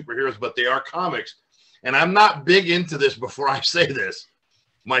really superheroes, but they are comics. And I'm not big into this before I say this.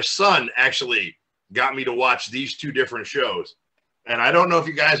 My son actually got me to watch these two different shows. And I don't know if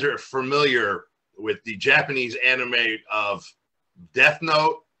you guys are familiar with the Japanese anime of Death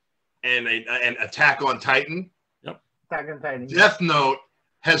Note and Attack on Titan. Yep. Attack on Titan. Death Note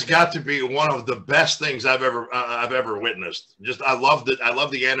has got to be one of the best things I've ever witnessed. Just I love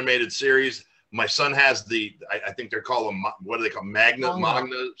the animated series. My son has I think they're called them, what do they call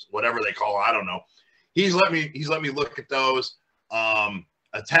magnas, whatever they call them, I don't know. He's let me look at those.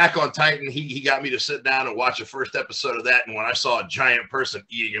 Attack on Titan, he got me to sit down and watch the first episode of that, and when I saw a giant person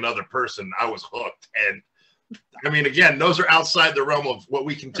eating another person, I was hooked. And I mean, again, those are outside the realm of what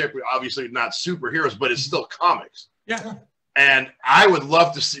we can typically, obviously not superheroes, but it's still comics. Yeah. And I would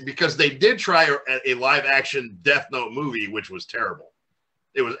love to see, because they did try a live action Death Note movie, which was terrible.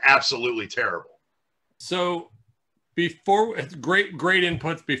 It was absolutely terrible. So great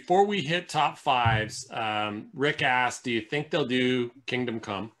inputs. Before we hit top fives, Rick asked, do you think they'll do Kingdom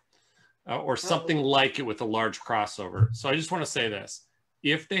Come or something like it with a large crossover? So I just want to say this.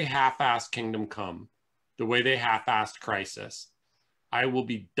 If they half-assed Kingdom Come the way they half-assed Crisis, I will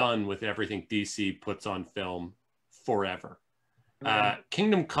be done with everything DC puts on film forever.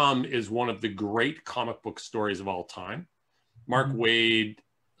 Kingdom Come is one of the great comic book stories of all time. Mark Waid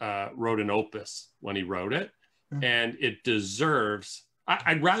wrote an opus when he wrote it, and it deserves,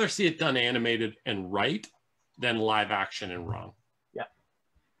 I'd rather see it done animated and right than live action and wrong. Yeah.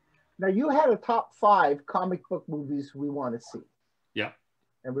 Now you had a top 5 comic book movies we want to see. Yeah.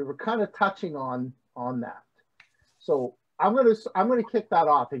 And we were kind of touching on that. So I'm gonna kick that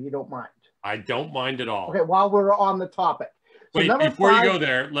off if you don't mind. I don't mind at all. Okay, while we're on the topic. So wait, before you go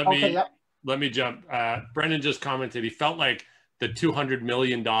there, let me jump. Brendan just commented he felt like the $200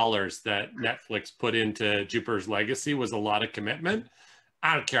 million that Netflix put into Jupiter's Legacy was a lot of commitment.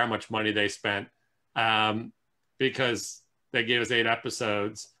 I don't care how much money they spent, because they gave us 8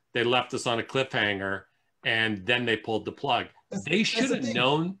 episodes. They left us on a cliffhanger, and then they pulled the plug. They should have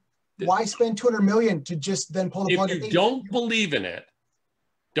known. Why spend $200 million to just then pull the plug? If you don't believe in it,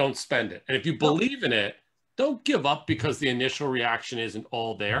 don't spend it. And if you believe in it, don't give up because the initial reaction isn't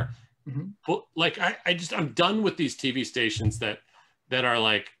all there. But like, I'm done with these TV stations that are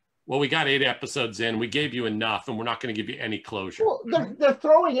like, well, we got 8 episodes in, we gave you enough, and we're not going to give you any closure. Well, they're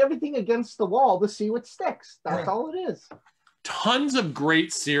throwing everything against the wall to see what sticks. That's all it is. Tons of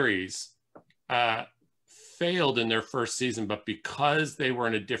great series failed in their first season, but because they were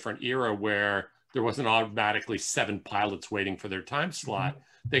in a different era where there wasn't automatically 7 pilots waiting for their time slot,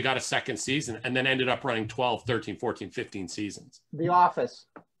 they got a second season and then ended up running 12, 13, 14, 15 seasons. The Office.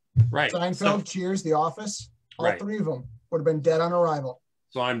 Right. Seinfeld, Cheers, The Office, all 3 of them would have been dead on arrival.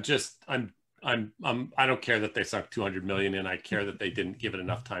 So I don't care that they sunk 200 million in. I care that they didn't give it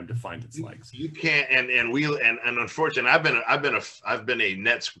enough time to find its legs. You can't, and unfortunately, I've been a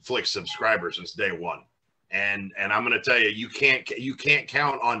Netflix subscriber since day one, and I'm going to tell you, you can't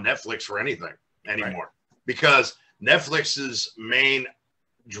count on Netflix for anything anymore, because Netflix's main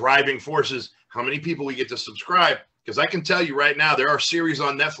driving force is how many people we get to subscribe. Because I can tell you right now, there are series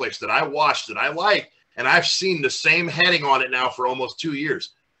on Netflix that I watched that I like, and I've seen the same heading on it now for almost 2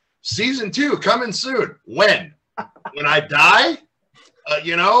 years. Season 2 coming soon. When I die?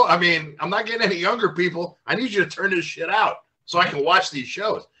 I mean, I'm not getting any younger, people. I need you to turn this shit out so I can watch these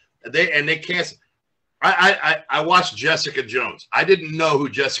shows. They can't. I watched Jessica Jones. I didn't know who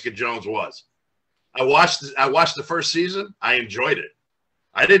Jessica Jones was. I watched the first season. I enjoyed it.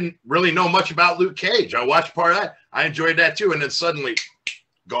 I didn't really know much about Luke Cage. I watched part of that. I enjoyed that too. And then suddenly,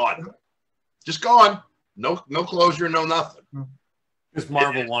 gone. Just gone. No closure, no nothing. Because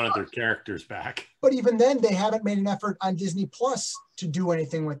Marvel wanted their characters back. But even then, they haven't made an effort on Disney Plus to do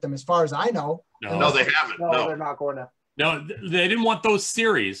anything with them, as far as I know. No, they haven't. No, they're not going to. No, they didn't want those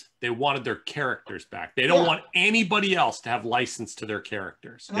series. They wanted their characters back. They don't want anybody else to have license to their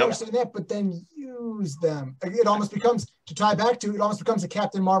characters. And I understand that, but then use them. It almost becomes, to tie back to, it almost becomes a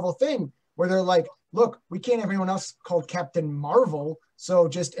Captain Marvel thing, where they're like, look, we can't have anyone else called Captain Marvel, so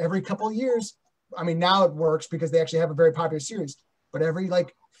just every couple of years, I mean, now it works because they actually have a very popular series, but every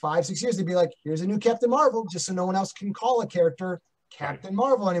 5-6 years, they'd be like, here's a new Captain Marvel, just so no one else can call a character Captain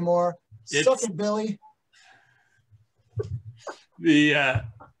Marvel anymore. Suck it, Billy. The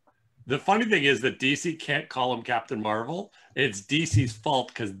funny thing is that DC can't call him Captain Marvel. It's DC's fault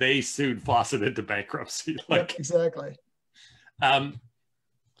because they sued Fawcett into bankruptcy. Exactly. I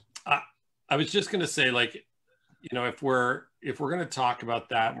was just gonna say, if we're gonna talk about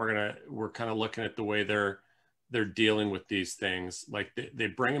that, we're kind of looking at the way they're they're dealing with these things. Like they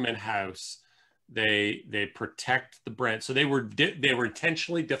bring them in house. They protect the brand. So they were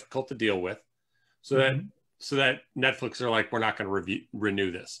intentionally difficult to deal with, so that Netflix are like, we're not going to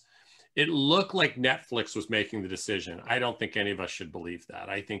renew this. It looked like Netflix was making the decision. I don't think any of us should believe that.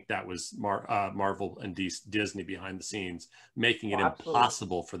 I think that was Marvel and Disney behind the scenes making it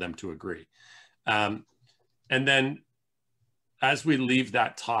impossible for them to agree. And then as we leave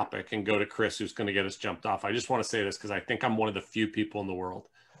that topic and go to Chris, who's going to get us jumped off, I just want to say this because I think I'm one of the few people in the world.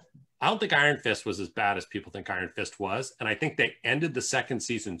 I don't think Iron Fist was as bad as people think Iron Fist was. And I think they ended the second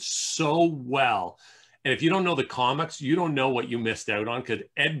season so well. And if you don't know the comics, you don't know what you missed out on, because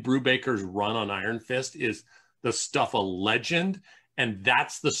Ed Brubaker's run on Iron Fist is the stuff of legend. And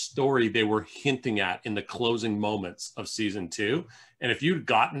that's the story they were hinting at in the closing moments of season 2. And if you'd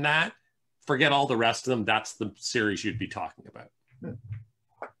gotten that, forget all the rest of them. That's the series you'd be talking about.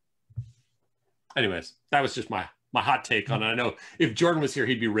 Anyways, that was just my hot take on it. I know if Jordan was here,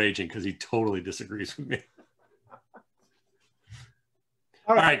 he'd be raging because he totally disagrees with me.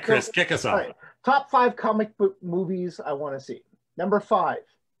 All right, Chris, kick us off. Right. Top 5 comic book movies I want to see. Number 5,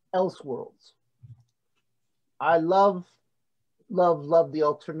 Elseworlds. I love the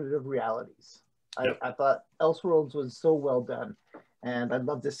alternative realities. Yep. I thought Elseworlds was so well done, and I'd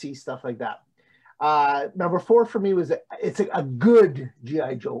love to see stuff like that. Number 4 for me was it's a good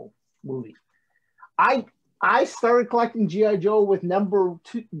G.I. Joe movie. I started collecting G.I. Joe with number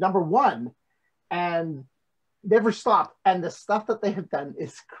 1, and never stopped. And the stuff that they have done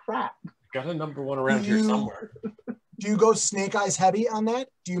is crap. Got a number 1 around here somewhere. Do you go Snake Eyes heavy on that?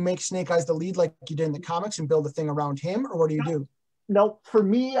 Do you make Snake Eyes the lead like you did in the comics and build a thing around him, or what do you do? No, for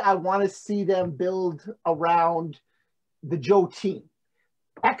me, I want to see them build around the Joe team.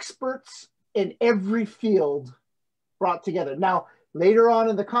 Experts in every field brought together. Now, later on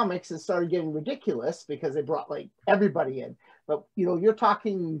in the comics, it started getting ridiculous because they brought like everybody in. But, you know, you're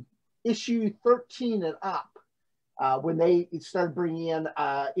talking issue 13 and up when they started bringing in,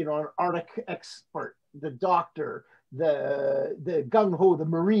 you know, an Arctic expert, the doctor, the gung-ho, the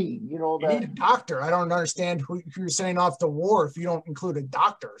Marine, you know. You need a doctor. I don't understand who you're sending off to war if you don't include a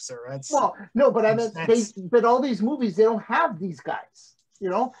doctor, sir. That's, well, no, but I mean, but all these movies, they don't have these guys, you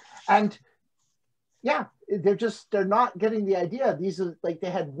know? And yeah, they're not getting the idea. These are like,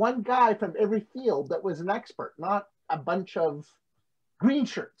 they had one guy from every field that was an expert, not a bunch of green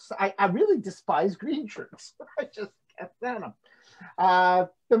shirts. I really despise green shirts. I just can't stand them.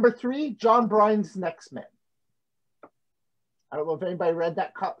 Number 3, John Bryan's Next Men. I don't know if anybody read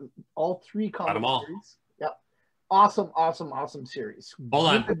that. All 3 comic series. Yep. Awesome series. Hold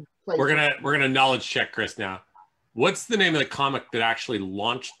on. We're gonna knowledge check Chris now. What's the name of the comic that actually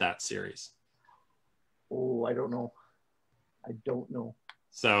launched that series? Oh, I don't know.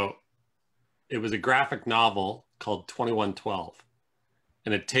 So it was a graphic novel called 2112.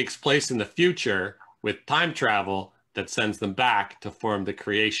 And it takes place in the future with time travel that sends them back to form the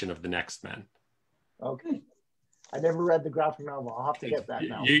creation of the Next Men. Okay. I never read the graphic novel. I'll have to get that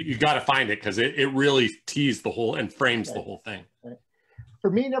now. You got to find it because it really teased the whole and frames the whole thing. Right.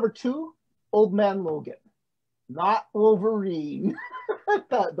 For me, number 2, Old Man Logan. Not Wolverine,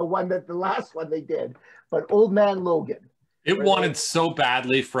 the last one they did, but Old Man Logan. It wanted so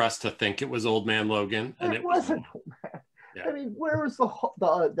badly for us to think it was Old Man Logan, and it wasn't. Old Man. Yeah. I mean, where was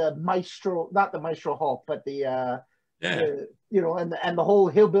the Maestro? Not the Maestro Hulk, but the you know, and the whole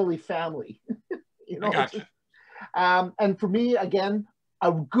hillbilly family. You know, I gotcha. And for me, again,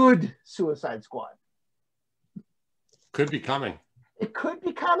 a good Suicide Squad. Could be coming. It could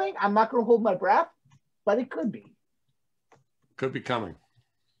be coming. I'm not going to hold my breath, but it could be. Could be coming.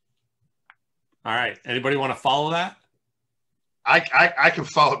 All right. Anybody want to follow that? I can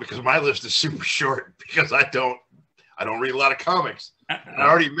follow it because my list is super short because I don't read a lot of comics. I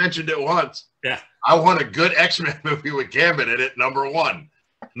already mentioned it once. Yeah. I want a good X-Men movie with Gambit in it, number 1.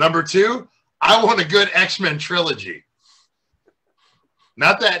 Number 2, I want a good X-Men trilogy.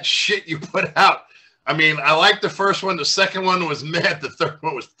 Not that shit you put out. I mean, I liked the first one. The second one was meh. The third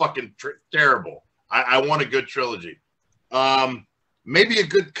one was fucking terrible. I want a good trilogy. Maybe a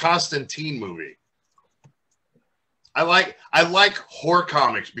good Constantine movie. I like horror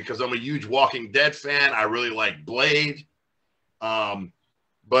comics because I'm a huge Walking Dead fan. I really like Blade.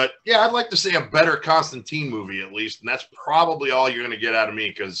 But yeah, I'd like to see a better Constantine movie at least, and that's probably all you're gonna get out of me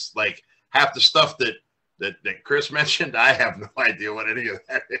because like half the stuff that Chris mentioned, I have no idea what any of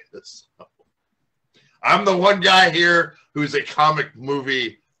that is. So, I'm the one guy here who's a comic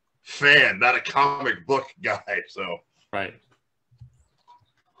movie fan, not a comic book guy. So right.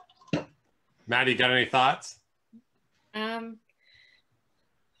 Maddie, got any thoughts?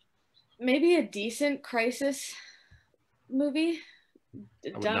 maybe a decent crisis movie I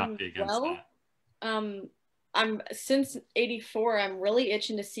would done not be against well. that. I'm since '84. I'm really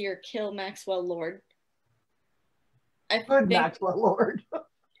itching to see her kill Maxwell Lord. Good Maxwell Lord.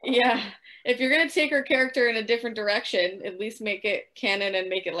 Yeah, if you're gonna take her character in a different direction, at least make it canon and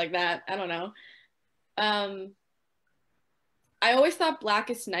make it like that. I don't know. I always thought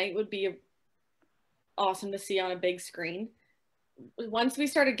Blackest Night would be awesome to see on a big screen. Once we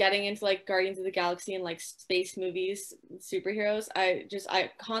started getting into like Guardians of the Galaxy and like space movies, superheroes, I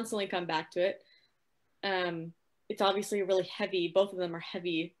constantly come back to it. It's obviously really heavy. Both of them are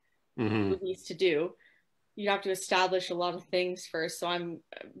heavy movies to do. You have to establish a lot of things first. So I'm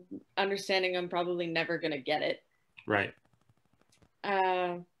understanding I'm probably never gonna get it. Right.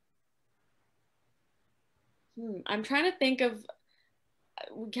 I'm trying to think of.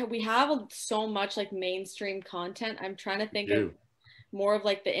 We have so much like mainstream content. I'm trying to think of more of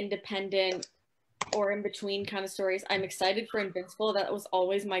like the independent or in between kind of stories. I'm excited for Invincible. That was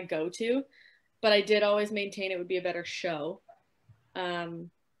always my go-to, but I did always maintain it would be a better show.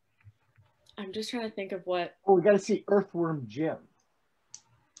 I'm just trying to think of what. Oh, we got to see Earthworm Jim.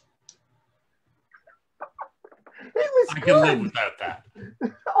 It was I good. can live without that.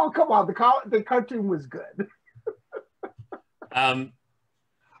 Oh, come on. The cartoon was good.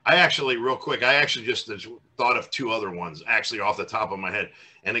 I actually, real quick, just thought of two other ones actually off the top of my head.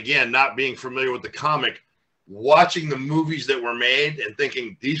 And again, not being familiar with the comic, watching the movies that were made and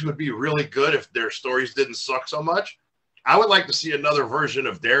thinking these would be really good if their stories didn't suck so much. I would like to see another version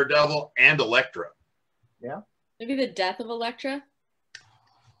of Daredevil and Elektra. Yeah. Maybe the death of Elektra.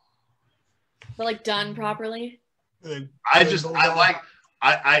 But like done properly. I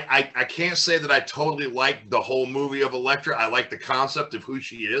can't say that I totally like the whole movie of Elektra. I like the concept of who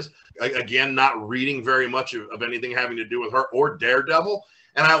she is. Again, not reading very much of anything having to do with her or Daredevil.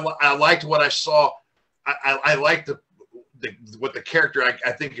 And I liked what I saw. I liked what the character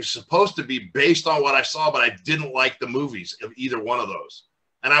I think is supposed to be based on what I saw, but I didn't like the movies of either one of those.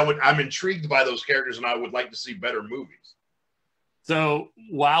 And I'm intrigued by those characters, and I would like to see better movies. So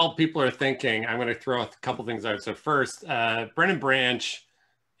while people are thinking, I'm going to throw a couple things out. So first, Brennan Branch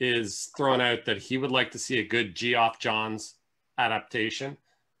is throwing out that he would like to see a good Geoff Johns adaptation.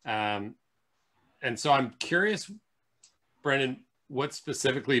 And so I'm curious, Brennan, what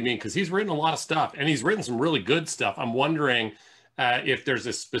specifically you mean? Because he's written a lot of stuff, and he's written some really good stuff. I'm wondering if there's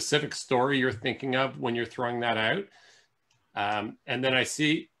a specific story you're thinking of when you're throwing that out. And then I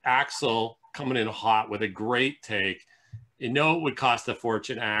see Axel coming in hot with a great take. You know it would cost a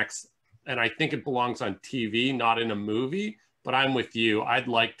fortune, Axe, and I think it belongs on TV, not in a movie. But I'm with you. I'd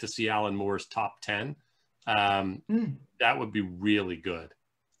like to see Alan Moore's top 10. That would be really good.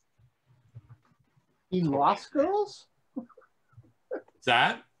 You mean Lost Girls? Is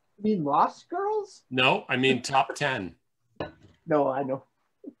that? You mean Lost Girls? No, I mean top 10. No, I know.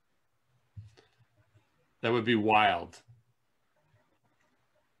 That would be wild.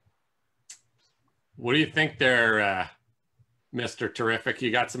 What do you think there, Mr. Terrific? You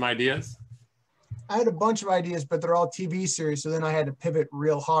got some ideas? I had a bunch of ideas, but they're all TV series, so then I had to pivot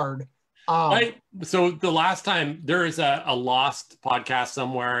real hard. So the last time there is a Lost podcast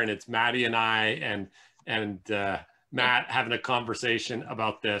somewhere, and it's Maddie and I and Matt having a conversation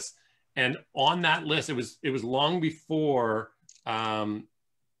about this. And on that list, it was long before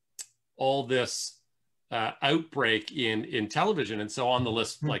all this outbreak in television. And so on the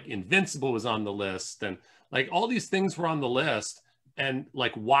list, like Invincible was on the list, and like all these things were on the list. And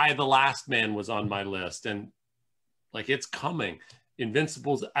like Why the Last Man was on my list, and like it's coming.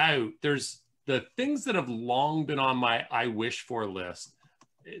 Invincible's out. There's the things that have long been on my I wish for list.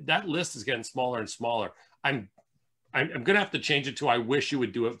 That list is getting smaller and smaller. I'm gonna have to change it to I wish you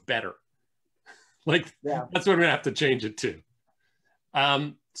would do it better. That's what I'm gonna have to change it to.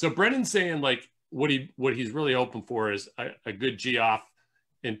 So Brennan's saying like what he's really open for is a good Geoff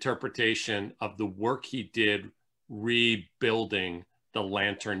interpretation of the work he did rebuilding the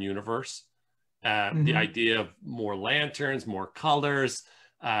Lantern universe. The idea of more lanterns, more colors,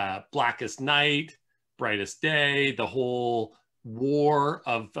 Blackest Night, Brightest Day, the whole war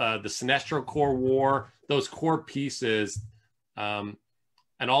of the Sinestro Corps war, those core pieces. And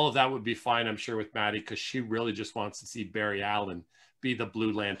all of that would be fine, I'm sure, with Maddie, because she really just wants to see Barry Allen be the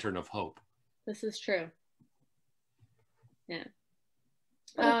Blue Lantern of hope. This is true. Yeah.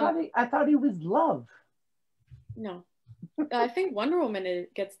 I thought he was love. No. I think Wonder Woman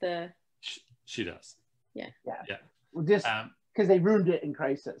gets the... She does. Yeah. Well, just because they ruined it in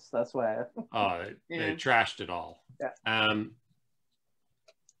Crisis. That's why. They trashed it all. Yeah.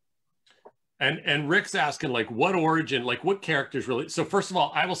 And Rick's asking, like, what origin, like, what characters really? So first of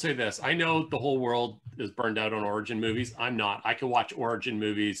all, I will say this. I know the whole world is burned out on origin movies. I'm not. I can watch origin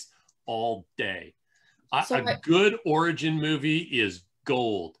movies all day. A good origin movie is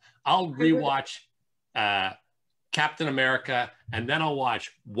gold. I'll rewatch Captain America, and then I'll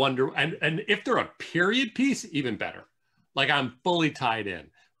watch Wonder. And if they're a period piece, even better. Like, I'm fully tied in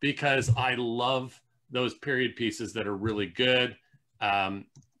because I love those period pieces that are really good.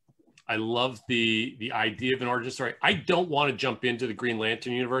 I love the idea of an origin story. I don't want to jump into the Green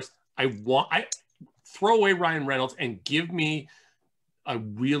Lantern universe. I throw away Ryan Reynolds and give me a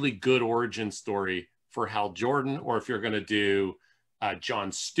really good origin story for Hal Jordan, or if you're going to do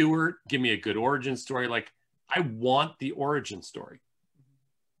John Stewart, give me a good origin story. Like, I want the origin story.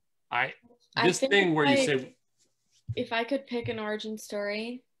 This thing where you say, if I could pick an origin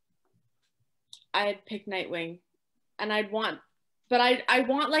story, I'd pick Nightwing, and I want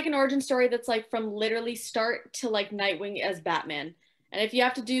like an origin story that's like from literally start to like Nightwing as Batman. And if you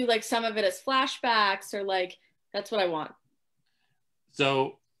have to do like some of it as flashbacks or like, that's what I want.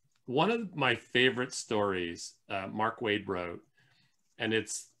 So one of my favorite stories, Mark Waid wrote, and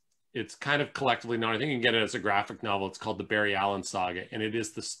it's kind of collectively known. I think you can get it as a graphic novel. It's called the Barry Allen Saga. And it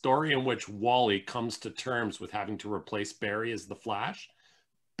is the story in which Wally comes to terms with having to replace Barry as the Flash.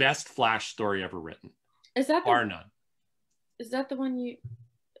 Best Flash story ever written. Is that bar none? Is that the one we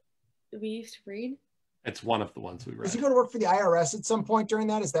used to read? It's one of the ones we read. Does he go to work for the IRS at some point during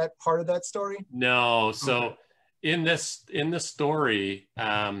that? Is that part of that story? No. So in this story,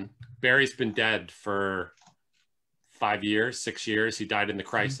 Barry's been dead for 5 years, 6 years. He died in the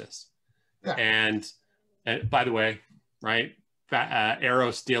Crisis. Yeah. And by the way, right?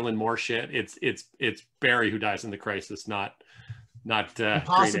 Arrow stealing more shit. It's Barry who dies in the Crisis, not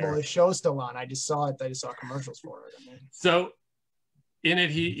Impossible. The show's still on. I just saw it. I just saw commercials for it. I mean. So in it,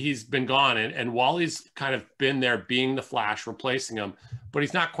 he's been gone, and Wally's kind of been there being the Flash, replacing him, but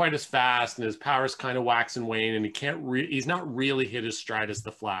he's not quite as fast, and his powers kind of wax and wane, and he's not really hit his stride as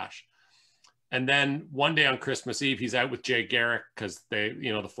the Flash. And then one day on Christmas Eve, he's out with Jay Garrick because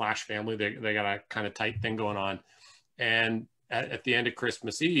the Flash family, they got a kind of tight thing going on. And at the end of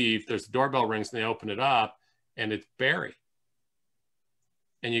Christmas Eve, there's the doorbell rings and they open it up and it's Barry.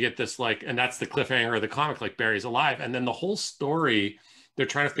 And you get this and that's the cliffhanger of the comic, like Barry's alive. And then the whole story, they're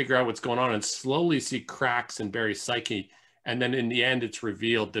trying to figure out what's going on and slowly see cracks in Barry's psyche. And then in the end, it's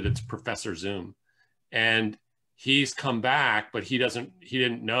revealed that it's Professor Zoom. And he's come back, but he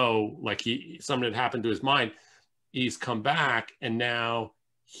didn't know, like something had happened to his mind. He's come back and now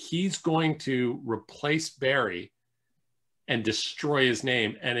he's going to replace Barry and destroy his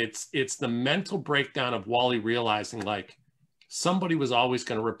name. And it's the mental breakdown of Wally realizing like somebody was always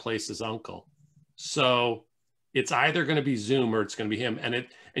going to replace his uncle. So it's either going to be Zoom or it's going to be him. And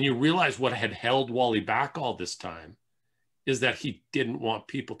you realize what had held Wally back all this time is that he didn't want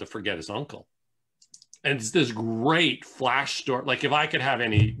people to forget his uncle. And it's this great Flash story. Like if I could have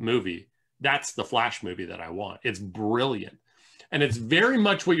any movie, that's the Flash movie that I want. It's brilliant. And it's very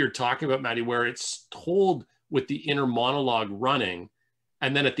much what you're talking about, Maddie, where it's told with the inner monologue running.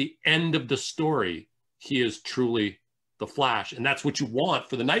 And then at the end of the story, he is truly the Flash. And that's what you want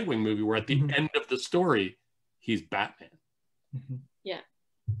for the Nightwing movie, where at the end of the story, he's Batman. Yeah.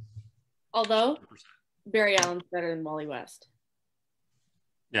 Although 100%. Barry Allen's better than Wally West.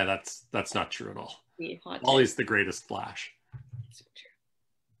 Yeah, that's not true at all. Wally's the greatest Flash. So true.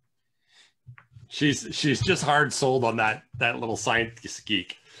 She's just hard sold on that little science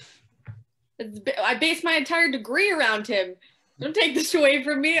geek. I based my entire degree around him. Don't take this away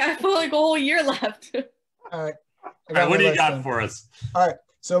from me. I have like a whole year left. All right. What do you got for us? All right.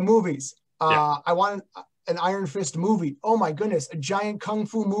 So movies. I want an Iron Fist movie. Oh my goodness. A giant kung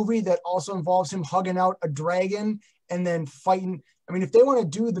fu movie that also involves him hugging out a dragon and then fighting. I mean, if they want to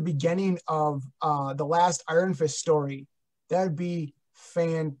do the beginning of the last Iron Fist story, that would be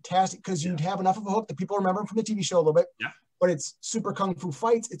fantastic because you'd have enough of a hook that people remember him from the TV show a little bit. Yeah. But it's super kung fu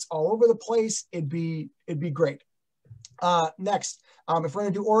fights. It's all over the place. It'd be great. Next, if we're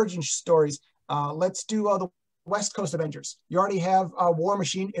gonna do origin stories, let's do the West Coast Avengers. You already have War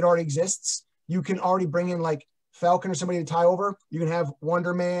Machine. It already exists. You can already bring in like Falcon or somebody to tie over. You can have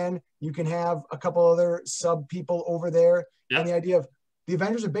Wonder Man. You can have a couple other sub people over there. Yeah. And the idea of the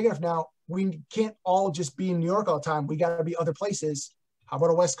Avengers are big enough now. We can't all just be in New York all the time. We got to be other places. How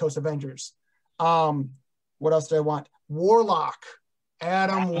about a West Coast Avengers? What else do I want? Warlock.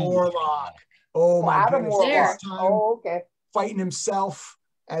 Adam Warlock. Oh my Adam goodness. Warlock. Oh, okay. Fighting himself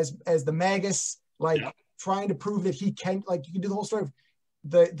as the Magus, trying to prove that he can, like you can do the whole story of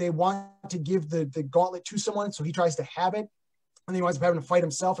they want to give the gauntlet to someone, so he tries to have it. then he winds up having to fight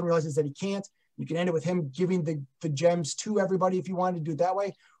himself and realizes that he can't. You can end it with him giving the gems to everybody if you wanted to do it that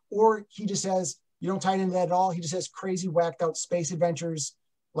way. Or he just has, you don't tie it into that at all. He just has crazy whacked out space adventures.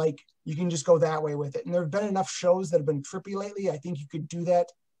 Like, you can just go that way with it. And there have been enough shows that have been trippy lately. I think you could do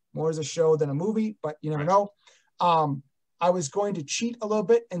that more as a show than a movie, but you never know. I was going to cheat a little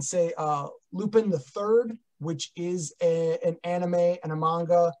bit and say Lupin the Third, which is an anime and a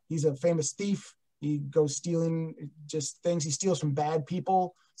manga. He's a famous thief. He goes stealing just things. He steals from bad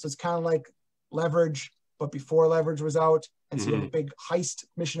people. So it's kind of like Leverage, but before Leverage was out. And so you have a big heist,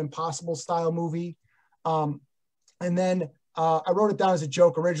 Mission Impossible style movie. And then I wrote it down as a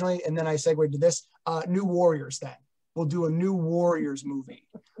joke originally, and then I segued to this. New Warriors then. We'll do a New Warriors movie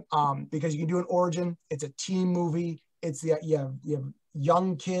because you can do an origin. It's a team movie. It's you have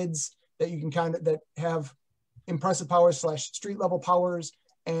young kids that you can that have impressive powers / street level powers,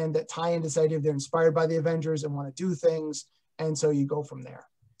 and that tie into this idea of they're inspired by the Avengers and want to do things. And so you go from there.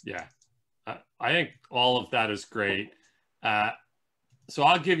 Yeah. I think all of that is great. So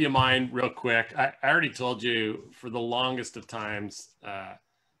I'll give you mine real quick. I already told you for the longest of times.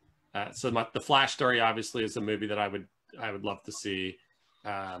 The Flash story obviously is a movie that I would love to see.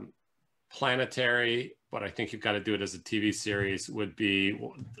 Planetary, but I think you've got to do it as a TV series. You'd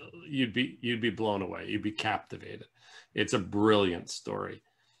be blown away. You'd be captivated. It's a brilliant story.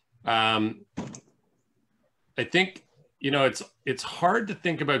 I think, it's hard to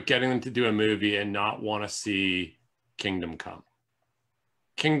think about getting them to do a movie and not want to see Kingdom Come.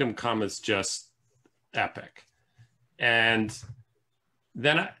 Kingdom Come is just epic. And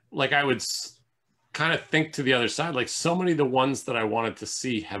then I would kind of think to the other side, like so many of the ones that I wanted to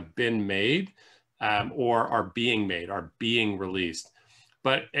see have been made or are being made, are being released.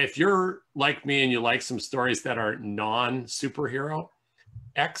 But if you're like me and you like some stories that are non-superhero,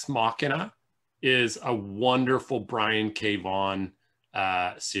 Ex Machina is a wonderful Brian K. Vaughan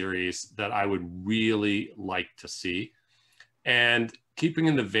series that I would really like to see. And keeping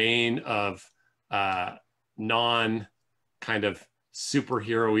in the vein of non kind of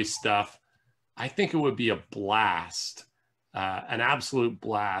superhero-y stuff, I think it would be a blast, an absolute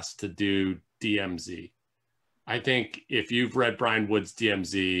blast to do DMZ. I think if you've read Brian Wood's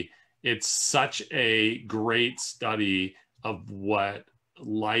DMZ, it's such a great study of what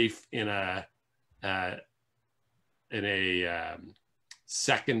life in a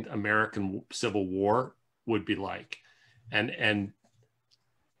second American Civil War would be like. And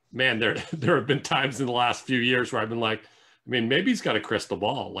man, there have been times in the last few years where I've been like, maybe he's got a crystal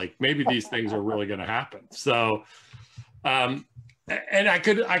ball. Like maybe these things are really going to happen. So, and I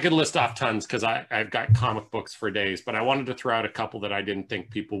could list off tons because I've got comic books for days, but I wanted to throw out a couple that I didn't think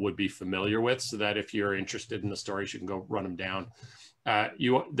people would be familiar with, so that if you're interested in the stories, you can go run them down.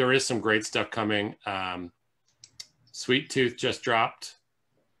 There is some great stuff coming. Sweet Tooth just dropped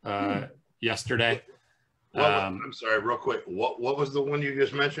yesterday. I'm sorry, real quick. What was the one you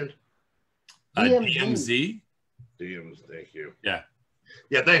just mentioned? DMZ. DMZ, thank you. Yeah.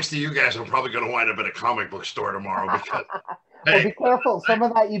 Yeah, thanks to you guys, I'm probably going to wind up at a comic book store tomorrow. Because, well, be careful. Some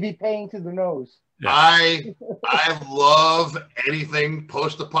of that you'd be paying to the nose. Yeah. I love anything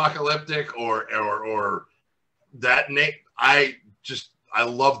post-apocalyptic or that name. I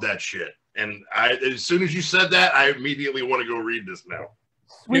love that shit. And as soon as you said that, I immediately want to go read this now.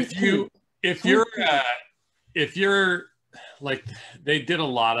 If you're like, they did a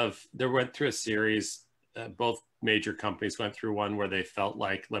lot of, they went through a series, both major companies went through one where they felt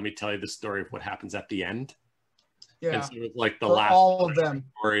like, let me tell you the story of what happens at the end. Yeah. And so it was like the For last all of them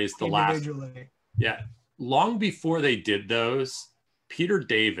stories, the last. Yeah. Long before they did those, Peter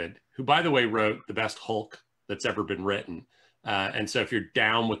David, who by the way wrote the best Hulk that's ever been written. And so if you're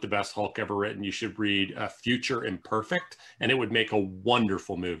down with the best Hulk ever written, you should read Future Imperfect, and it would make a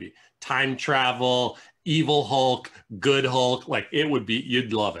wonderful movie. Time travel, evil Hulk, good Hulk, like it would be,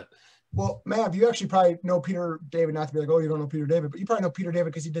 you'd love it. Well, Mav, you actually probably know Peter David, not to be like, oh, you don't know Peter David, but you probably know Peter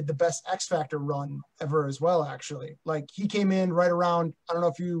David because he did the best X Factor run ever as well, actually. Like he came in right around, I don't know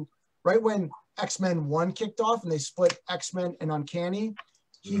if you, right when X-Men 1 kicked off and they split X-Men and Uncanny,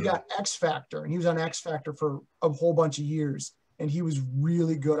 he got X Factor, and he was on X Factor for a whole bunch of years, and he was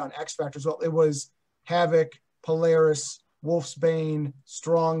really good on X Factor as well. It was Havoc, Polaris, Wolf's Bane,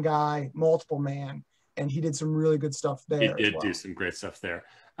 Strong Guy, Multiple Man, and he did some really good stuff there. He did do some great stuff there.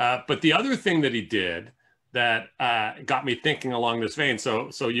 But the other thing that he did that got me thinking along this vein,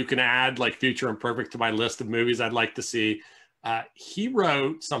 so you can add like Future Imperfect to my list of movies I'd like to see. He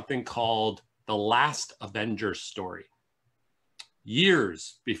wrote something called The Last Avengers Story,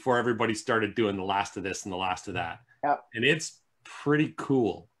 years before everybody started doing the last of this and the last of that. Yep. And it's pretty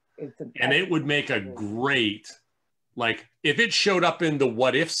cool. And it would make a great Like if it showed up in the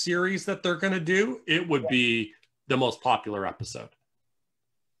What If series that they're going to do, it would be the most popular episode.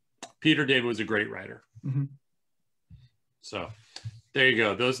 Peter David was a great writer. Mm-hmm. So there you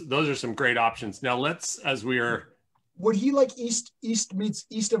go. Those are some great options. Now let's, as we are. Would he like East meets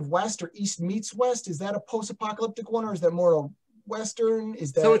East of West or East meets West? Is that a post-apocalyptic one, or is that more a Western?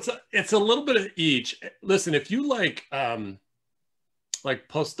 Is that so? It's a little bit of each. Listen, if you like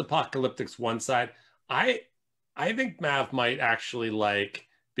post-apocalyptic's one side, I think Mav might actually like,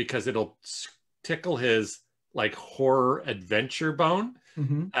 because it'll tickle his like horror adventure bone.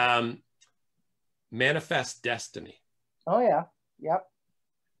 Mm-hmm. Manifest Destiny. Oh yeah, yep.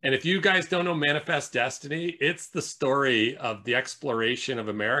 And if you guys don't know Manifest Destiny, it's the story of the exploration of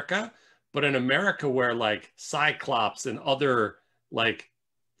America, but in America where like Cyclops and other like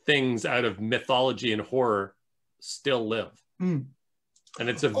things out of mythology and horror still live. Mm. And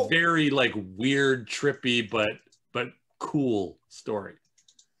it's a very like weird, trippy, but cool story.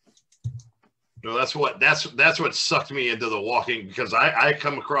 No, that's what sucked me into The Walking, because I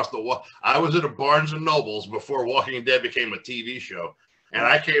come across I was at a Barnes and Nobles before Walking Dead became a TV show. And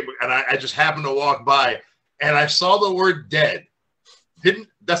I just happened to walk by and I saw the word dead.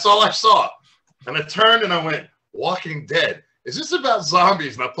 That's all I saw. And I turned and I went, Walking Dead. Is this about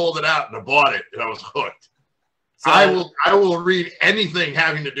zombies? And I pulled it out and I bought it and I was hooked. So, I will read anything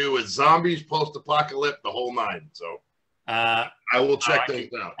having to do with zombies, post-apocalypse, the whole nine. So I will check those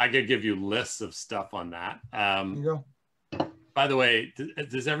out. I could give you lists of stuff on that. There you go. By the way,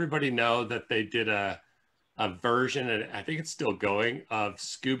 does everybody know that they did a version, and I think it's still going, of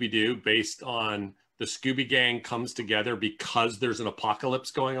Scooby-Doo based on the Scooby Gang comes together because there's an apocalypse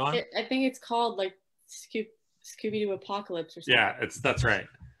going on? I think it's called like Scooby-Doo Apocalypse or something. Yeah, that's right.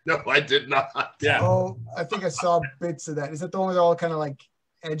 No, I did not. Yeah. Oh, I think I saw bits of that. Is that the one where they're all kind of like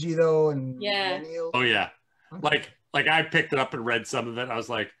edgy though? And yeah. millennial? Oh yeah. Like I picked it up and read some of it. I was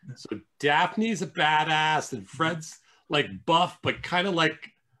like, so Daphne's a badass and Fred's like buff, but kind of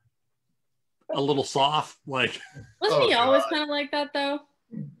like a little soft. Like, wasn't he always kind of like that though?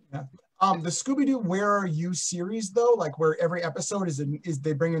 Yeah. The Scooby-Doo Where Are You series though, like where every episode is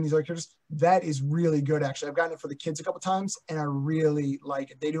they bring in these other characters, that is really good actually. I've gotten it for the kids a couple times and I really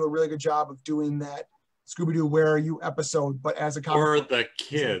like it. They do a really good job of doing that Scooby-Doo Where Are You episode, but as a comic for the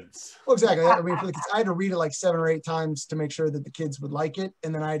kids. Well, exactly. I mean, for the kids, I had to read it like 7 or 8 times to make sure that the kids would like it,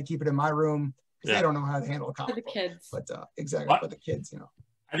 and then I had to keep it in my room because they don't know how to handle a comic for the kids. But exactly, for the kids,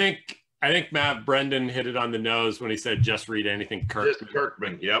 I think Matt Brendan hit it on the nose when he said just read anything Kirkman. Just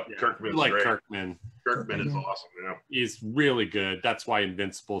Kirkman. Yep, yeah. Kirkman's like great. Kirkman. Kirkman is awesome. Yeah. He's really good. That's why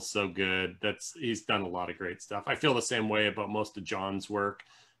Invincible's so good. He's done a lot of great stuff. I feel the same way about most of John's work,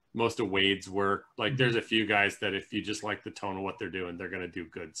 most of Wade's work. Like there's a few guys that if you just like the tone of what they're doing, they're going to do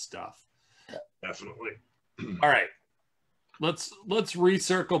good stuff. Definitely. All right. Let's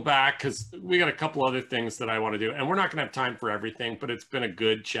recircle back because we got a couple other things that I want to do, and we're not going to have time for everything, but it's been a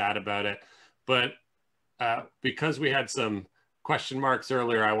good chat about it. But because we had some question marks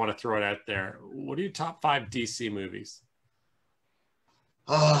earlier, I want to throw it out there. What are your top 5 DC movies?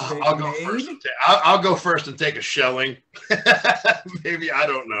 I'll go first. I'll go first and take a shelling. Maybe, I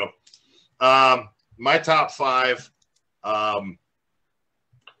don't know. My top 5,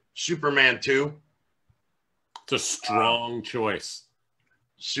 Superman 2. It's a strong choice.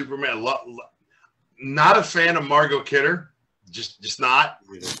 Superman. Not a fan of Margot Kidder. Just not.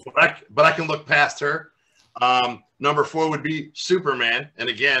 But I can look past her. Number 4 would be Superman. And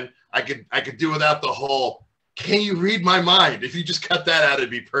again, I could do without the whole, can you read my mind? If you just cut that out, it'd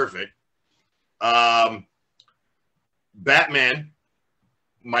be perfect. Batman,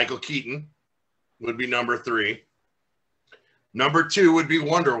 Michael Keaton would be number 3. Number 2 would be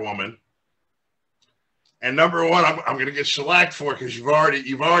Wonder Woman. And number 1, I'm going to get shellacked for because you've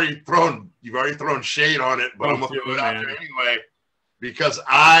already thrown shade on it, but I'm going to throw it out there anyway because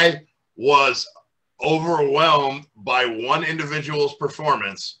I was overwhelmed by one individual's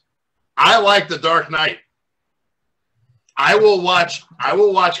performance. I like The Dark Knight. I will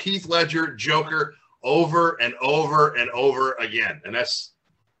watch Heath Ledger Joker over and over and over again. And that's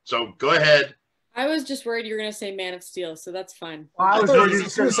so go ahead. I was just worried you were going to say Man of Steel, so that's fine. Well, I was ready to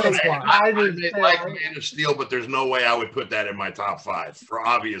Suicide Squad. I like Man of Steel, but there's no way I would put that in my top 5 for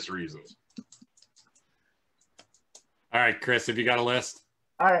obvious reasons. All right, Chris, have you got a list?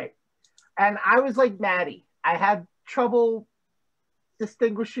 All right. And I was like Maddie. I had trouble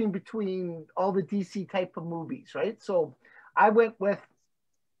distinguishing between all the DC type of movies, right? So I went with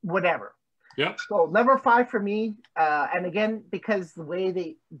whatever. Yep. So number 5 for me, and again, because the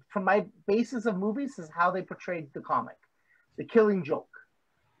way from my basis of movies is how they portrayed the comic, The Killing Joke.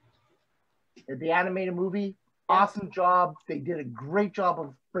 The animated movie. awesome job. They did a great job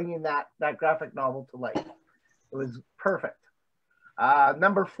of bringing that graphic novel to life. It was perfect.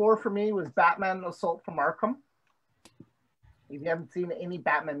 Number 4 for me was Batman Assault from Arkham. If you haven't seen any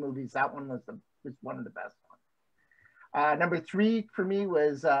Batman movies, that one was one of the best ones. Number 3 for me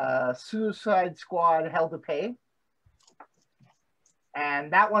was Suicide Squad Hell to Pay.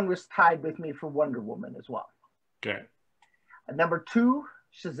 And that one was tied with me for Wonder Woman as well. Okay. Number 2,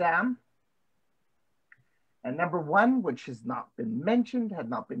 Shazam. And number 1, which has not been mentioned, had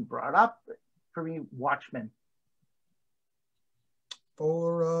not been brought up, for me, Watchmen.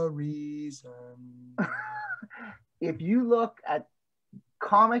 For a reason. If you look at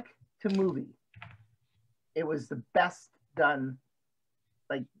comic to movie, it was the best done.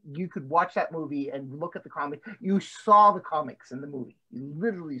 Like, you could watch that movie and look at the comic. You saw the comics in the movie. You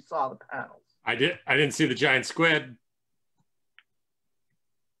literally saw the panels. I didn't see the giant squid.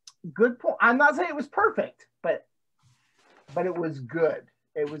 Good point. I'm not saying it was perfect, but it was good.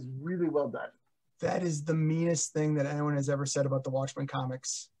 It was really well done. That is the meanest thing that anyone has ever said about the Watchmen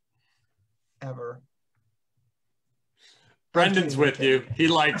comics. Ever. Brendan's with you. He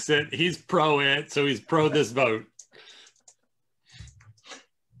likes it. He's pro it, so he's pro this vote.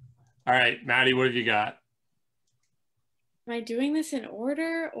 All right, Maddie, what have you got? Am I doing this in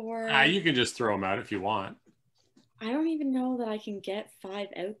order or? You can just throw them out if you want. I don't even know that I can get 5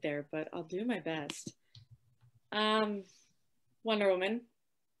 out there, but I'll do my best. Wonder Woman.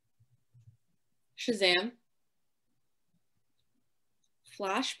 Shazam.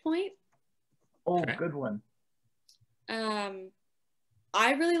 Flashpoint. Oh, okay. Good one.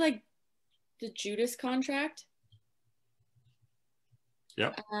 I really like the Judas Contract.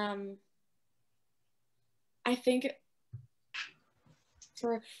 Yep. I think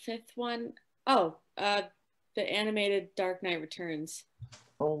for a 5th one, the animated Dark Knight Returns.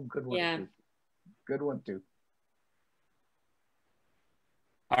 Oh, good one. Yeah. Too. Good one too.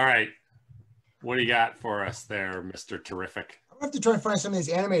 All right. What do you got for us there, Mr. Terrific? I'm gonna have to try to find some of these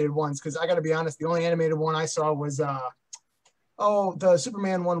animated ones because I gotta be honest, the only animated one I saw was the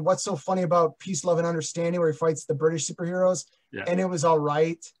Superman one, What's So Funny About Peace, Love, and Understanding, where he fights the British superheroes. Yeah. And it was all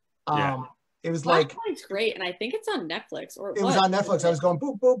right. It was like Flashpoint's great, and I think it's on Netflix. Or it was on Netflix. I was going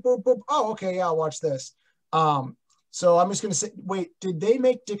boop, boop, boop, boop. Oh, okay, yeah, I'll watch this. So I'm just gonna say, wait, did they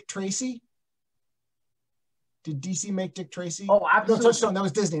make Dick Tracy? Did DC make Dick Tracy? Oh, absolutely. No, Touchstone. That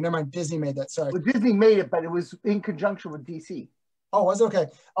was Disney. Never mind. Disney made that. Sorry. Well, Disney made it, but it was in conjunction with DC. Oh, was it? Okay.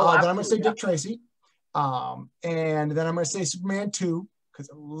 Oh, then I'm going to say yeah. Dick Tracy. And then I'm going to say Superman 2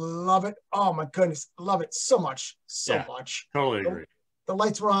 because I love it. Oh, my goodness. I love it so much. So much. Totally agree. The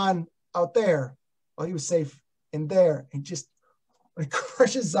lights were on out there while he was safe in there. And just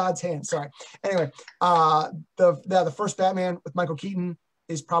crushes Zod's hand. Sorry. Anyway, the first Batman with Michael Keaton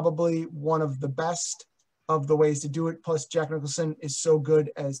is probably one of the best of the ways to do it. Plus, Jack Nicholson is so good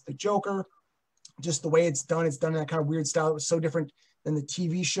as the Joker. Just the way it's done in that kind of weird style. It was so different than the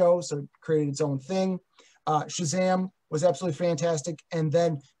TV show, so it created its own thing. Shazam was absolutely fantastic. And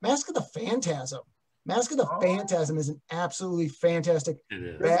then Mask of the Phantasm. Mask of the Phantasm is an absolutely fantastic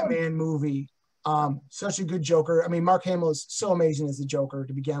Batman movie. Such a good Joker. I mean, Mark Hamill is so amazing as the Joker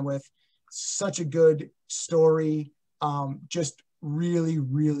to begin with. Such a good story. Just really,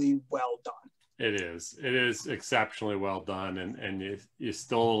 really well done. It is exceptionally well done, and you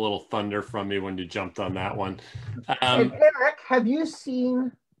stole a little thunder from me when you jumped on that one. And Eric, have you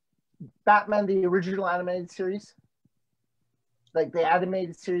seen Batman, the original animated series? Like the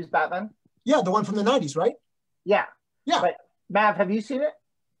animated series Batman? Yeah, the one from the 90s, right? Yeah. Yeah. But Mav, have you seen it?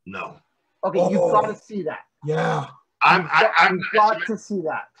 No. Okay, you've got to see that. Yeah. You've got to see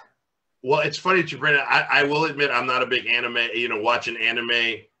that. Well, it's funny that you bring it. I will admit I'm not a big anime, watching anime.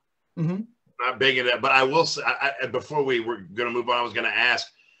 Mm-hmm. Not big into that, but I will say, before we were going to move on, I was going to ask,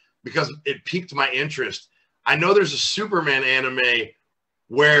 because it piqued my interest. I know there's a Superman anime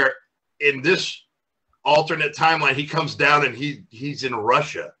where in this alternate timeline, he comes down and he's in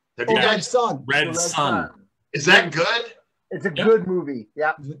Russia. Red Sun. Red Sun. Is that good? It's a good movie.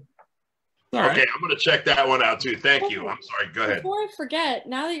 Yeah. All right. Okay, I'm going to check that one out too. Thank you. I'm sorry. Go ahead. Before I forget,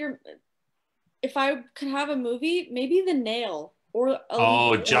 now that if I could have a movie, maybe The Nail.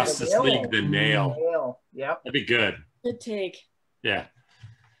 Or Justice League, The Nail. Yep. That'd be good. Good take. Yeah.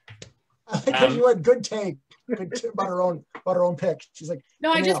 Because you had good take. About her own pick. She's like,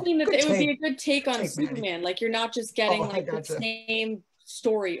 no, I just mean that it would be a good take on Take, Superman. Mandy. Like, you're not just getting gotcha. the same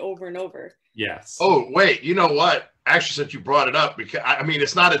story over and over. Yes. Oh, wait. You know what? Actually, since you brought it up, because I mean,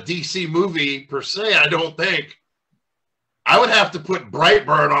 it's not a DC movie per se, I don't think. I would have to put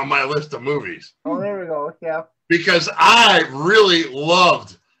Brightburn on my list of movies. Oh, there we go. Yeah. Because I really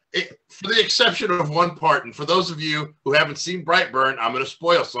loved for the exception of one part, and for those of you who haven't seen Brightburn, I'm going to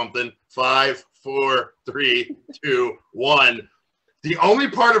spoil something. 5, 4, 3, 2, 1. The only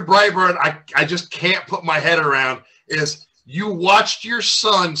part of Brightburn I just can't put my head around is you watched your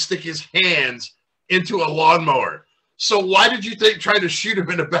son stick his hands into a lawnmower. So why did you think trying to shoot him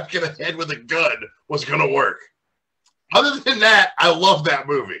in the back of the head with a gun was going to work? Other than that, I love that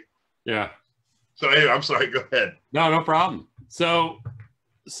movie. Yeah. So anyway, I'm sorry. Go ahead. No problem. So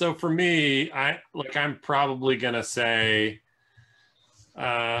for me, I'm probably gonna say,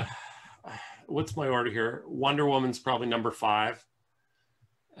 what's my order here? Wonder Woman's probably number 5.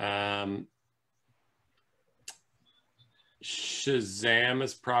 Shazam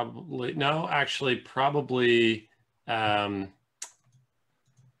is probably probably.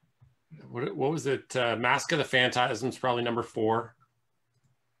 What was it? Mask of the Phantasm's probably number 4.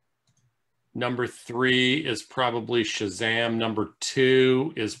 Number 3 is probably Shazam. Number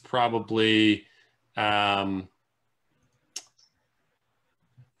 2 is probably the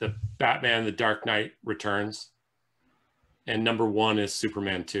Batman, The Dark Knight Returns. And number 1 is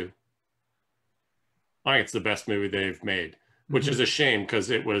Superman 2. I think it's the best movie they've made, which is a shame because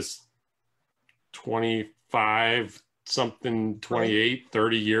it was 25 something, 28,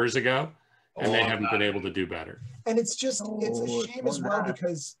 30 years ago, and they haven't been able to do better. And it's just, it's a shame as well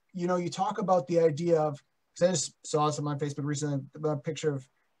because, you know, you talk about the idea of, because I just saw some on Facebook recently, a picture of,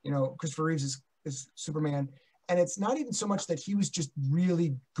 you know, Christopher Reeves is Superman. And it's not even so much that he was just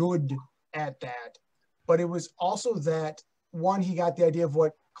really good at that, but it was also that, one, he got the idea of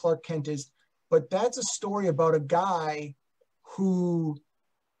what Clark Kent is, but that's a story about a guy who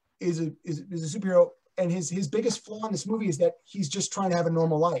is a superhero, and his biggest flaw in this movie is that he's just trying to have a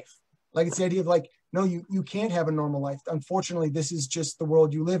normal life. Like, it's the idea of like, no, you can't have a normal life. Unfortunately, this is just the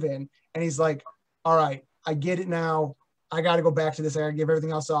world you live in. And he's like, all right, I get it now. I got to go back to this. I got to give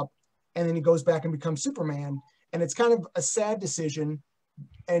everything else up. And then he goes back and becomes Superman. And it's kind of a sad decision.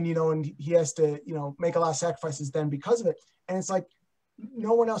 And, you know, and he has to, you know, make a lot of sacrifices then because of it. And it's like,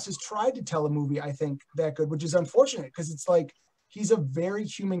 no one else has tried to tell a movie, I think, that good, which is unfortunate because it's like, he's a very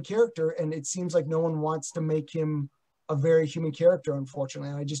human character. And it seems like no one wants to make him a very human character, unfortunately.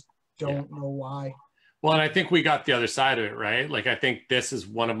 And I just don't know why. Well, and I think we got the other side of it, right? Like, I think this is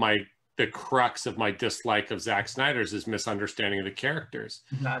one of the crux of my dislike of Zack Snyder's is misunderstanding of the characters.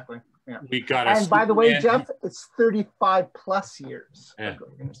 Exactly. Yeah. We got and by the way, Jeff, it's 35 plus years. Yeah,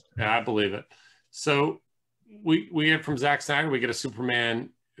 I believe it. So we get from Zack Snyder, we get a Superman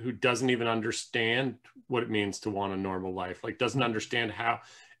who doesn't even understand what it means to want a normal life, like doesn't understand how,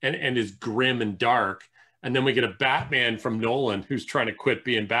 and is grim and dark. And then we get a Batman from Nolan who's trying to quit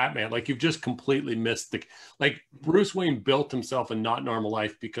being Batman. Like, you've just completely missed like, Bruce Wayne built himself a not normal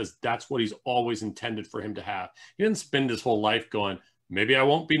life because that's what he's always intended for him to have. He didn't spend his whole life going, maybe I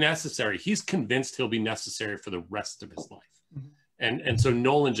won't be necessary. He's convinced he'll be necessary for the rest of his life. Mm-hmm. And so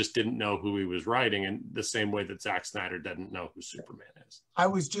Nolan just didn't know who he was writing, in the same way that Zack Snyder didn't know who Superman is. I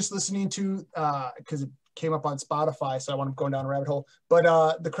was just listening to, because it came up on Spotify, so I want to go down a rabbit hole, but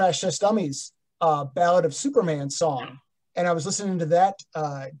the Crash Test Dummies Ballad of Superman song. And I was listening to that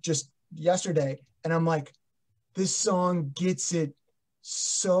just yesterday, and I'm like, this song gets it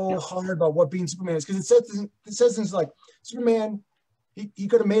so hard about what being Superman is. Because it says things like, Superman, he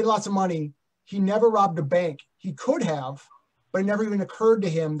could have made lots of money. He never robbed a bank. He could have, but it never even occurred to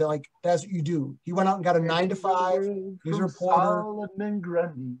him that, like, that's what you do. He went out and got a 9-to-5. He was a reporter.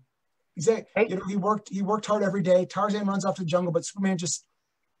 Exactly. You know, he worked hard every day. Tarzan runs off to the jungle, but Superman just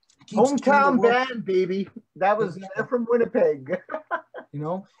hometown band, baby. That was they're from Winnipeg. You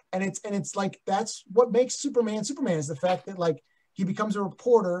know, and it's like, that's what makes Superman Superman, is the fact that, like, he becomes a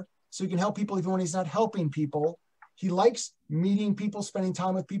reporter so he can help people even when he's not helping people. He likes meeting people, spending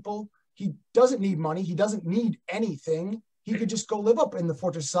time with people. He doesn't need money. He doesn't need anything. He could just go live up in the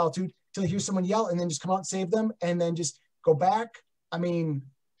Fortress of Solitude till he hears someone yell and then just come out and save them and then just go back. I mean,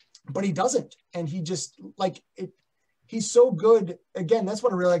 but he doesn't. And he just, like, it. He's so good. Again, that's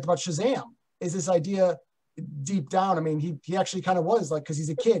what I really liked about Shazam, is this idea deep down. I mean, he actually kind of was like, because he's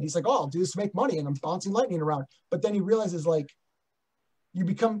a kid, he's like, oh, I'll do this to make money, and I'm bouncing lightning around. But then he realizes, like, you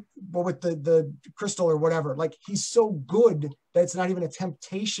become, well, with the crystal or whatever, like, he's so good that it's not even a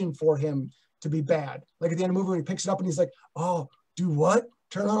temptation for him to be bad. Like, at the end of the movie, when he picks it up and he's like, oh, do what?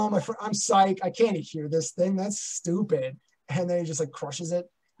 Turn on all my friends. I'm psyched. I can't hear this thing. That's stupid. And then he just, like, crushes it.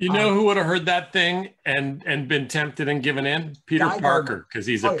 You know who would have heard that thing and been tempted and given in? Peter Parker, because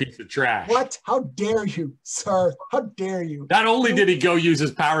he's a piece of trash. What? How dare you, sir? How dare you? Not only did he go use his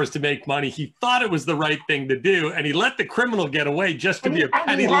powers to make money, he thought it was the right thing to do, and he let the criminal get away just to be a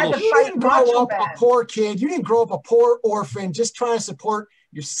petty little... You didn't grow up a poor kid. You didn't grow up a poor orphan just trying to support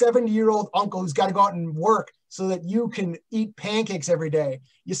your 70-year-old uncle who's got to go out and work so that you can eat pancakes every day.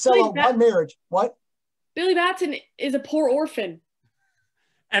 You sell out one marriage. What? Billy Batson is a poor orphan.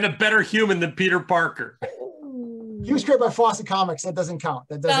 And a better human than Peter Parker. He was created by Fawcett Comics. That doesn't count.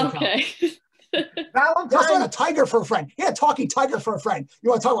 That doesn't count. Valentine, He also had a tiger for a friend. He had a talking tiger for a friend. You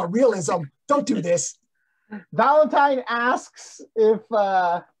want to talk about realism? Don't do this. Valentine asks if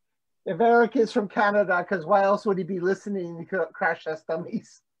Eric is from Canada, because why else would he be listening to Crash Test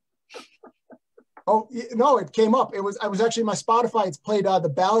Dummies? Oh no, it came up. I was actually my Spotify. It's played the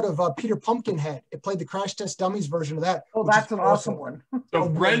Ballad of Peter Pumpkinhead. It played the Crash Test Dummies version of that. Oh, that's an awesome one. So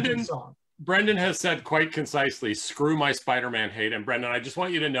Brendan has said quite concisely, screw my Spider-Man hate. And Brendan, I just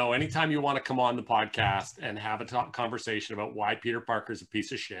want you to know, anytime you want to come on the podcast and have a conversation about why Peter Parker is a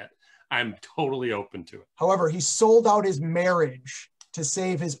piece of shit, I'm totally open to it. However, he sold out his marriage to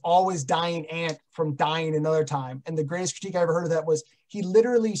save his always dying aunt from dying another time. And the greatest critique I ever heard of that was he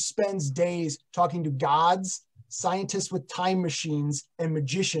literally spends days talking to gods, scientists with time machines, and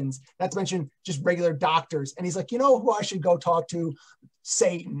magicians, not to mention just regular doctors. And he's like, you know who I should go talk to?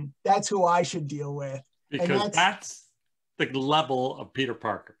 Satan. That's who I should deal with. Because that's the level of Peter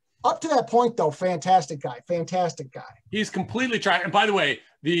Parker. Up to that point, though, fantastic guy. Fantastic guy. He's completely trying. And by the way,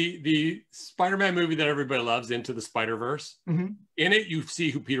 the Spider-Man movie that everybody loves, Into the Spider-Verse, in it, you see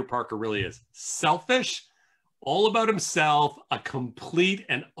who Peter Parker really is. Selfish, all about himself, a complete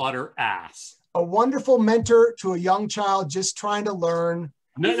and utter ass. A wonderful mentor to a young child just trying to learn.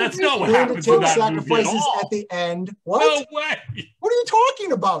 No, that's not what happens in that movie at all. At the end. What? No way. What are you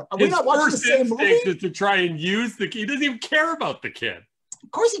talking about? Are we not watching the same movie? His first instinct is to try and use the kid. He doesn't even care about the kid.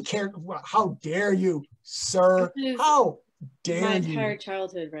 Of course he cared. How dare you, sir? How dare my you? My entire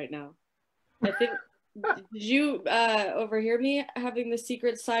childhood right now. I think, did you overhear me having the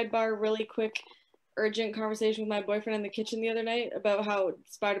secret sidebar really quick urgent conversation with my boyfriend in the kitchen the other night about how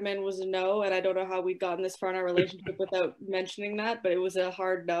Spider-Man was a no, and I don't know how we'd gotten this far in our relationship without mentioning that, but it was a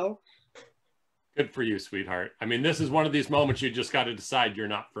hard no. Good for you, sweetheart. I mean, this is one of these moments you just got to decide you're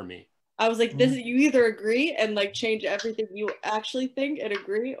not for me. I was like, this is, you either agree and like change everything you actually think and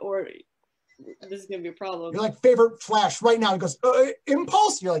agree, or this is gonna be a problem. You're like, favorite Flash right now. He goes,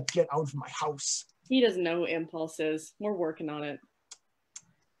 Impulse. You're like, get out of my house. He doesn't know who Impulse is. We're working on it.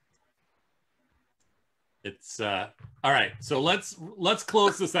 It's all right. So let's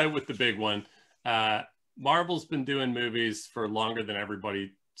close this out with the big one. Marvel's been doing movies for longer than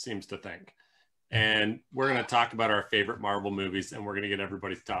everybody seems to think, and we're going to talk about our favorite Marvel movies, and we're going to get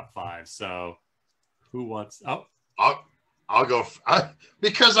everybody's top 5. So, who wants? Oh, I'll go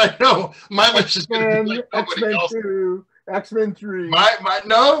because I know my list is going to be like X-Men 2, X-Men 3. I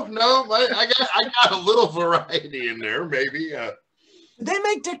got a little variety in there, maybe. Did they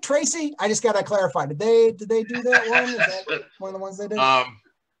make Dick Tracy? I just got to clarify. Did they do that one? Is that one of the ones they did?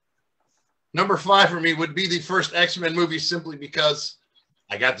 Number 5 for me would be the first X-Men movie, simply because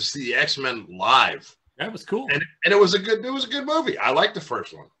I got to see the X-Men live. That was cool, and it was a good movie. I liked the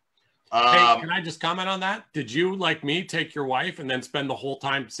first one. Hey, can I just comment on that? Did you, like me, take your wife and then spend the whole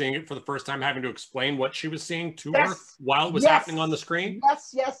time seeing it for the first time, having to explain what she was seeing to her while it was happening on the screen?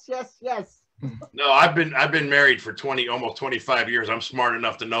 Yes. No, I've been married for almost 25 years. I'm smart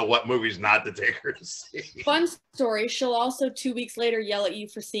enough to know what movies not to take her to see. Fun story. She'll also 2 weeks later yell at you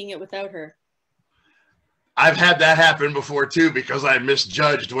for seeing it without her. I've had that happen before too, because I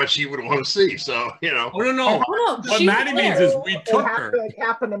misjudged what she would want to see. So, you know. Oh, no. What Maddie means is we took her. It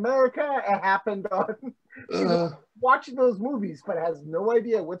happened in America. It happened on. She was watching those movies, but has no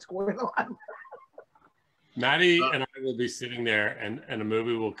idea what's going on. Maddie and I will be sitting there, and a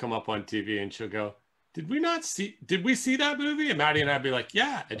movie will come up on TV, and she'll go, did we see that movie? And Maddie and I'd be like,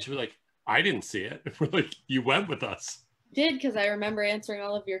 yeah. And she'll be like, I didn't see it. And we're like, you went with us. Did, because I remember answering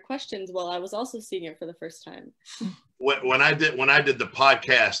all of your questions while I was also seeing it for the first time. When I did the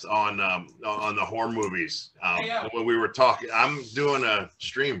podcast on the horror movies, when we were talking, I'm doing a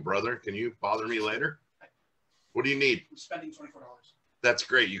stream, brother. Can you bother me later? What do you need? I'm spending $24. That's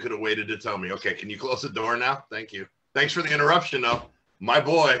great. You could have waited to tell me. Okay, can you close the door now? Thank you. Thanks for the interruption, though. My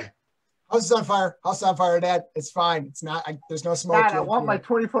boy. House is on fire. House is on fire, Dad. It's fine. It's not. There's no smoke. Dad, I want my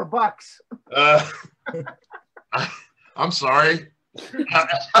 $24. I'm sorry. I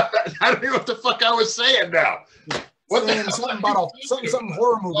don't know what the fuck I was saying now. What the hell? Something about something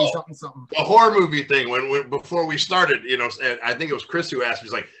horror movie, something. A horror movie thing. Before we started, you know, I think it was Chris who asked me,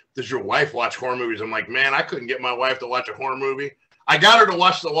 he's like, does your wife watch horror movies? I'm like, man, I couldn't get my wife to watch a horror movie. I got her to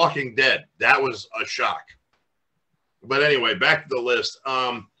watch The Walking Dead. That was a shock. But anyway, back to the list.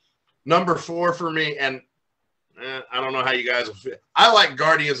 Number 4 for me, and I don't know how you guys will feel. I like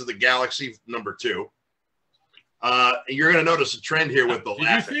Guardians of the Galaxy number 2. You're going to notice a trend here with the Did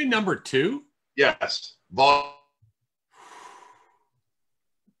laughing. you say number 2? Yes. I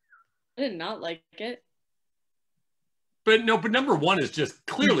did not like it. But number 1 is just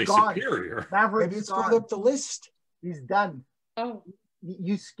clearly superior. Maverick's Maybe it's gone. filled up the list. He's done. Oh,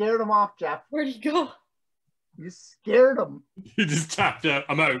 You scared him off, Jeff. where'd he go? You scared him. You just tapped out.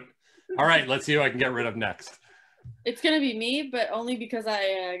 I'm out. All right, let's see who I can get rid of next. It's gonna be me, but only because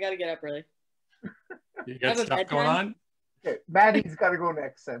I gotta get up early. You got stuff going on? Okay, Maddie's got to go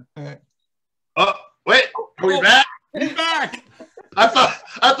next then. Oh, wait. Are we back? He's back. I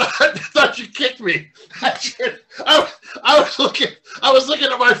thought you kicked me. I was looking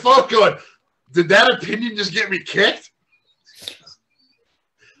at my phone going, did that opinion just get me kicked?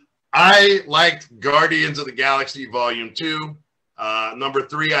 I liked Guardians of the Galaxy Volume 2. Number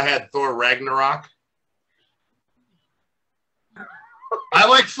 3, I had Thor Ragnarok. I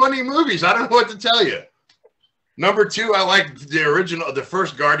like funny movies. I don't know what to tell you. Number 2, I like the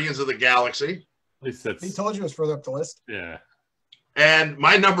first Guardians of the Galaxy. At least that's... He told you it was further up the list. Yeah. And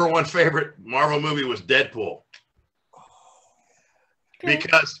my number 1 favorite Marvel movie was Deadpool. Okay.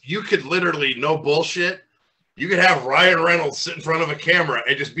 Because you could literally, no bullshit, you could have Ryan Reynolds sit in front of a camera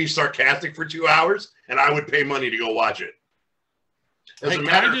and just be sarcastic for 2 hours, and I would pay money to go watch it.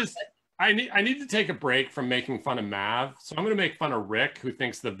 I need to take a break from making fun of Mav, so I'm going to make fun of Rick, who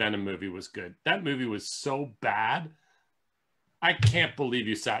thinks the Venom movie was good. That movie was so bad. I can't believe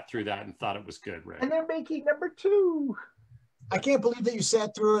you sat through that and thought it was good, Rick. And they're making number 2. I can't believe that you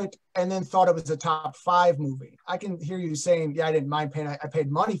sat through it and then thought it was a top 5 movie. I can hear you saying, yeah, I didn't mind paying, I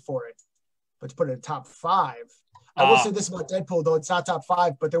paid money for it, but to put it in top 5. I will say this about Deadpool, though, it's not top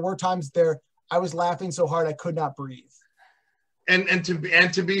 5, but there were times there I was laughing so hard I could not breathe. And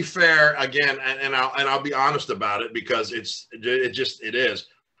to be fair, again, and I'll be honest about it because it is.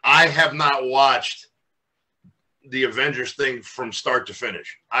 I have not watched the Avengers thing from start to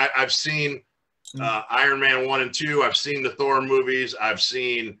finish. I've seen Iron Man 1 and 2. I've seen the Thor movies. I've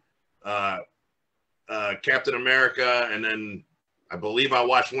seen Captain America, and then I believe I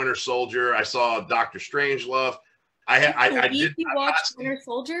watched Winter Soldier. I saw Doctor Strangelove. I did. You watched Winter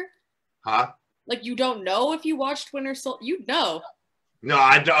Soldier? Huh? Like you don't know if you watched Winter Soldier? You know. No,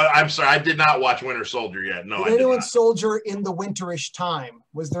 I'm sorry. I did not watch Winter Soldier yet. No, did anyone soldier in the winterish time?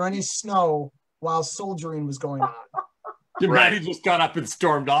 Was there any snow while soldiering was going on? Maddie just got up and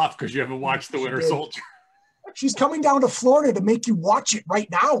stormed off because you haven't watched the Winter Soldier. She's coming down to Florida to make you watch it right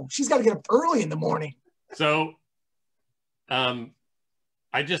now. She's got to get up early in the morning. So,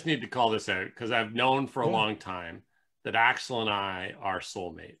 I just need to call this out because I've known for a long time that Axel and I are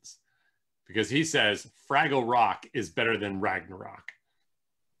soulmates. Because he says Fraggle Rock is better than Ragnarok.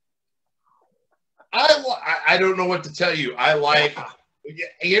 I don't know what to tell you. I like,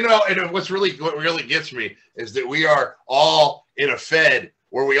 and what really gets me is that we are all in a Fed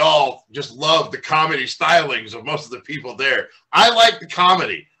where we all just love the comedy stylings of most of the people there. I like the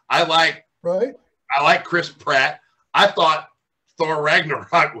comedy. I like Chris Pratt. I thought Thor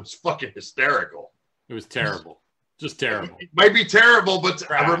Ragnarok was fucking hysterical. It was terrible. Just terrible. It might be terrible, but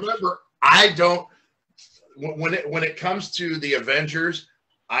I remember I don't. When it comes to the Avengers,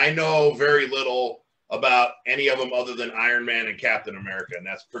 I know very little about any of them other than Iron Man and Captain America, and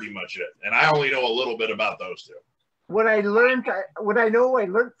that's pretty much it. And I only know a little bit about those two. What I learned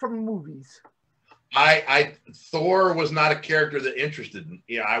from movies. Thor was not a character that interested me.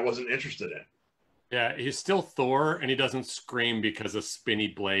 Yeah, I wasn't interested in. Yeah, he's still Thor, and he doesn't scream because a spinny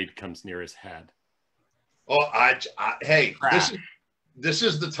blade comes near his head. Well, hey, this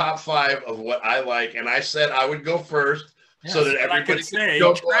is the top 5 of what I like, and I said I would go first so that everybody can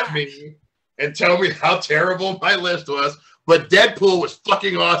go at me and tell me how terrible my list was. But Deadpool was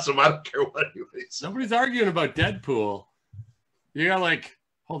fucking awesome. I don't care what anybody says. Nobody's arguing about Deadpool. You got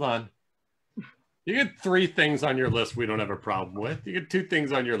hold on. You get 3 things on your list we don't have a problem with. You get 2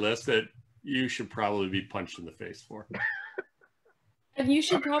 things on your list that you should probably be punched in the face for. And you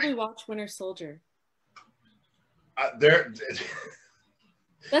should probably watch Winter Soldier.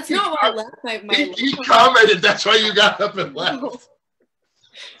 That's not why I left. He commented. That's why you got up and left.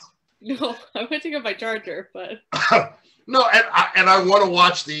 No, I went to get my charger, but no, and I want to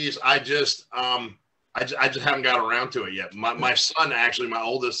watch these. I just haven't got around to it yet. My son, actually, my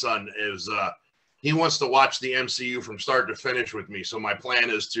oldest son, is he wants to watch the MCU from start to finish with me. So my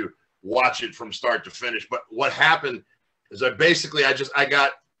plan is to watch it from start to finish. But what happened is I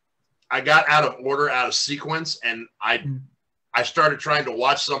got out of order, out of sequence, and I started trying to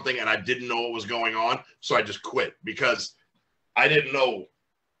watch something and I didn't know what was going on. So I just quit because I didn't know.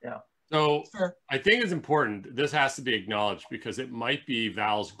 Yeah. So I think it's important. This has to be acknowledged because it might be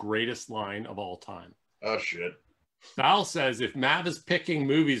Val's greatest line of all time. Oh, shit. Val says, if Mav is picking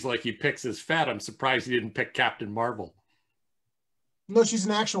movies like he picks his Fed, I'm surprised he didn't pick Captain Marvel. No, she's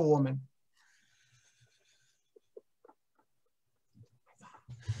an actual woman.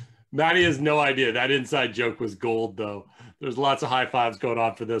 Maddie has no idea. That inside joke was gold, though. There's lots of high fives going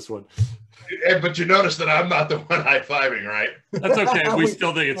on for this one. But you notice that I'm not the one high-fiving, right? That's okay. We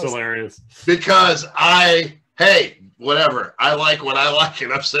still think it's hilarious. Because hey, whatever. I like what I like,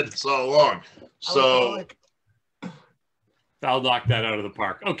 and I've said this all along. So I'll knock that out of the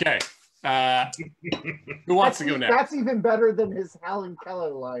park. Okay. Who wants to go next? That's even better than his Helen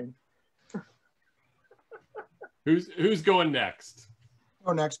Keller line. Who's going next?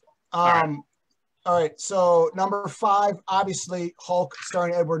 Go next. All right. So number 5, obviously Hulk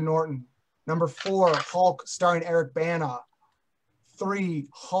starring Edward Norton. Number 4, Hulk starring Eric Bana. 3,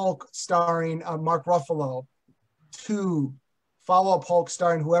 Hulk starring Mark Ruffalo. 2, follow-up Hulk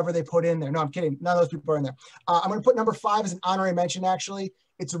starring whoever they put in there. No, I'm kidding. None of those people are in there. I'm going to put number 5 as an honorary mention, actually.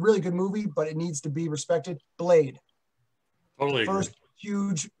 It's a really good movie, but it needs to be respected. Blade. Totally agree. First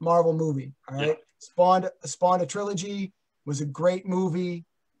huge Marvel movie. All right. Yeah. Spawned a trilogy. Was a great movie.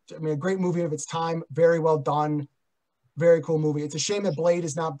 I mean, a great movie of its time. Very well done. Very cool movie. It's a shame that Blade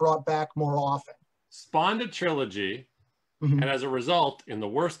is not brought back more often. Spawned a trilogy. And as a result, in the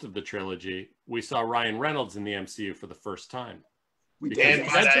worst of the trilogy, we saw Ryan Reynolds in the MCU for the first time. Because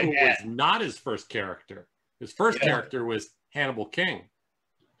Deadpool was not his first character. His first character was Hannibal King.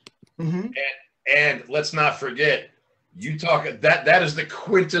 And let's not forget, you talk that is the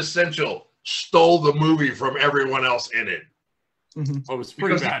quintessential stole the movie from everyone else in it. It was a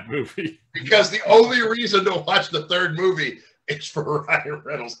pretty bad movie. Because the only reason to watch the third movie is for Ryan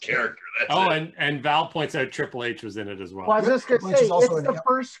Reynolds' character. That's and Val points out Triple H was in it as well. Well, I was just going to say, it's the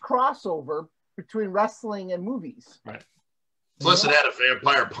first crossover between wrestling and movies. Right. Plus, it had a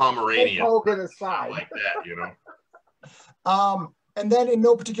vampire Pomeranian. Hogan aside. Like that, you know. And then in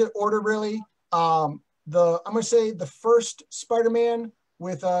no particular order, really, I'm going to say the first Spider-Man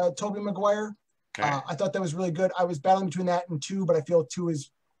with Tobey Maguire. Okay. I thought that was really good. I was battling between that and 2, but I feel 2 is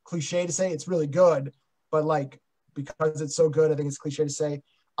cliche to say. It's really good, but like because it's so good, I think it's cliche to say.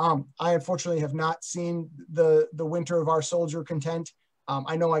 I unfortunately have not seen the Winter of Our Soldier Content.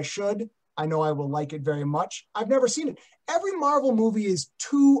 I know I should. I know I will like it very much. I've never seen it. Every Marvel movie is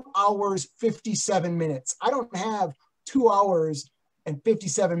 2 hours, 57 minutes. I don't have 2 hours and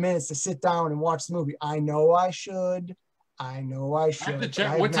 57 minutes to sit down and watch the movie. I know I should.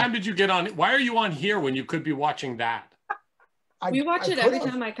 What time did you get on? Why are you on here when you could be watching that? We watch it every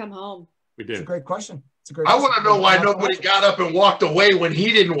time I come home. We do. It's a great question. I want to know why nobody got up and walked away when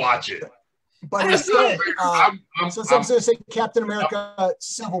he didn't watch it. But I'm going to say Captain America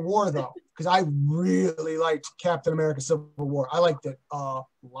Civil War, though, because I really liked Captain America Civil War. I liked it a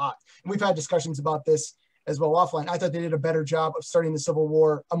lot. And we've had discussions about this as well offline. I thought they did a better job of starting the Civil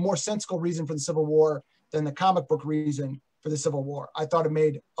War, a more sensible reason for the Civil War than the comic book reason for the Civil War. I thought it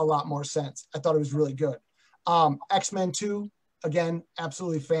made a lot more sense. I thought it was really good. X-Men 2, again,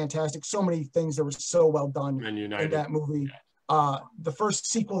 absolutely fantastic. So many things that were so well done in that movie. The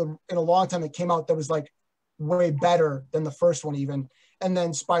first sequel in a long time that came out that was like way better than the first one even. And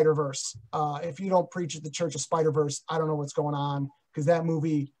then Spider-Verse. If you don't preach at the Church of Spider-Verse, I don't know what's going on, because that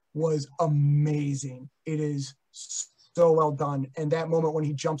movie was amazing. It is so well done. And that moment when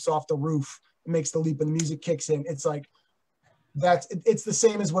he jumps off the roof, makes the leap and the music kicks in, it's like, it's the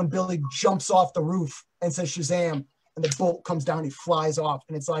same as when Billy jumps off the roof and says Shazam, and the bolt comes down, he flies off,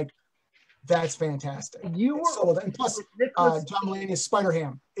 and it's like, that's fantastic. And plus, John Mulaney's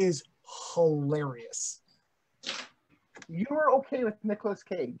Spider-Ham is hilarious. You were okay with Nicolas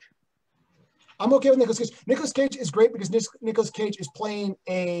Cage? I'm okay with Nicolas Cage. Nicolas Cage is great because Nicolas Cage is playing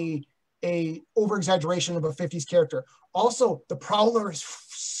a over-exaggeration of a 50s character. Also, the Prowler is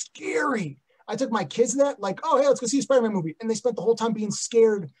scary. I took my kids to that, like, oh, hey, let's go see a Spider-Man movie. And they spent the whole time being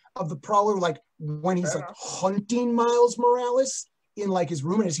scared of the Prowler, like, when he's, like, hunting Miles Morales in, like, his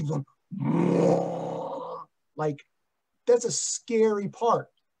room, and it seems going, like, that's a scary part.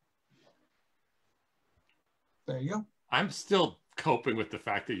 There you go. I'm still coping with the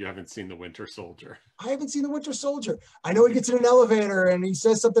fact that you haven't seen The Winter Soldier. I haven't seen The Winter Soldier. I know he gets in an elevator, and he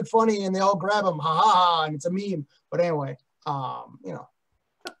says something funny, and they all grab him, ha, ha, ha, and it's a meme. But anyway, you know.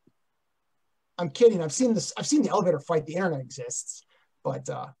 I'm kidding. I've seen the elevator fight. The internet exists, but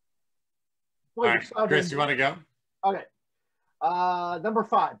all right, Chris, you want to go? Okay. Number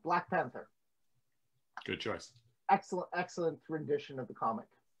 5, Black Panther. Good choice. Excellent rendition of the comic.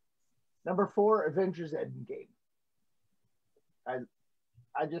 Number 4, Avengers Endgame.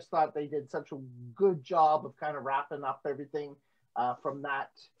 I just thought they did such a good job of kind of wrapping up everything from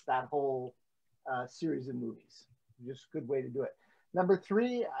that whole series of movies. Just a good way to do it. Number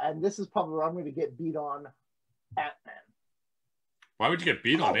 3, and this is probably where I'm going to get beat on, Ant-Man. Why would you get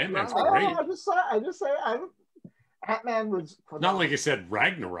beat on? Ant-Man's great. I just say Ant-Man was not like you said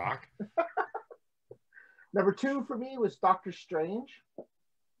Ragnarok. Number 2 for me was Doctor Strange.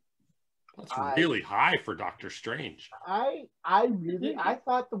 That's really high for Doctor Strange. I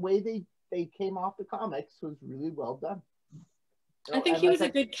thought the way they came off the comics was really well done. I think he was a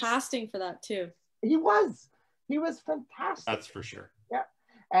good casting for that too. He was fantastic. That's for sure. Yeah.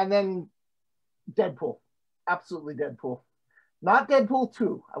 And then Deadpool. Absolutely Deadpool. Not Deadpool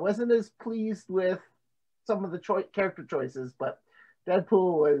 2. I wasn't as pleased with some of the character choices, but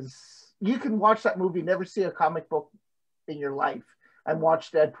Deadpool was, you can watch that movie, never see a comic book in your life, and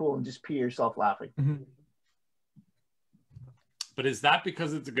watch Deadpool and just pee yourself laughing. Mm-hmm. But is that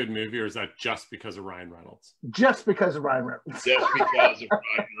because it's a good movie, or is that just because of Ryan Reynolds? Just because of Ryan Reynolds. Just because of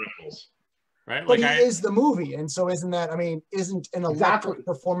Ryan Reynolds. Right? But he is the movie, and so isn't an electric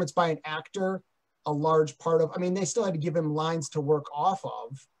performance by an actor a large part of, I mean, they still had to give him lines to work off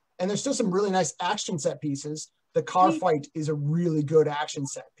of, and there's still some really nice action set pieces. The car fight is a really good action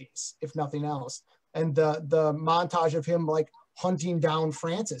set piece, if nothing else. And the montage of him like hunting down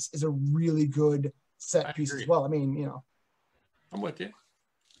Francis is a really good set piece as well. I mean, you know. I'm with you.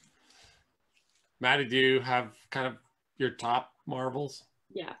 Maddie, do you have kind of your top Marvels?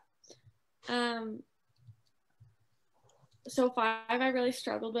 Yeah. So 5 I really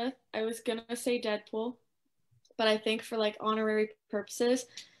struggled with. I was gonna say Deadpool, but I think for like honorary purposes,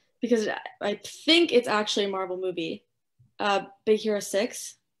 because I think it's actually a Marvel movie, Big Hero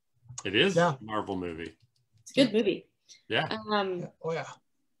 6. It is a Marvel movie. It's a good movie. Yeah. Oh yeah.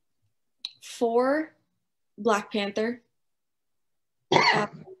 4, Black Panther.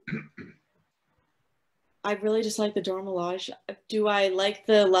 I really just like the Dora Milaje. Do I like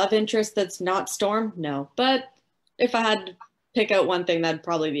the love interest that's not Storm? No. But if I had to pick out one thing, that'd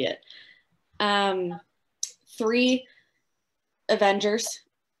probably be it. 3, Avengers.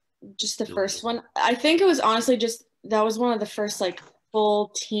 Just the first one. I think it was honestly just, that was one of the first like full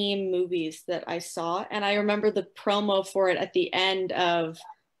team movies that I saw. And I remember the promo for it at the end of,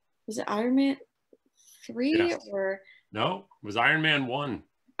 was it Iron Man 3? Yes. Or no, it was Iron Man 1.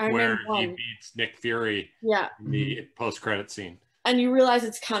 Where he beats Nick Fury in the post-credit scene. And you realize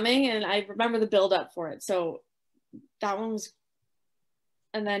it's coming, and I remember the build-up for it. So that one was...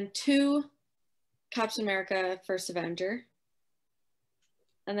 And then 2, Captain America, First Avenger.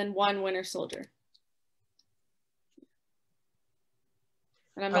 And then 1, Winter Soldier.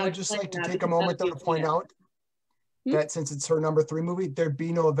 And I would just like to take a moment though to point out that since it's her number 3 movie, there'd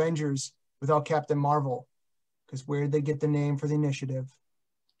be no Avengers without Captain Marvel. Because where did they get the name for the initiative?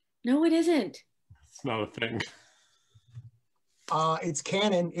 No, it isn't. It's not a thing. It's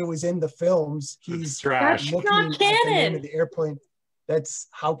canon. It was in the films. He's trash. That's not canon. The name of the airplane. That's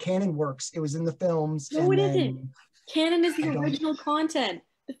how canon works. It was in the films. No, it isn't. Canon is the original content.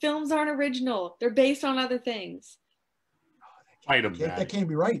 The films aren't original. They're based on other things. Fight them. That can't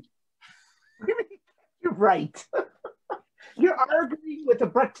be right. You're right. You're arguing with a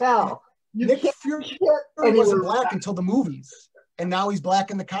Brettel. Nick Fury wasn't black until the movies. And now he's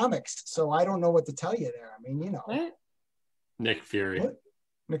black in the comics. So I don't know what to tell you there. I mean, you know. What? Nick Fury. What?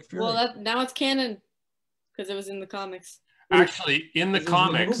 Nick Fury. Well, now it's canon because it was in the comics. Actually, in the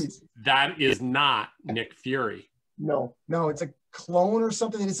comics, that is not Nick Fury. No, it's a clone or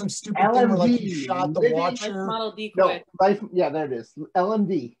something. It is some stupid thing where like he shot the Watcher. Model decoy. No, yeah, there it is.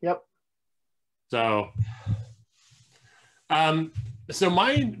 LMD. Yep. So, so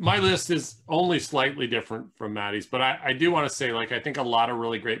my list is only slightly different from Maddie's, but I do want to say, like, I think a lot of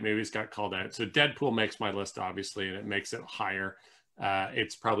really great movies got called out. So Deadpool makes my list, obviously, and it makes it higher.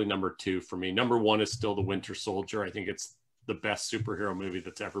 It's probably number 2 for me. Number 1 is still The Winter Soldier. I think it's the best superhero movie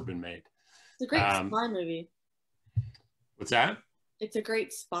that's ever been made. It's a great spy movie. What's that? It's a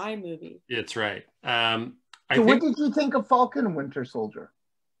great spy movie. It's right. What did you think of Falcon and Winter Soldier?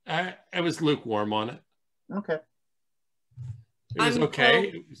 I was lukewarm on it. Okay. It was okay.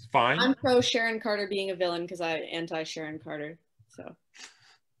 It was fine. I'm pro Sharon Carter being a villain because I anti Sharon Carter. So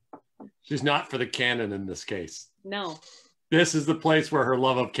she's not for the canon in this case. No. This is the place where her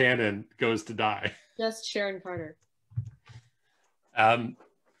love of canon goes to die. Just Sharon Carter. I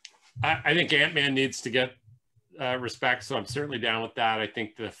think Ant-Man needs to get respect, so I'm certainly down with that. I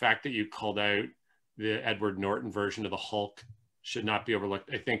think the fact that you called out the Edward Norton version of the Hulk should not be overlooked.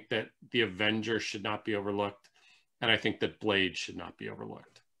 I think that the Avengers should not be overlooked. And I think that Blade should not be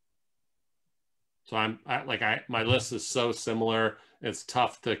overlooked. So my list is so similar. It's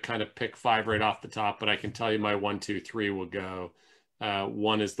tough to kind of pick 5 right off the top, but I can tell you my 1, 2, 3 will go.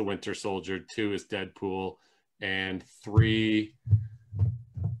 1 is The Winter Soldier. 2 is Deadpool. and 3.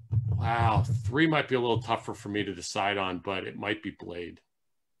 Wow, 3 might be a little tougher for me to decide on, but it might be Blade.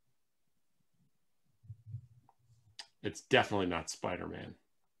 It's definitely not Spider-Man.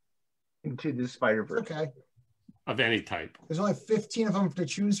 Into the Spider-Verse. Okay. Of any type. There's only 15 of them to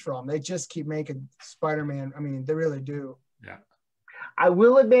choose from. They just keep making Spider-Man. I mean, they really do. Yeah. I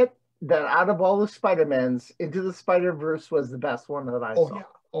will admit that out of all the Spider-Mans, Into the Spider-Verse was the best one that I saw. Yeah.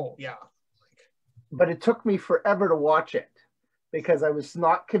 Oh, yeah. But it took me forever to watch it because I was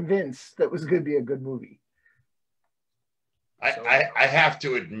not convinced that it was going to be a good movie. I have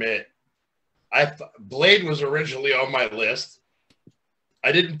to admit, Blade was originally on my list.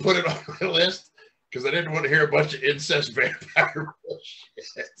 I didn't put it on my list because I didn't want to hear a bunch of incest vampire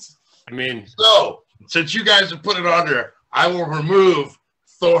bullshit. I mean, so since you guys have put it on there, I will remove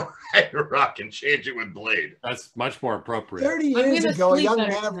Thor Ragnarok and change it with Blade. That's much more appropriate. 30 years ago, a young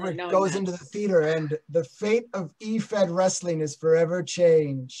Maverick goes into the theater and the fate of E-Fed wrestling is forever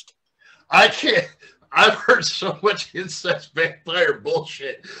changed. I can't. I've heard so much incest vampire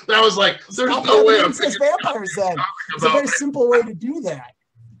bullshit that I was like, there's no way I'm incest vampires then. It's a very simple way to do that.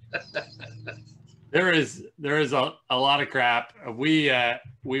 There is a lot of crap. We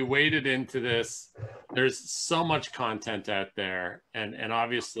waded into this. There's so much content out there, and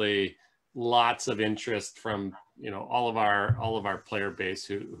obviously lots of interest from all of our player base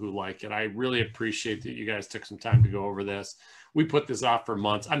who like it. I really appreciate that you guys took some time to go over this. We put this off for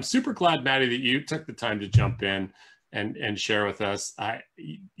months. I'm super glad, Maddie, that you took the time to jump in and share with us.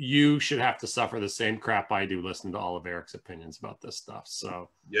 You should have to suffer the same crap I do listening to all of Eric's opinions about this stuff. So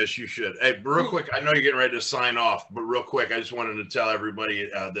yes, you should. Hey, real quick, I know you're getting ready to sign off, but real quick, I just wanted to tell everybody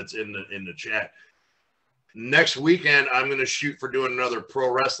that's in the chat. Next weekend, I'm going to shoot for doing another pro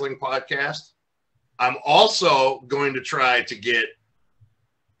wrestling podcast. I'm also going to try to get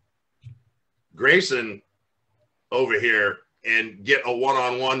Grayson over here and get a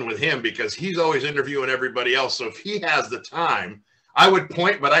one-on-one with him because he's always interviewing everybody else. So if he has the time, I would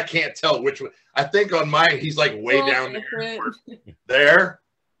point, but I can't tell which one. I think on mine, he's like way down there. There?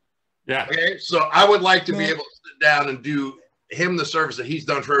 Yeah. Okay, so I would like to be able to sit down and do him the service that he's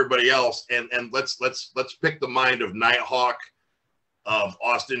done for everybody else, and let's pick the mind of Nighthawk, of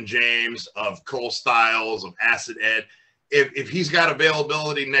Austin James, of Cole Styles, of Acid Ed. If he's got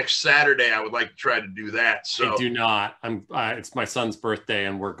availability next Saturday, I would like to try to do that. So I do not. It's my son's birthday,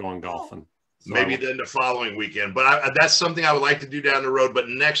 and we're going golfing. So. Maybe then the following weekend. But that's something I would like to do down the road. But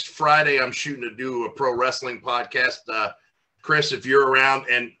next Friday, I'm shooting to do a pro wrestling podcast. Chris, if you're around,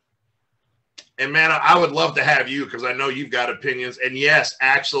 and man, I would love to have you because I know you've got opinions. And yes,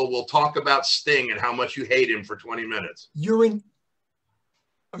 Axel, we'll talk about Sting and how much you hate him for 20 minutes. I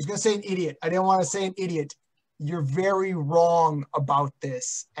was going to say an idiot. I didn't want to say an idiot. You're very wrong about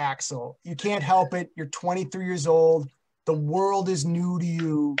this, Axel. You can't help it. You're 23 years old. The world is new to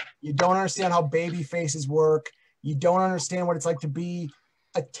you. You don't understand how baby faces work. You don't understand what it's like to be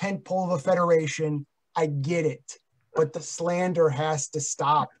a tentpole of a federation. I get it. But the slander has to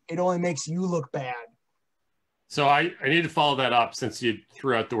stop. It only makes you look bad. So I need to follow that up since you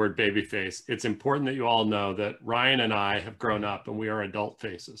threw out the word babyface. It's important that you all know that Ryan and I have grown up and we are adult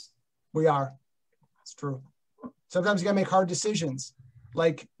faces. We are. It's true. Sometimes you gotta make hard decisions,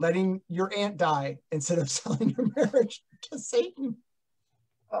 like letting your aunt die instead of selling your marriage to Satan.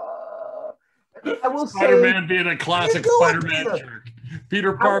 I will Spider-Man being a classic Spider-Man jerk.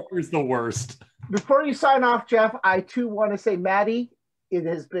 Peter Parker is the worst. Before you sign off, Jeff, I too want to say, Maddie, it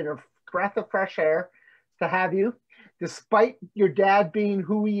has been a breath of fresh air to have you, despite your dad being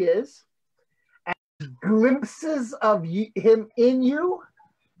who he is, and glimpses of him in you.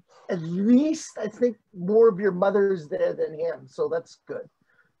 At least I think more of your mother's there than him, so that's good.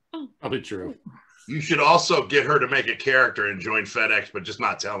 Probably true. You should also get her to make a character and join FedEx, but just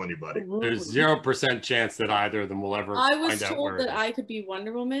not tell anybody. There's 0% chance that either of them will ever find out. I was told that I could be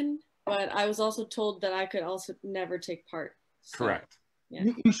Wonder Woman, but I was also told that I could also never take part. So, correct. Yeah.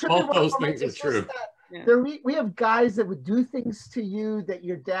 You should both those things are true. Yeah. We have guys that would do things to you that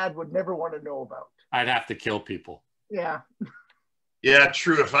your dad would never want to know about. I'd have to kill people. Yeah. Yeah,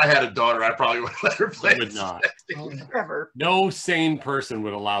 true. If I had a daughter, I probably would let her play. I would not. Never. No sane person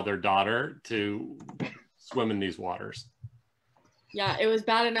would allow their daughter to swim in these waters. Yeah, it was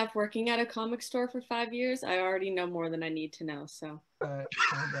bad enough working at a comic store for 5 years. I already know more than I need to know. So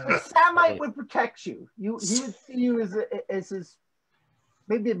Samite would protect you. He would see you as his.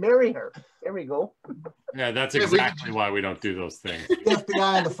 Maybe marry her. There we go. Yeah, that's exactly why we don't do those things. The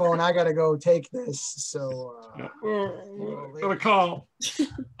FBI on the phone. I gotta go take this. So Got a call.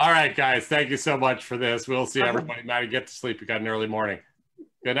 All right, guys. Thank you so much for this. We'll see everybody. Maddie, get to sleep. You got an early morning.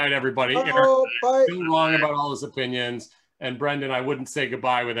 Good night, everybody. Oh, bye. Still wrong about all his opinions. And Brendan, I wouldn't say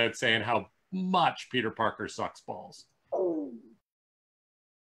goodbye without saying how much Peter Parker sucks balls.